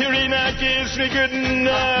 Signorina, kiss me good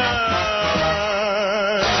night.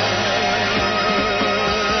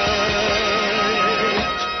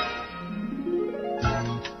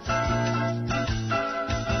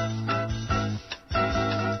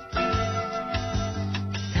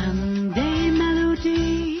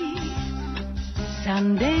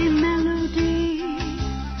 Sunday Melody,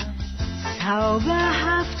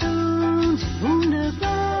 zauberhaft und wunderbar.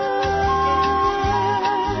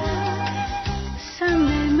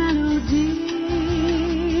 Sunday Melody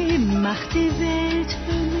macht die Welt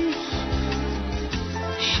für mich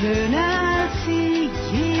schöner als sie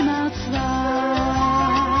jemals war.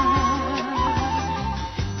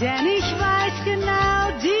 Denn ich weiß genau,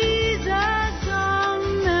 dieser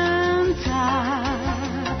Sonnentag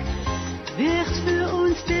wird für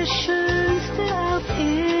uns der schönste auf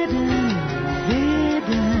Erden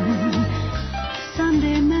werden.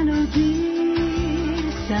 Sunday Melody,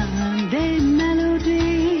 Sunday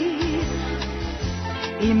Melody.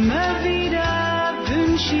 Immer wieder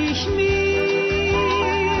wünsch ich mir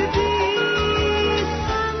die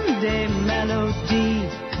Sunday Melody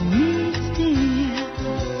mit dir.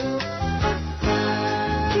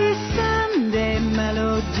 Die Sunday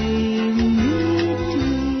Melody mit dir.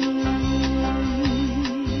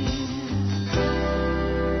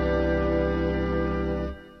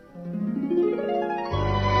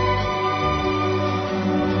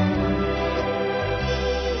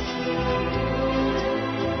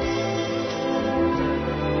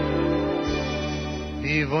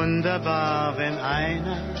 Wie wunderbar, wenn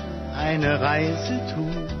einer eine Reise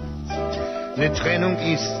tut. Eine Trennung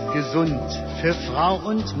ist gesund für Frau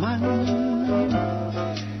und Mann.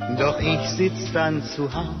 Doch ich sitz dann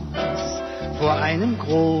zu Haus vor einem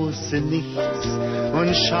großen Nichts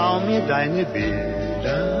und schau mir deine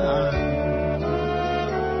Bilder an.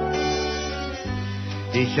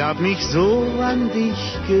 Ich hab mich so an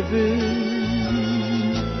dich gewöhnt.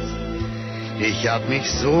 Ich hab mich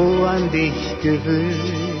so an dich gewöhnt,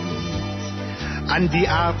 an die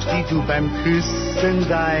Art, wie du beim Küssen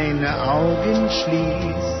deine Augen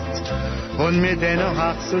schließt und mir dennoch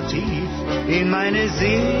ach so tief in meine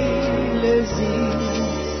Seele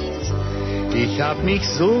siehst. Ich hab mich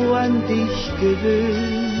so an dich gewöhnt,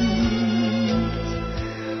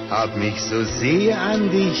 hab mich so sehr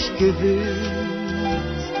an dich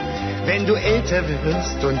gewöhnt. Wenn du älter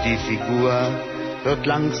wirst und die Figur wird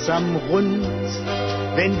langsam rund,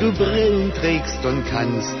 wenn du Brillen trägst und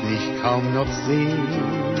kannst mich kaum noch sehen.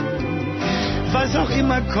 Was auch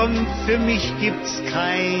immer kommt, für mich gibt's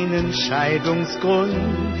keinen Scheidungsgrund,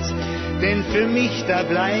 denn für mich da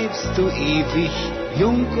bleibst du ewig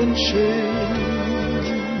jung und schön.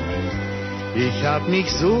 Ich hab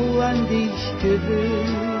mich so an dich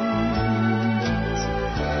gewöhnt,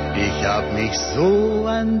 ich hab mich so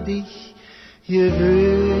an dich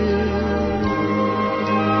gewöhnt.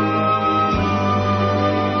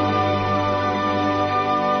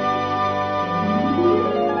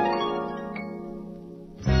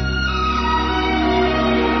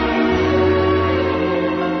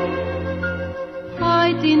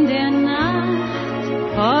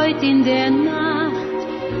 Heut in der Nacht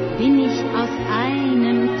bin ich aus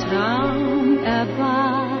einem Traum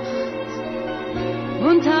erwacht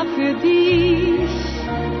und hab für dich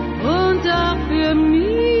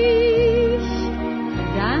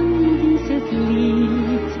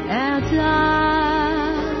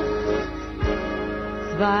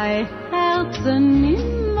zwei Herzen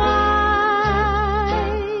im Mai.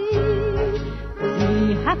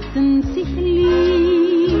 Sie hatten sich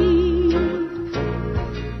lieb,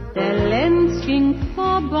 der Lenz ging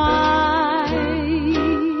vorbei.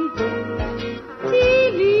 Die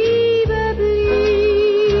Liebe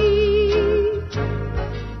blieb,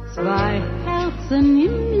 zwei Herzen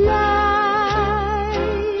im Leib,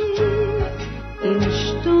 in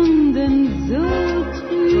Stunden so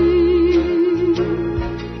trüb,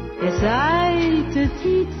 es eilte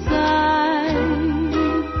die Zeit,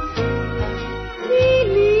 die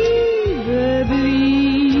Liebe blieb.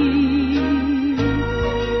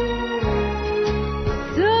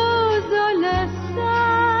 So soll es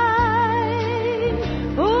sein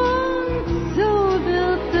und so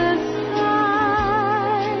wird es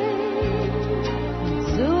sein,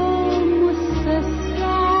 so muss es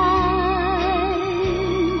sein.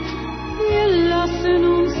 Wir lassen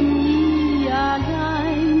uns nie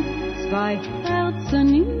allein, zwei Herzen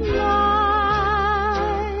im Leib.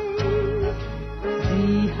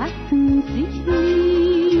 Sie hatten sich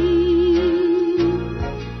lieb,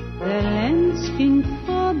 der Lenz ging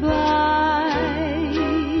vorbei.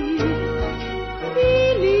 Die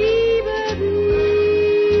Liebe blieb,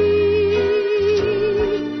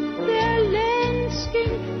 der Lenz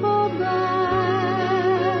ging vorbei.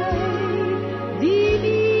 Die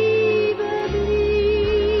Liebe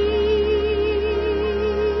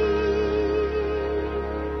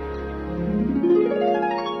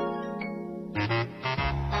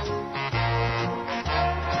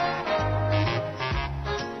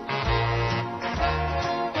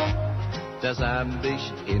Das hab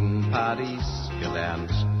ich in Paris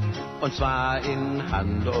gelernt, und zwar in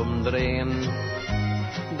Handumdrehen.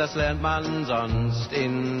 Das lernt man sonst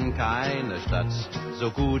in keiner Stadt, so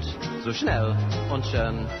gut, so schnell und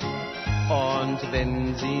schön. Und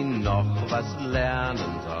wenn Sie noch was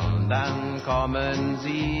lernen sollen, dann kommen Sie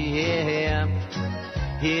hierher.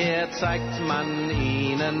 Hier zeigt man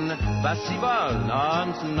Ihnen, was Sie wollen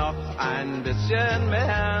und noch ein bisschen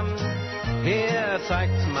mehr. Hier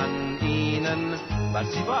zeigt man Ihnen,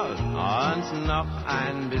 was Sie wollen und noch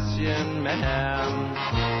ein bisschen mehr.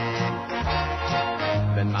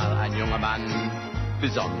 Wenn mal ein junger Mann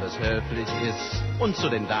besonders höflich ist und zu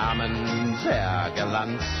den Damen sehr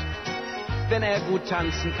galant, wenn er gut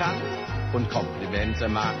tanzen kann und Komplimente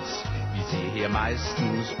macht, wie Sie hier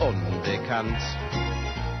meistens unbekannt.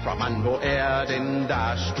 Fragt man, wo er denn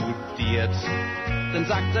da studiert, dann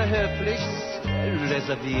sagt er höflich,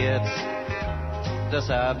 reserviert. Das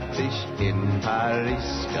hab ich in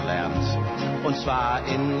Paris gelernt, und zwar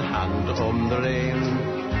in Handumdrehen.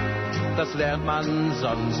 Das lernt man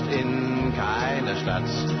sonst in keiner Stadt,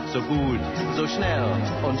 so gut, so schnell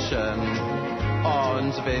und schön.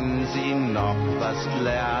 Und wenn Sie noch was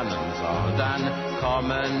lernen sollen, dann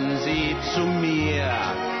kommen Sie zu mir.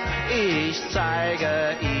 Ich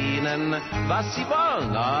zeige Ihnen, was Sie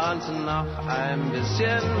wollen und noch ein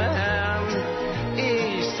bisschen mehr.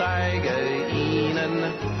 Ich zeige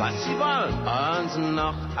Ihnen, was Sie wollen und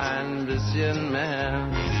noch ein bisschen mehr.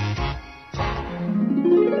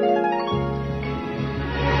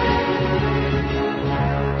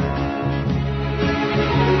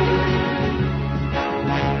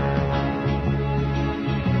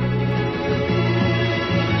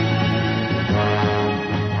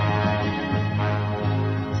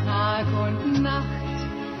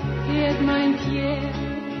 Mein Pierre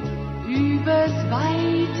übers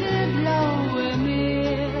weite blaue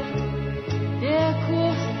Meer. Der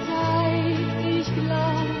Kurs zeigt, ich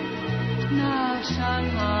glaub, nach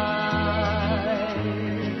Shanghai.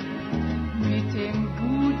 Mit dem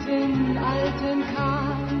guten alten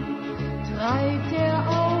Kahn treibt er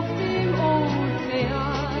auf dem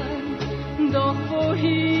Ozean. Doch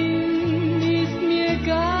wohin ist mir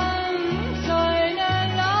ganz einerlei.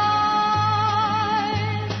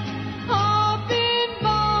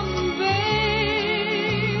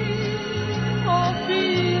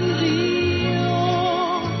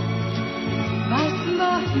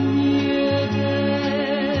 Mir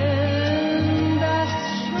denn das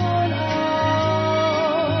schon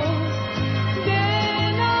aus,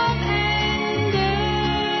 denn am Ende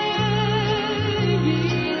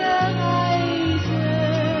jeder Reise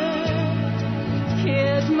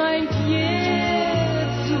kehrt mein Pierre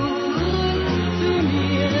zurück zu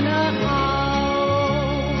mir nach Haus.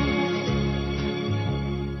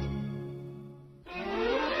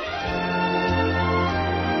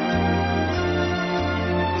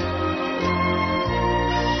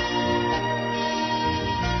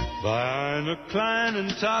 Bei einer kleinen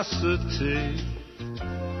Tasse Tee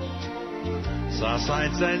saß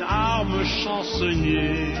einst ein armer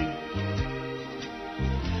Chansonnier.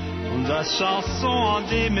 Das Chanson, an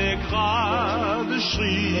dem gerade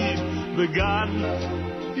schrieb, begann,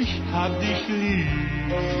 ich hab dich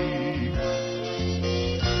lieb.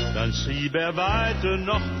 Dann schrieb weiter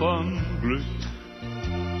noch vom Glück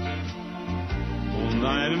und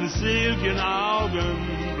einem seligen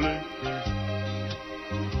Augenblick,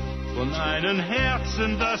 von einem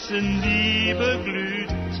Herzen, das in Liebe glüht,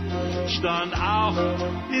 stand auch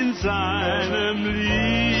in seinem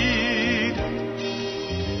Lied.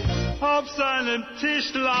 Auf seinem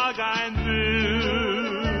Tisch lag ein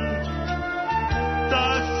Bild,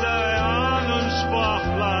 das an und sprach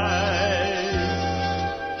leis.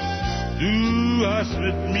 Du hast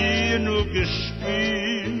mit mir nur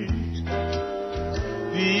gespielt,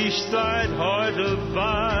 wie ich seit heute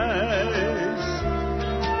weiß.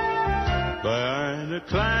 Bei einer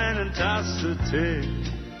kleinen Tasse Tee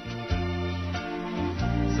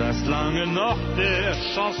saß lange noch der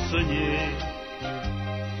Chansonnier.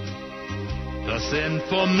 Das End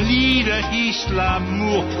vom Liede hieß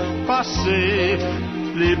L'amour passé.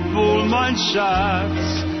 Leb wohl, mein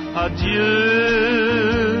Schatz, adieu.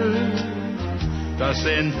 Das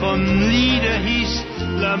End vom Liede hieß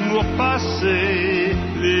L'amour passé.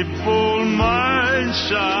 Leb wohl, mein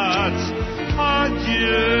Schatz,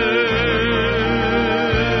 adieu.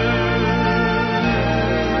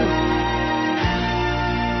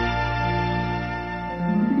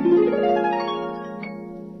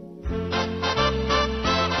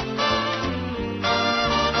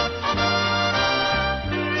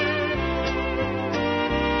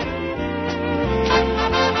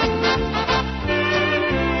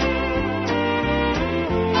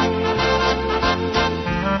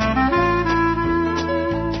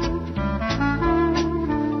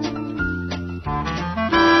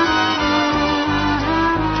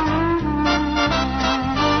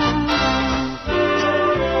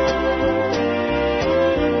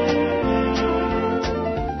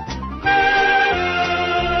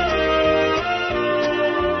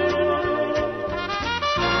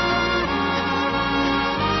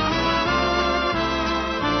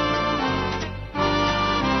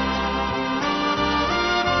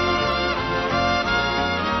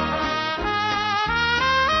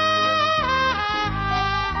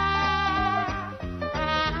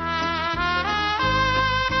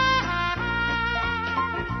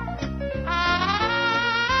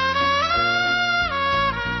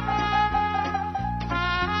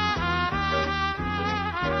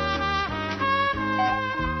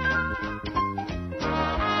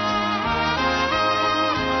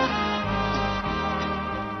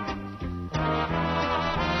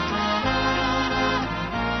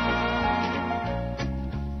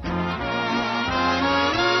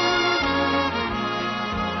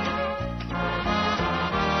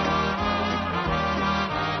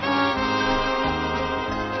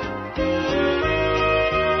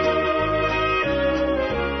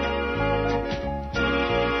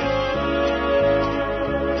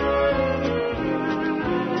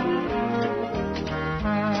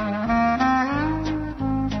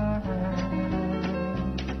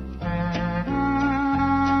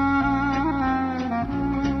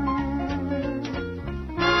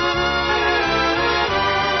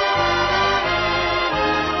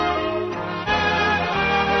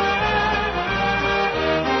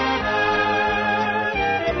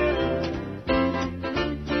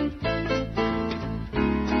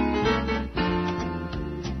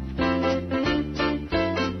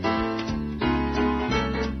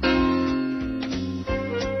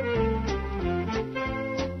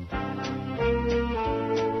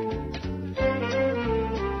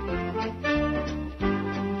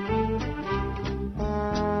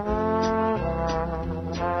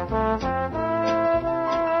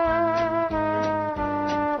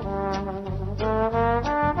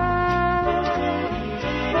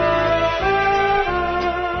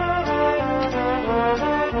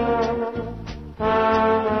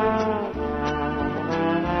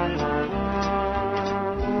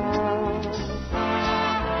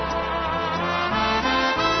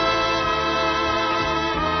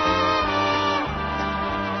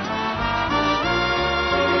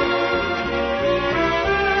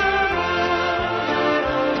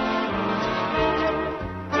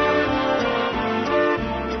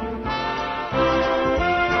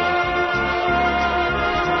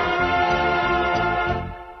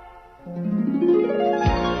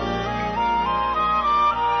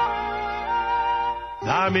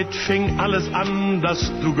 Damit fing alles an,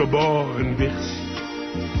 dass du geboren wirst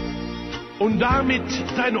und damit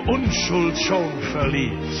deine Unschuld schon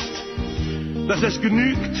verlierst. Dass es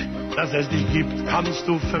genügt, dass es dich gibt, kannst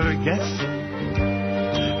du vergessen.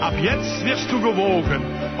 Ab jetzt wirst du gewogen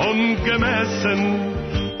und gemessen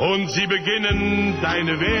und sie beginnen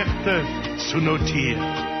deine Werte zu notieren.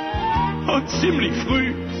 Und ziemlich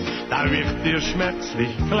früh, da wird dir schmerzlich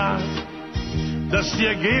klar, dass die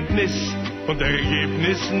Ergebnis und der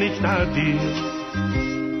Ergebnis nicht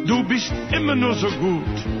addiert. Du bist immer nur so gut.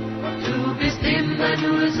 Du bist immer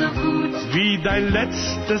nur so gut, wie dein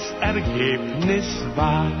letztes Ergebnis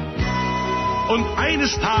war. Und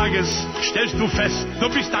eines Tages stellst du fest, du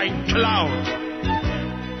bist ein Clown.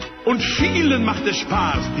 Und vielen macht es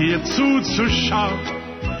Spaß, dir zuzuschauen.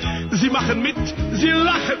 Sie machen mit, sie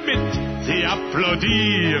lachen mit, sie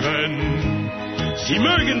applaudieren. Sie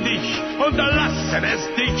mögen dich und lassen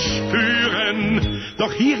es dich spüren.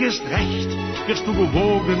 Doch hier ist recht, wirst du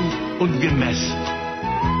gewogen und gemessen.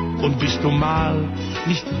 Und bist du mal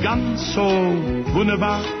nicht ganz so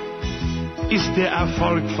wunderbar, ist der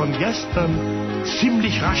Erfolg von gestern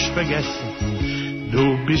ziemlich rasch vergessen.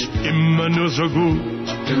 Du bist immer nur so gut.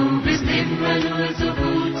 Du bist immer nur so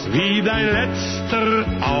gut, wie dein letzter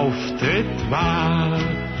Auftritt war.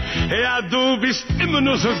 Ja, du bist immer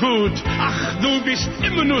nur so gut. Ach, du bist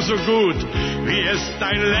immer nur so gut, wie es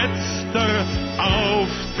dein letzter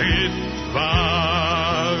Auftritt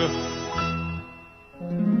war.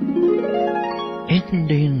 In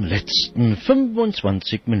den letzten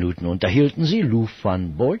 25 Minuten unterhielten Sie Lou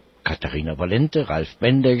van Boyd, Katharina Valente, Ralf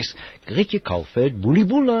Benders, Gretje Kaufeld, Bully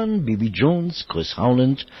Bullan, Bibi Jones, Chris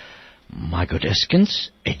Howland, Margot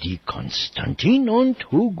Eskens, Eddie Konstantin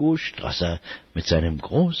und Hugo Strasser mit seinem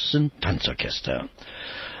großen Tanzorchester.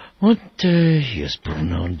 Und hier ist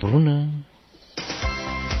Brunner und Brunner.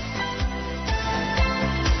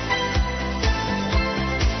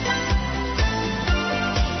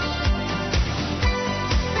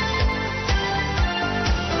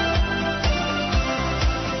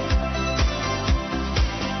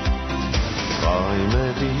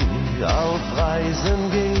 Träume, die auf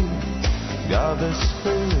Reisen gehen, gab es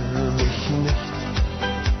für mich nicht.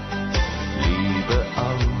 Liebe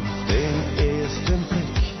auf den ersten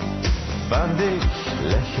Blick fand ich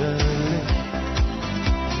lächerlich.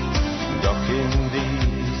 Doch in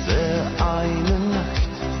dieser einen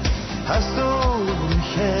Nacht hast du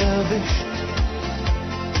mich erwischt.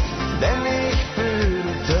 Denn ich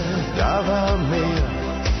fühlte, da war mehr,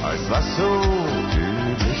 als was so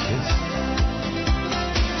üblich ist.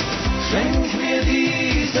 Schenk mir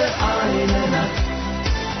diese eine Nacht,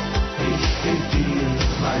 ich geb dir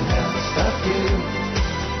mein Herz dafür.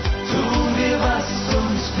 Tu mir, was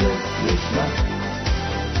uns glücklich macht,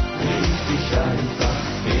 rief dich einfach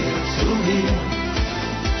her zu mir.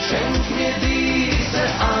 Schenk mir diese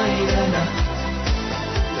eine Nacht,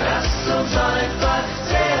 lass uns einfach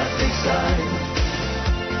zärtlich sein.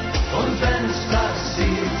 Und wenn's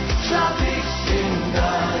passiert, schlaf ich in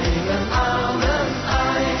deinen Armen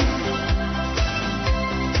ein.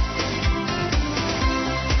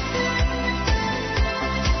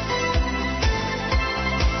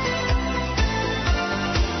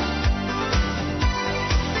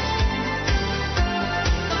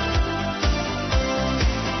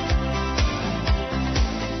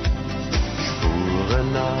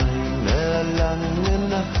 Eine lange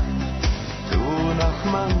Nacht tun auch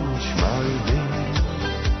manchmal weh,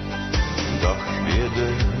 doch wir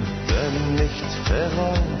dürfen nicht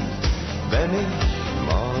verreuen, wenn ich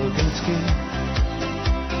morgens geh.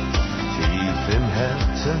 Tief im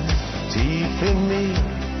Herzen, tief in mir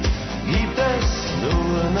gibt es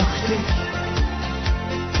nur noch dich.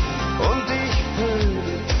 Und ich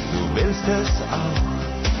fühle, du willst es auch,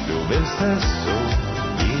 du willst es so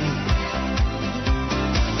wie ich.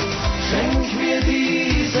 Schenk mir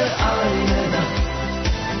diese eine Nacht,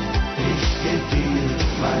 ich geb dir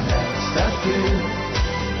mein Herz dafür.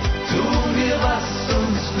 Tu mir, was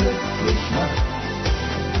uns glücklich macht,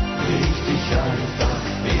 rief dich einfach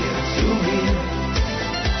mehr zu mir.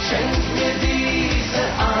 Schenk mir diese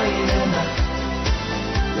eine Nacht,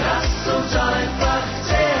 lass uns einfach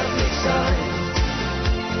zärtlich sein.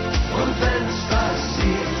 Und wenn's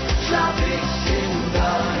passiert, schlaf ich in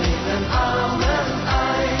deinen Armen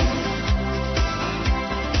ein.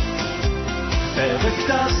 Verrückt,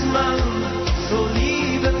 dass man so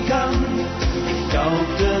lieben kann. Ich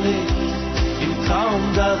glaubte nicht im Traum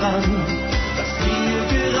daran, dass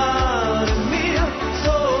gerade mir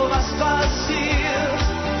so was passiert.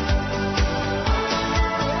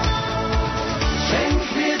 Schenk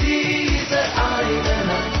mir diese eine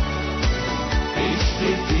Nacht, ich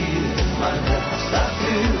geb dir mein Herz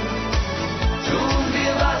dafür. Tu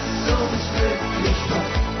mir, was uns glücklich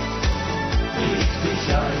macht, rief dich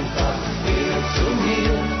einfach zu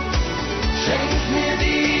mir. Schenk mir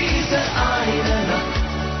diese eine Nacht,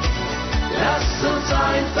 lass uns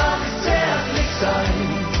einfach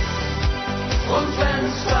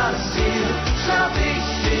hier schlaf ich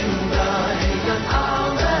in deinen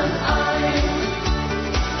Armen ein.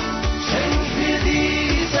 Schenk mir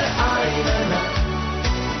diese eine Nacht,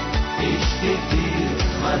 ich geb dir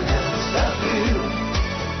mein Herz dafür.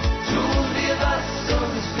 Tu mir, was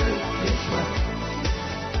uns glücklich macht,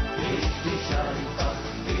 leg dich einfach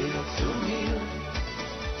hier zu mir.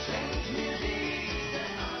 Schenk mir diese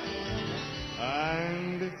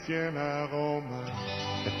ein bisschen Aroma,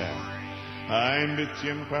 ein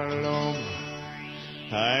bisschen Paloma,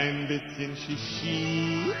 ein bisschen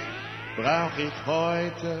Shishi brauch ich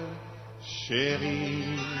heute,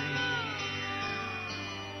 Chérie.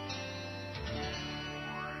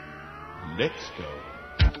 Let's go.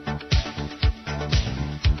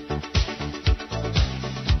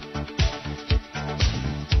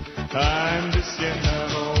 Ein bisschen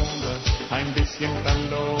Aroma, ein bisschen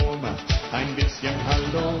Paloma, ein bisschen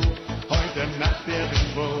Hallo, heute Nacht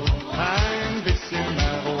irgendwo. Ein bisschen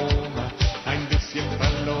Aroma, ein bisschen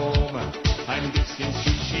Paloma, ein bisschen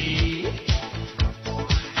Shishi.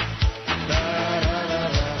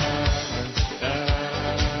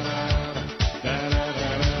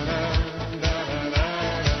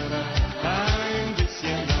 Ein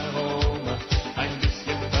bisschen Aroma, ein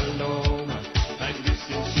bisschen Paloma, ein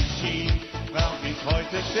bisschen Shishi brauch ich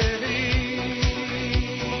heute, Chérie.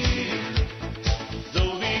 So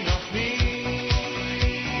wie noch nie.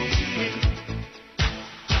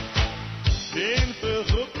 Den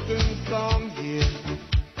verrückten Song hier,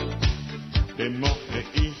 den mochte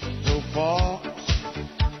ich sofort.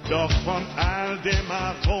 Doch von all dem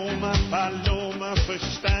Aroma Paloma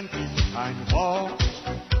verstand ich ein Wort.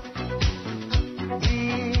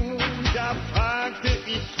 Da fragte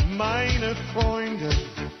ich meine Freunde,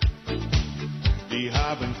 die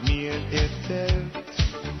haben's mir erzählt.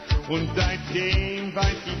 Und seitdem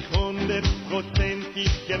weiß ich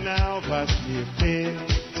 100%ig genau, was mir fehlt.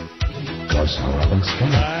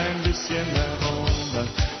 Ein bisschen Aroma,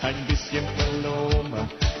 ein bisschen Paloma,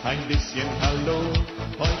 ein bisschen Hallo,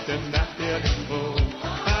 heute Nacht irgendwo.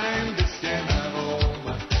 Ein bisschen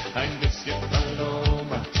Aroma, ein bisschen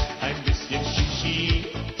Paloma, ein bisschen Shishi.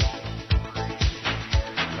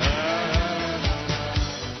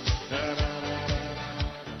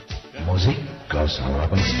 Musik aus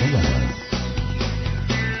Arabenskiller.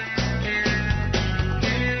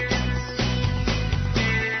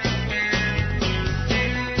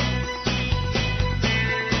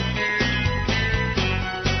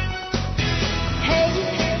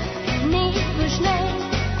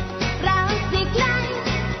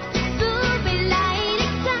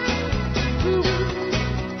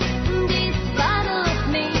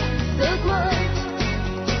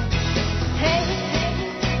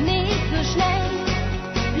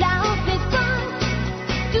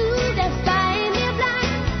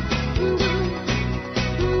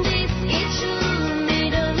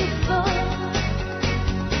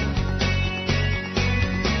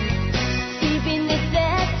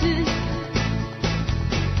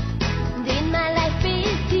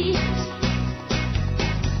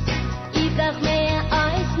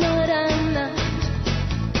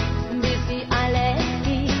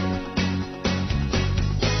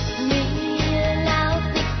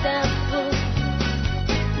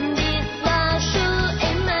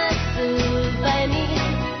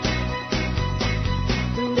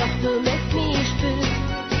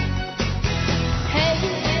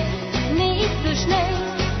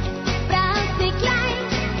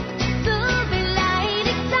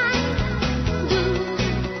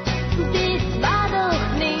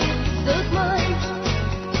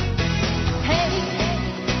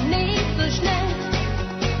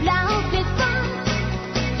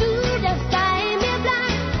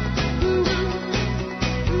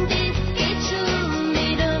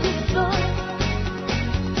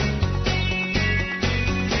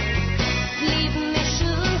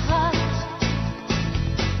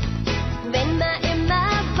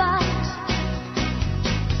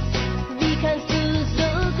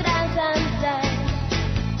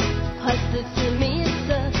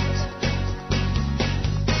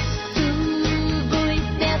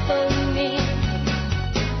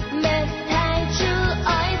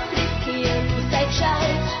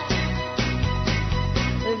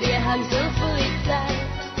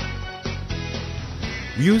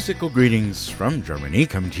 Musical greetings from Germany,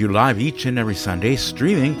 coming to you live each and every Sunday,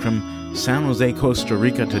 streaming from San Jose, Costa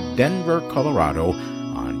Rica to Denver, Colorado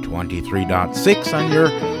on 23.6 on your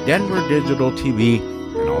Denver Digital TV,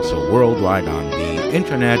 and also worldwide on the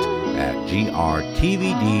internet at grtvd.com.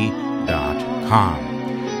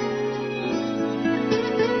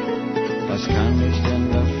 Was kann ich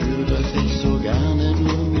denn dafür, dass ich so gerne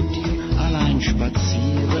nur mit dir allein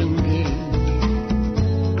spazieren gehe?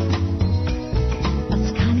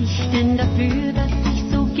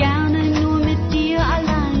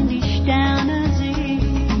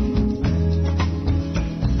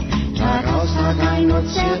 nur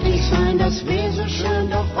zärtlich sein, das wär so schön,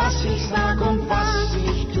 doch was ich sag und was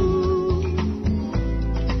ich tu.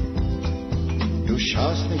 Du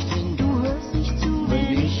schaust nicht hin, du hörst nicht zu,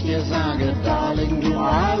 wenn ich dir sage, Darling, du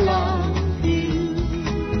I love you.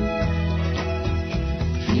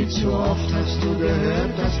 Viel zu oft hast du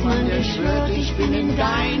gehört, dass man dir schwört, ich bin in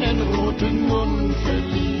deinen roten Mund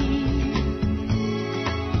verliebt.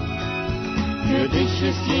 Für dich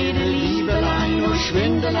ist jede Liebelei nur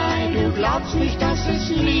Schwindelei, du glaubst nicht, dass es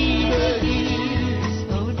Liebe ist.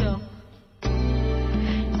 Oh doch.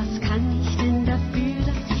 Was kann ich denn dafür,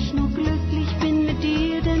 dass ich nur glücklich bin mit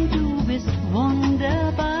dir, denn du bist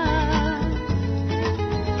wunderbar.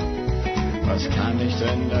 Was kann ich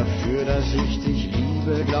denn dafür, dass ich dich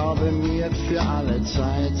liebe, glaube mir für alle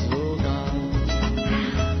Zeit sogar.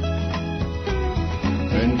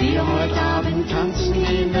 Wenn wir heute Abend tanzen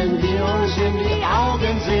gehen, wenn wir uns in die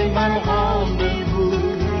Augen sehen beim Rendezvous,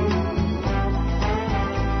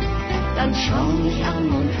 dann schau mich an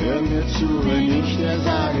und hör mir zu, wenn ich dir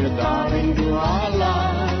sage, Darling, du I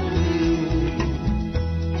love you.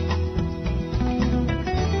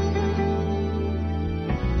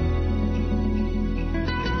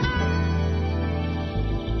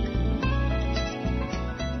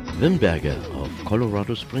 Wimberger of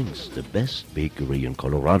Colorado Springs, the best bakery in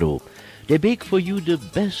Colorado. They bake for you the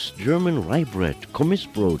best German rye bread,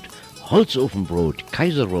 Kommissbrot, Holzofenbrot,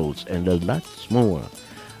 Kaiser rolls, and a lot more.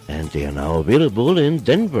 And they are now available in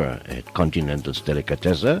Denver at Continental's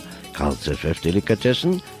Delicatessen, Carl's FF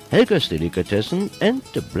Delicatessen, Helga's Delicatessen, and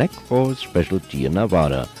the Black Horse Specialty in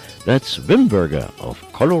Nevada. That's Wimberger of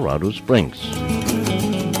Colorado Springs.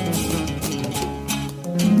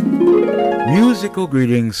 Musical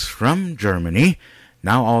greetings from Germany,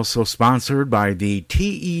 now also sponsored by the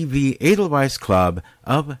TEV Edelweiss Club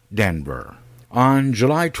of Denver. On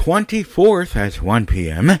July 24th at 1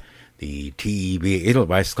 p.m., the TEV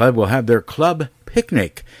Edelweiss Club will have their club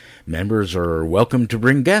picnic. Members are welcome to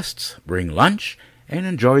bring guests, bring lunch, and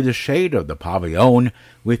enjoy the shade of the pavilion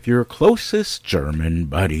with your closest German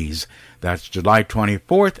buddies. That's July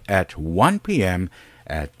 24th at 1 p.m.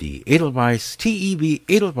 at the Edelweiss TEV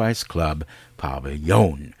Edelweiss Club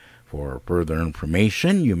Pavilion. For further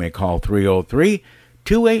information, you may call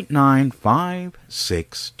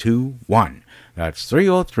 303-289-5621. That's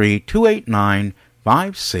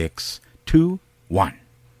 303-289-5621.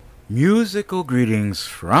 Musical greetings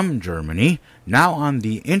from Germany, now on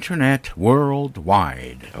the internet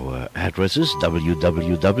worldwide. Our address is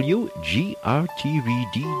www.grtvd.com.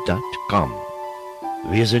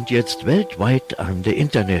 Wir sind jetzt weltweit an der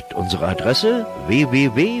Internet. Unsere Adresse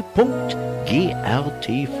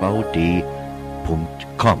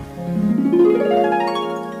www.grtvd.com.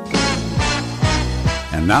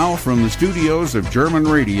 And now from the studios of German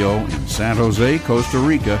Radio in San Jose, Costa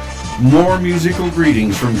Rica, more musical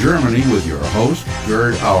greetings from Germany with your host,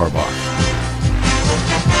 Gerd Auerbach.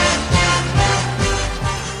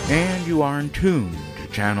 And you are in tune to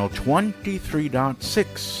channel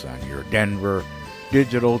 23.6 on your Denver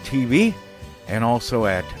digital TV and also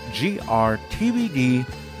at grtvd.com.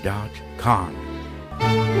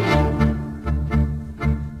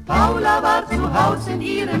 Paula war zu Haus in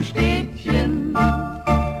ihrem Städtchen,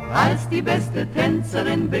 als die beste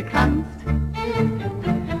Tänzerin bekannt.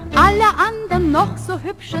 Alle anderen noch so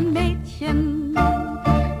hübschen Mädchen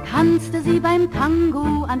tanzte sie beim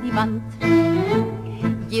Tango an die Wand.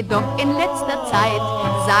 Jedoch in letzter Zeit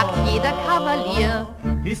sagt jeder Kavalier,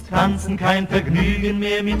 ist Tanzen kein Vergnügen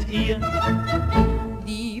mehr mit ihr?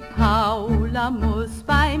 Die Paula muss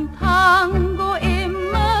beim Tango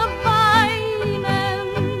immer weinen,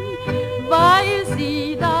 weil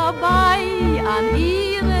sie dabei an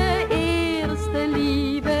ihre erste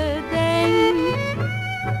Liebe denkt.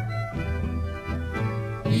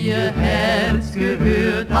 Ihr Herz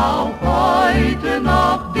gehört auch heute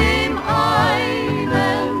noch dem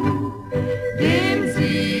einen, dem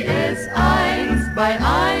sie es einst bei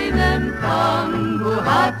einem Tango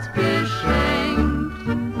hat geschenkt.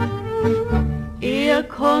 Er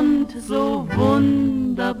konnte so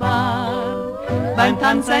wunderbar beim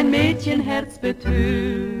Tanz ein Mädchenherz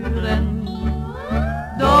betören.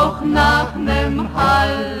 Doch nach nem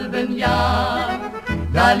halben Jahr,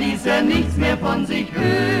 da ließ er nichts mehr von sich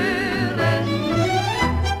hören.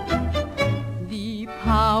 Die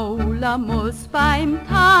Paula muss beim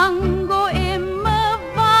Tango immer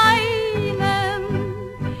weinen.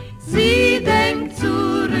 Sie denkt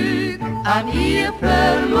zurück an ihr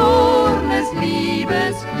verlorenes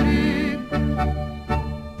Liebesglück.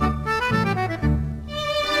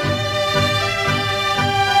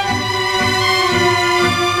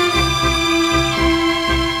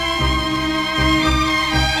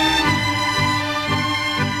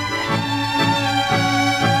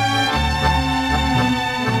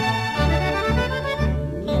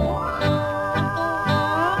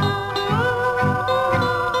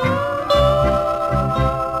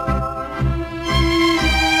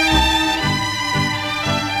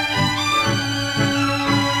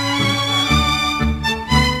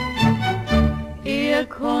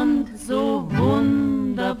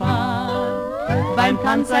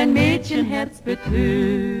 kann sein Mädchenherz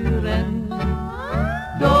betören.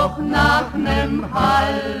 Doch nach nem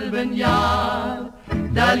halben Jahr,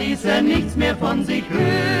 da ließ er nichts mehr von sich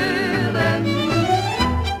hören.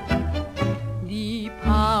 Die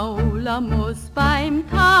Paula muss beim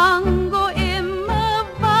Tango immer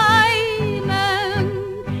weinen.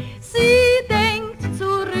 Sie denkt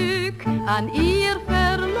zurück an ihr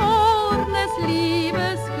verlornes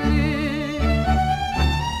Liebesglück.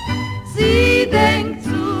 Sie denkt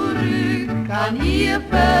zurück an ihr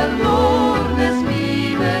verlornes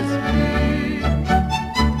Liebesglück.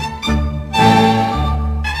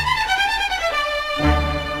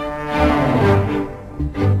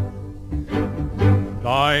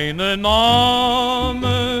 Deinen Namen,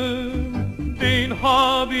 den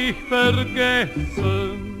hab ich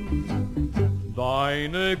vergessen,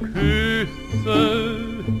 deine Küsse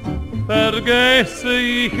vergesse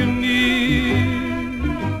ich nie.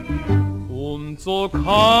 Und so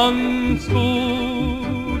kannst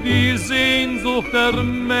du die Sehnsucht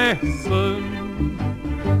ermessen,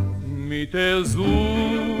 mit der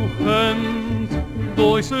suchend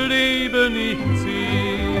durchs Leben ich zieh.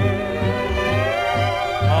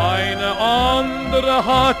 Keine andere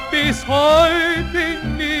hat bis heute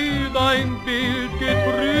in mir dein Bild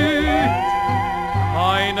getrübt.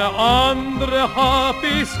 Keine andere hat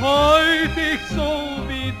bis heute ich so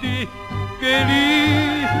wie dich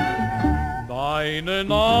geliebt. Deinen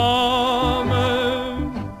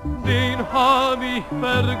Namen, den hab ich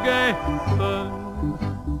vergessen.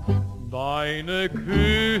 Deine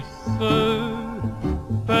Küsse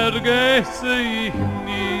vergesse ich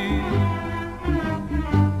nie.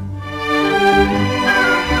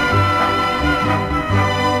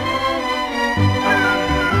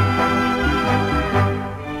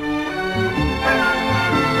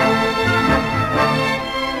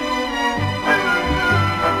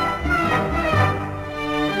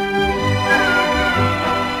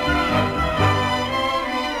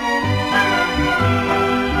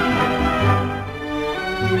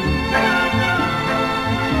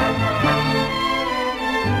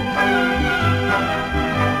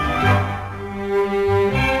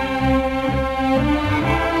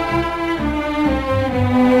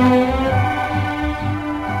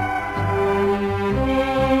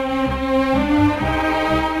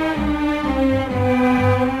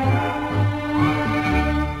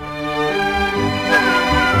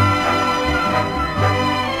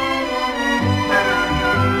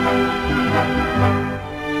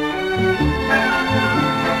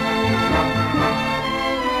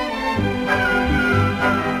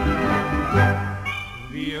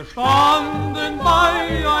 Wir standen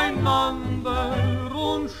beieinander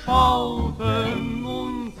und schauten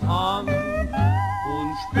uns an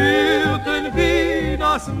und spürten, wie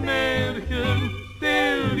das Märchen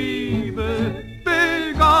der Liebe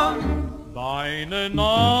begann. Deinen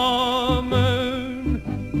Namen,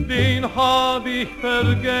 den hab ich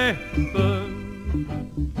vergessen,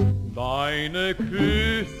 deine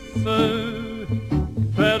Küsse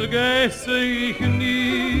vergesse ich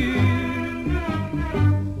nie.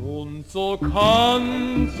 Und so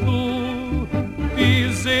kannst du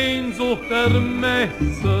die Sehnsucht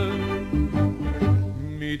ermessen,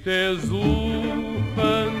 mit der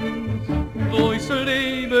suchend durchs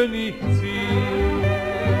Leben ich zieh.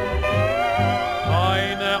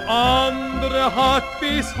 Keine andere hat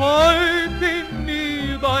bis heute in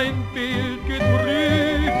mir dein Bild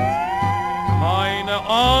getrübt. Keine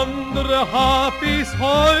andere hat bis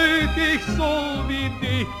heute ich so wie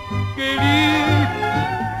dich geliebt.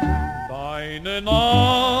 Deinen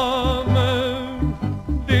Namen,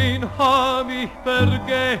 den hab ich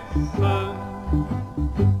vergessen.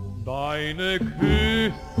 Deine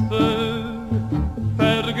Küsse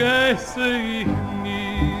vergesse ich nie.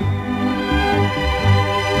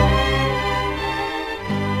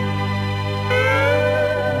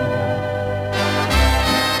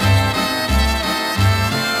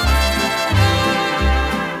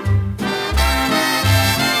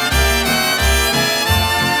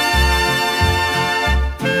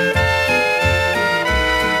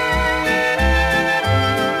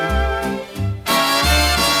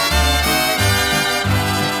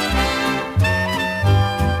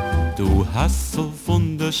 Du hast so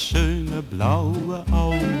wunderschöne blaue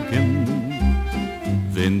Augen.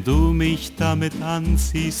 Wenn du mich damit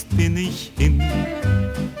ansiehst, bin ich hin.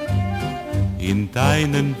 In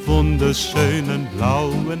deinen wunderschönen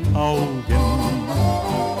blauen Augen,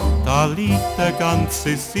 da liegt der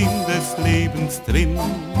ganze Sinn des Lebens drin.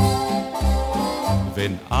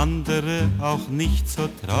 Wenn andere auch nicht so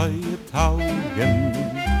Treue taugen,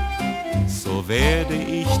 so werde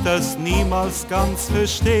ich das niemals ganz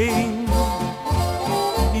verstehen.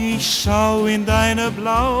 Ich schau in deine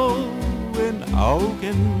blauen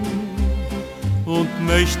Augen und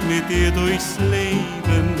möcht mit dir durchs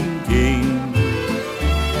Leben gehen.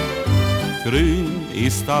 Grün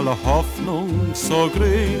ist alle Hoffnung, so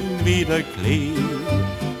grün wie der Klee.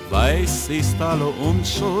 Weiß ist alle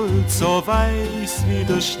Unschuld, so weiß wie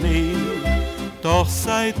der Schnee. Doch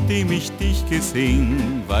seitdem ich dich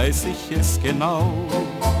gesehen, weiß ich es genau.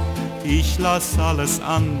 Ich lass alles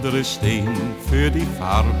andere stehen für die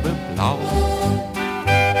Farbe Blau.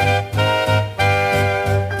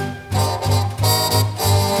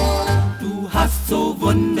 Du hast so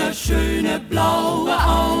wunderschöne blaue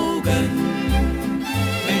Augen.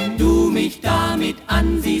 Wenn du mich damit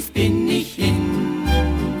ansiehst, bin ich hin.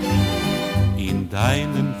 In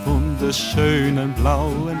deinen wunderschönen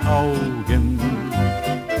blauen Augen,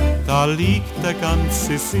 da liegt der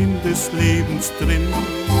ganze Sinn des Lebens drin.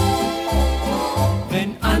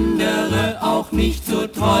 Wenn andere auch nicht so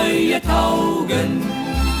treue taugen,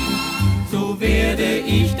 so werde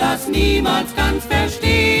ich das niemals ganz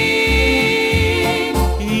verstehen.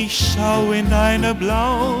 Ich schau in deine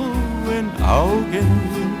blauen Augen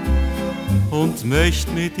und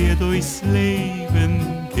möcht mit dir durchs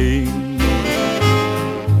Leben gehen.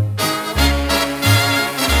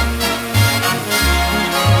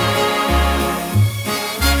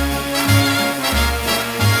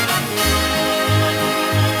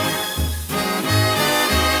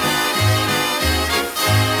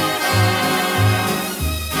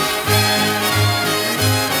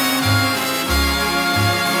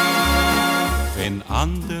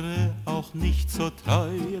 Andere auch nicht so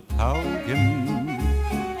treue taugen,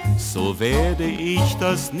 so werde ich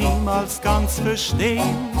das niemals ganz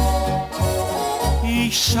verstehen.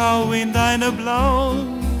 Ich schau in deine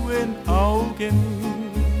blauen Augen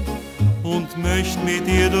und möcht mit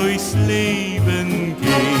dir durchs Leben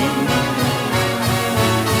gehen.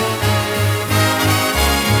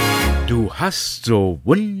 Du hast so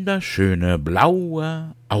wunderschöne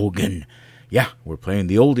blaue Augen. Yeah, we're playing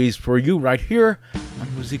the oldies for you right here on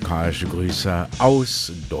Musikalische Grüße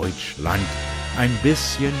aus Deutschland. Ein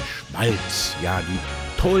bisschen Schmalz, ja, die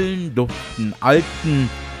tollen, duften, alten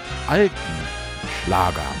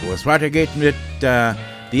Schlager. Wo es weitergeht mit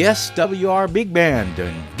die SWR Big Band.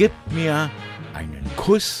 Und gib mir einen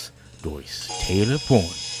Kuss durchs Telefon.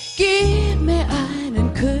 Gib mir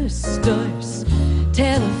einen Kuss durchs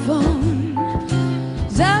Telefon.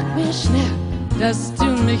 Sag mir schnell, dass du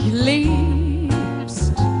mich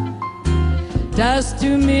liebst, dass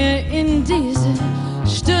du mir in dieser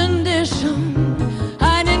Stunde schon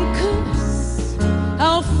einen Kuss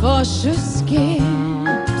auf Vorschuss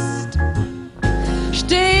gibst.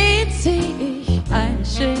 Stets seh ich ein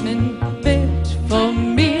schönes Bild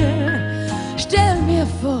von mir, stell mir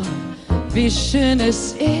vor, wie schön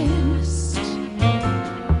es ist,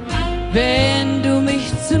 wenn du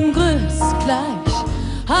mich zum Gruß gleich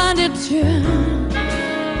an der Tür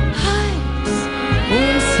heiß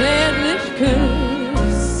und zärtlich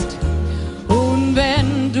küsst. Und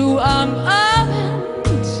wenn du am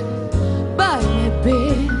Abend bei mir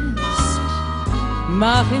bist,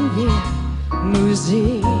 machen wir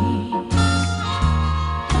Musik.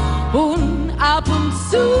 Und ab und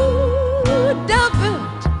zu, da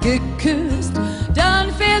wird geküsst, dann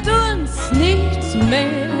fehlt uns nichts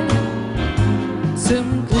mehr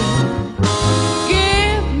zum Glück.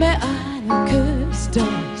 Einen Kuss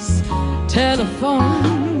durchs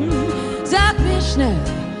Telefon. Sag mir schnell,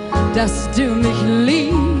 dass du mich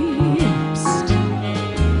liebst,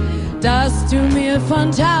 dass du mir von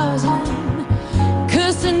 1000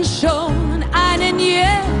 Küssen schon einen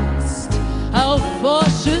jetzt auf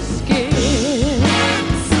Vorschuss gibst.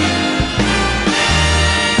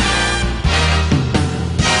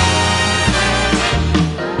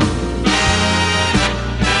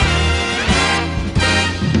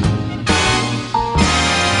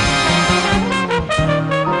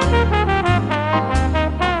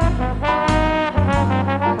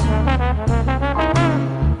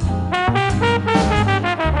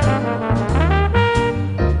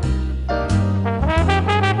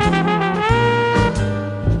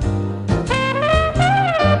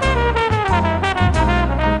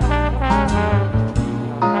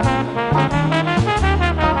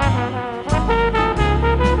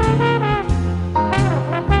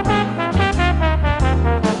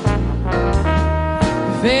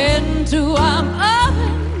 Wenn du am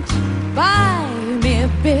Abend bei mir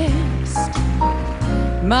bist,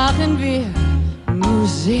 machen wir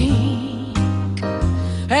Musik.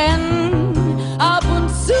 Und ab und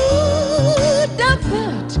zu, da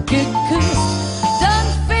wird geküsst, dann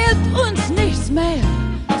fehlt uns nichts mehr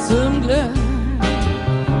zum Glück.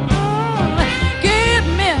 Gib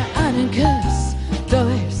mir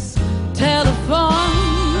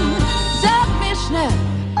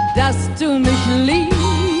dass du mich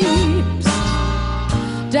liebst,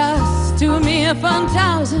 dass du mir von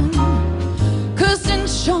 1000 Küssen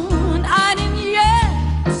schon einen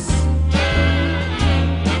jetzt,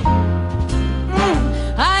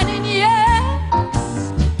 einen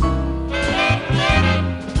jetzt,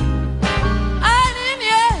 einen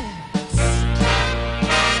jetzt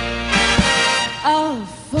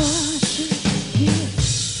erforschen hier.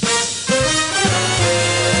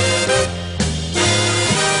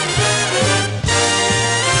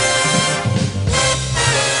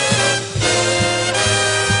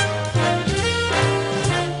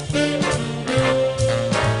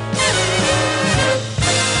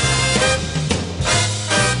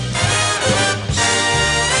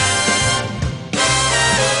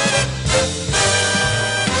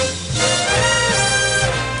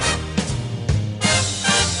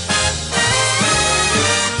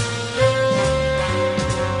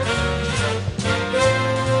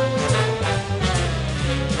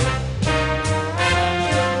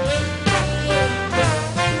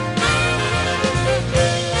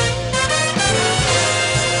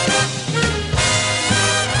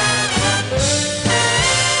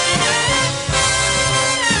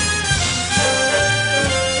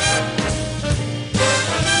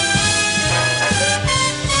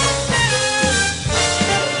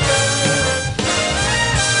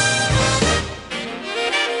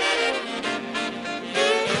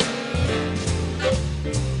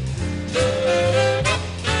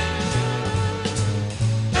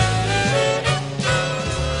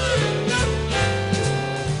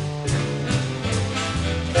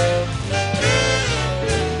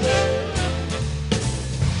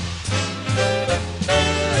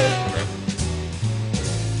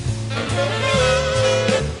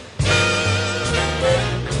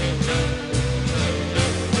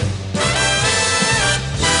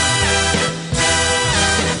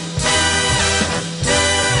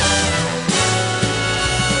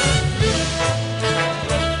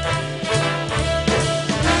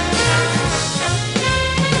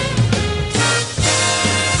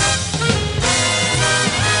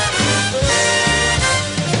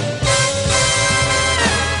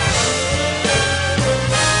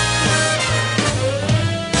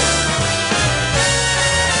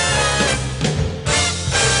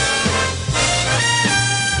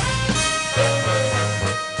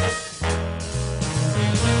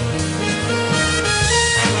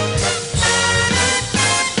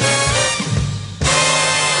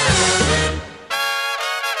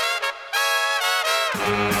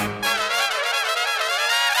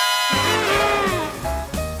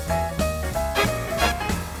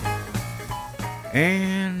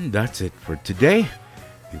 And that's it for today.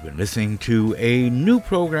 You've been listening to a new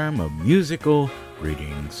program of musical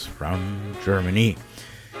greetings from Germany.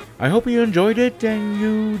 I hope you enjoyed it, and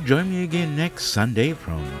you join me again next Sunday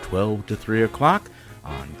from 12 to 3 o'clock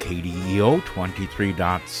on KDEO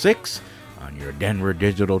 23.6 on your Denver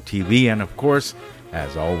Digital TV, and of course,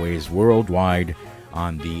 as always, worldwide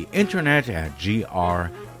on the internet at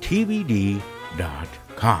grtvd.com.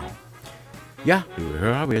 Ja, liebe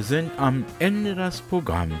Hörer, wir sind am Ende des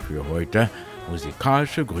Programms für heute.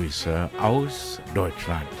 Musikalische Grüße aus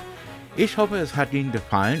Deutschland. Ich hoffe, es hat Ihnen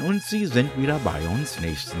gefallen und Sie sind wieder bei uns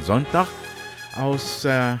nächsten Sonntag aus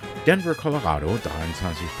Denver, Colorado,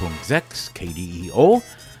 23.6 KDEO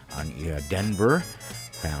an Ihr Denver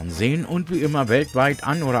Fernsehen und wie immer weltweit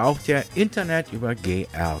an oder auf der Internet über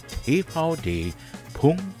grtvd.com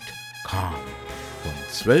von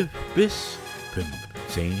 12 bis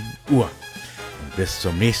 15 Uhr. Und bis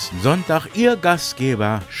zum nächsten Sonntag, Ihr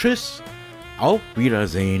Gastgeber. Tschüss, auf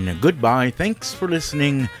Wiedersehen, goodbye, thanks for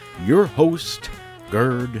listening. Your host,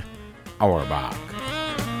 Gerd Auerbach.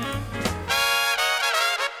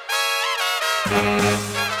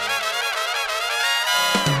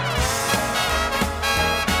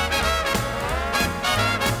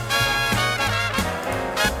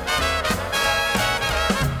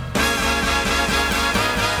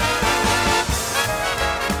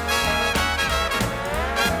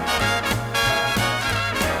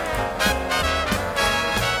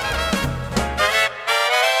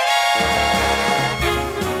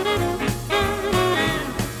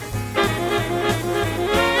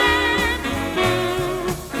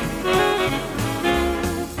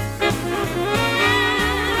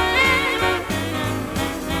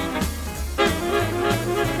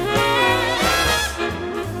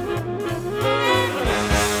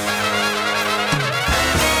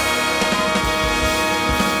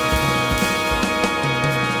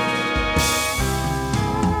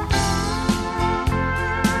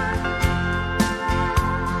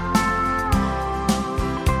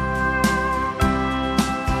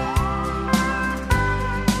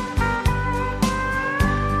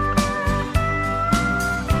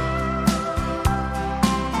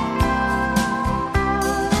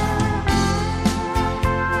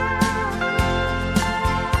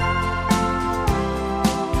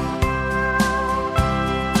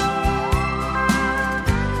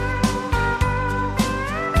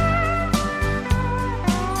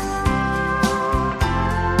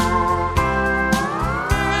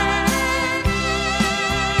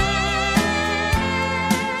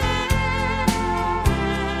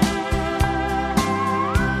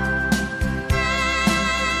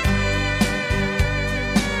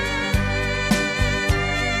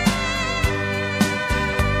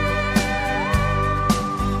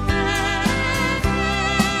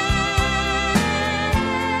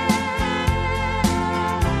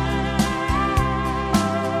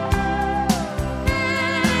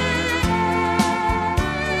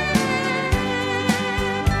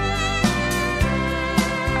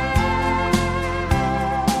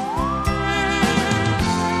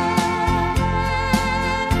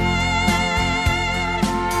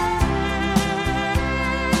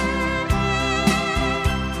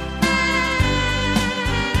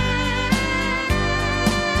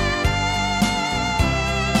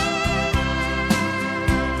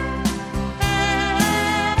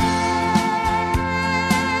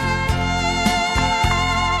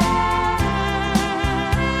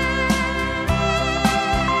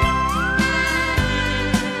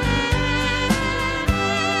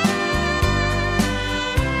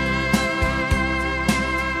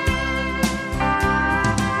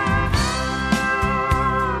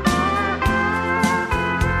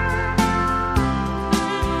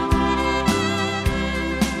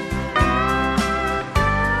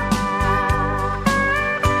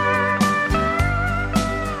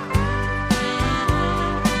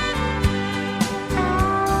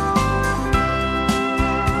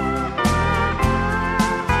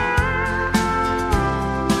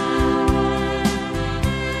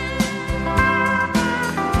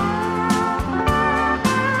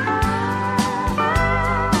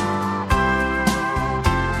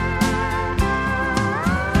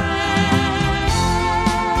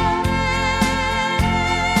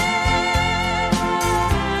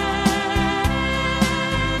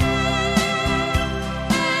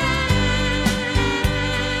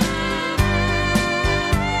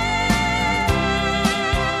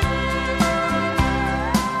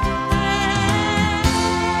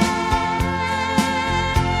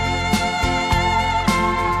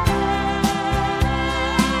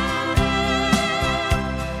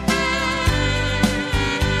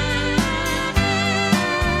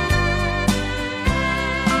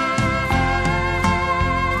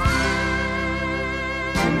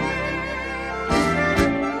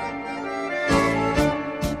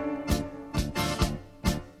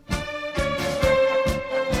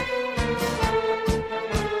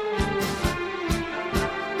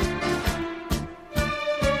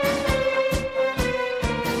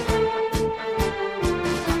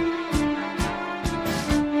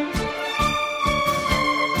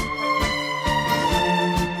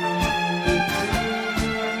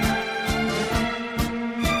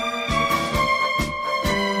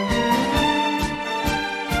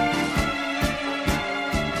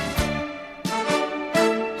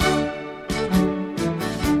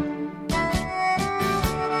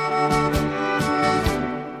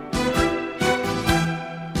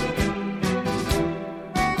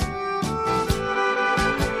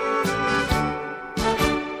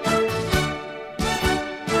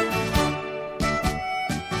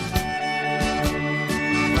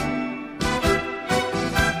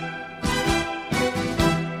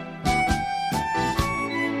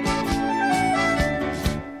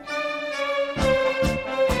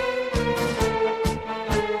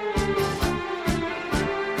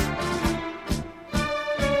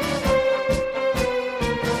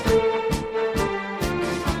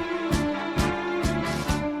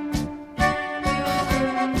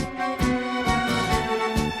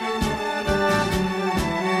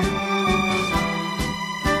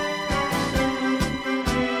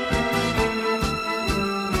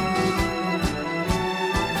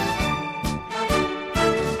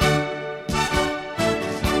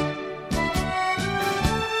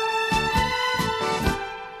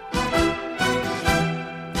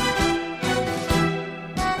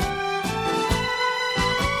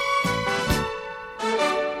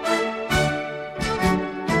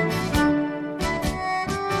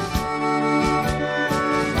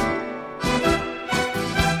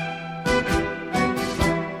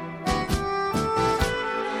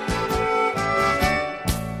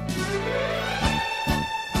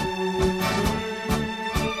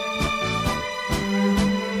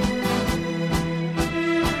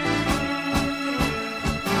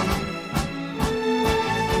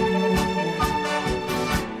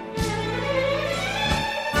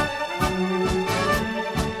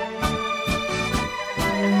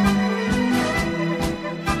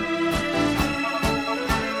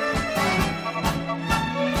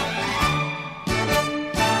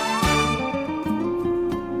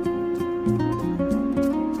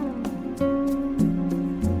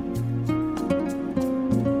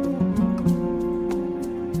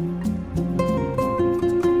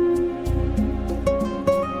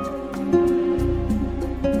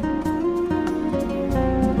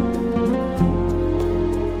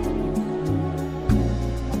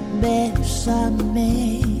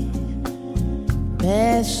 Bésame,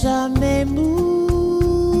 bésame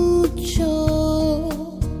mucho,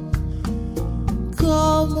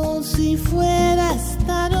 como si fuera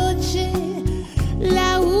esta noche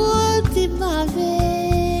la última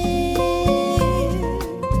vez.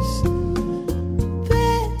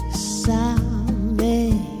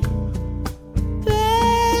 Bésame,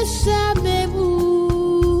 bésame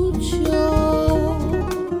mucho,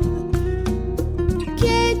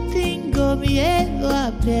 que tengo miedo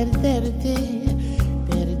a perderte,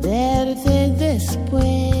 perderte después.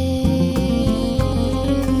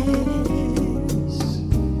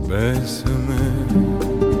 Bésame,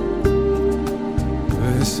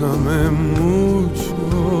 bésame mucho,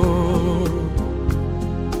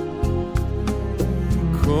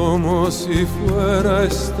 como si fuera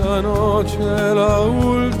esta noche la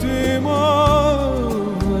última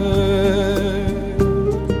vez.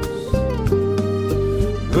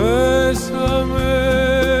 Bésame,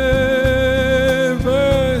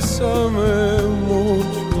 bésame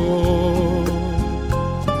mucho,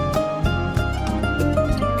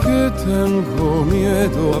 que tengo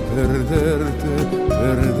miedo a perderte,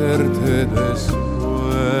 perderte después.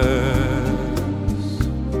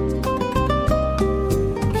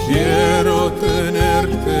 Quiero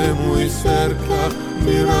tenerte muy cerca,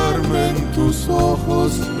 mirarme en tus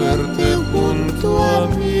ojos, verte junto a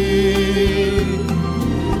mí.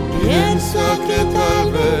 Piensa que tal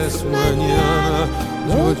vez mañana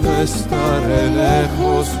yo ya estaré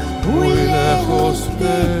lejos, muy lejos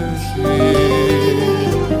de ti.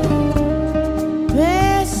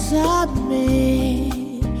 Bésame,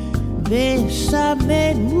 bésame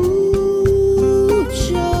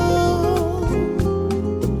mucho,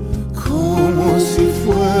 como si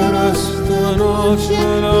fuera esta noche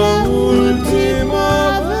la última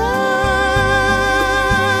vez.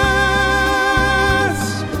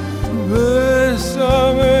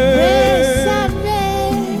 Bésame, bésame,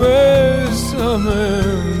 bésame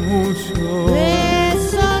mucho,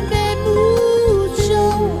 bésame mucho,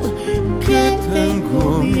 que tengo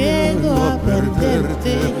miedo a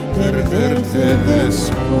perderte, perderte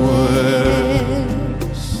después.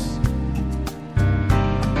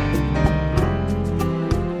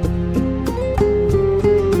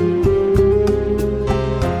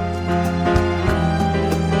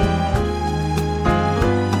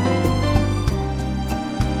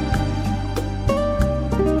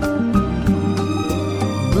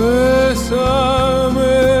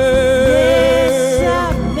 Bésame,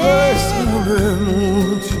 bésame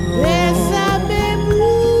mucho, bésame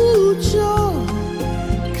mucho,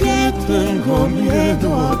 que tengo miedo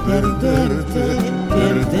a perderte,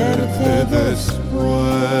 perderte después.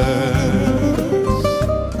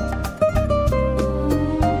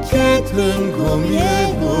 Que tengo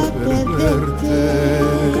miedo a perderte,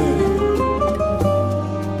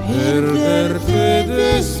 perderte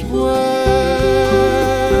después.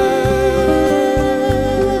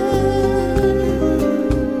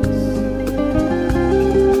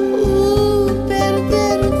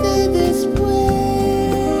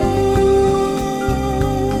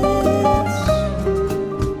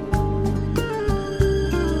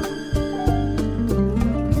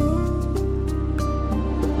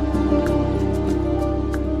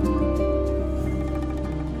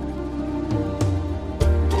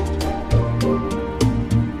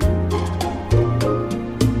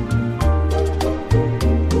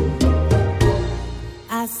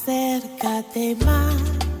 Acércate más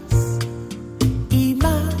y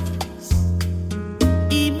más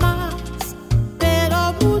y más,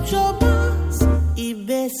 pero mucho más, y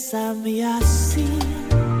bésame así,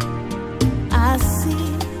 así,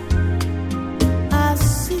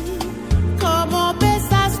 así, como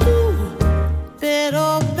besas tú,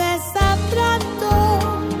 pero besa pronto,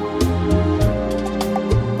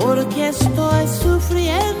 porque estoy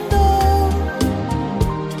sufriendo.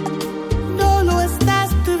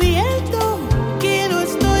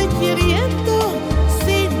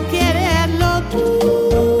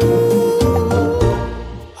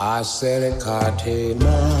 Acércate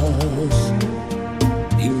más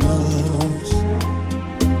y más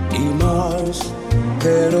y más,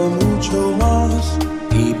 pero mucho más,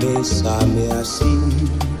 y bésame así,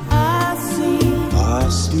 así,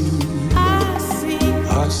 así, así,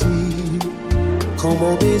 así,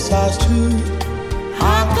 como besas tú.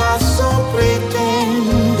 ¿Acaso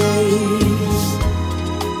pretendes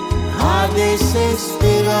a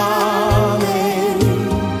desesperarme?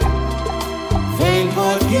 Ven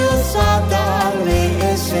por Dios a darle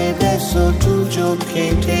ese beso tuyo que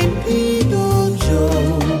te pido yo.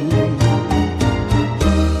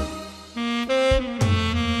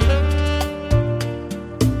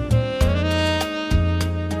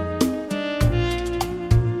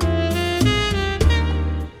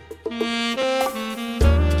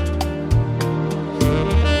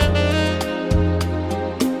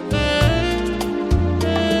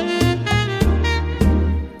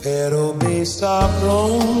 besa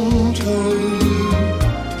pronto,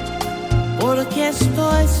 porque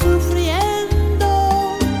estoy sufriendo.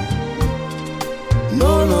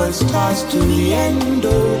 No lo estás tú viendo,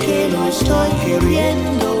 que no estoy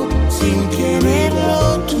queriendo sin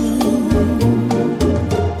quererlo tú.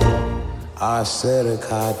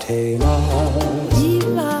 Acércate más Y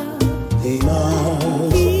más, y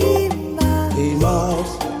más y más, y más,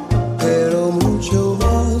 pero mucho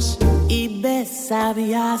más. y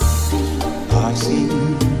bésame así, Así,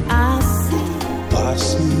 así,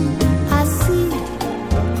 así. así,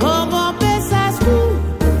 como besas tú.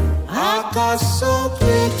 ¿Acaso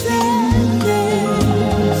pretendes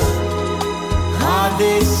a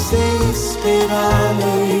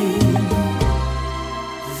desesperarme?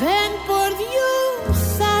 Ven por Dios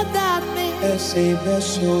a darme Ese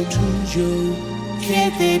beso tuyo que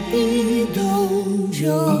te pido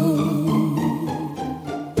yo.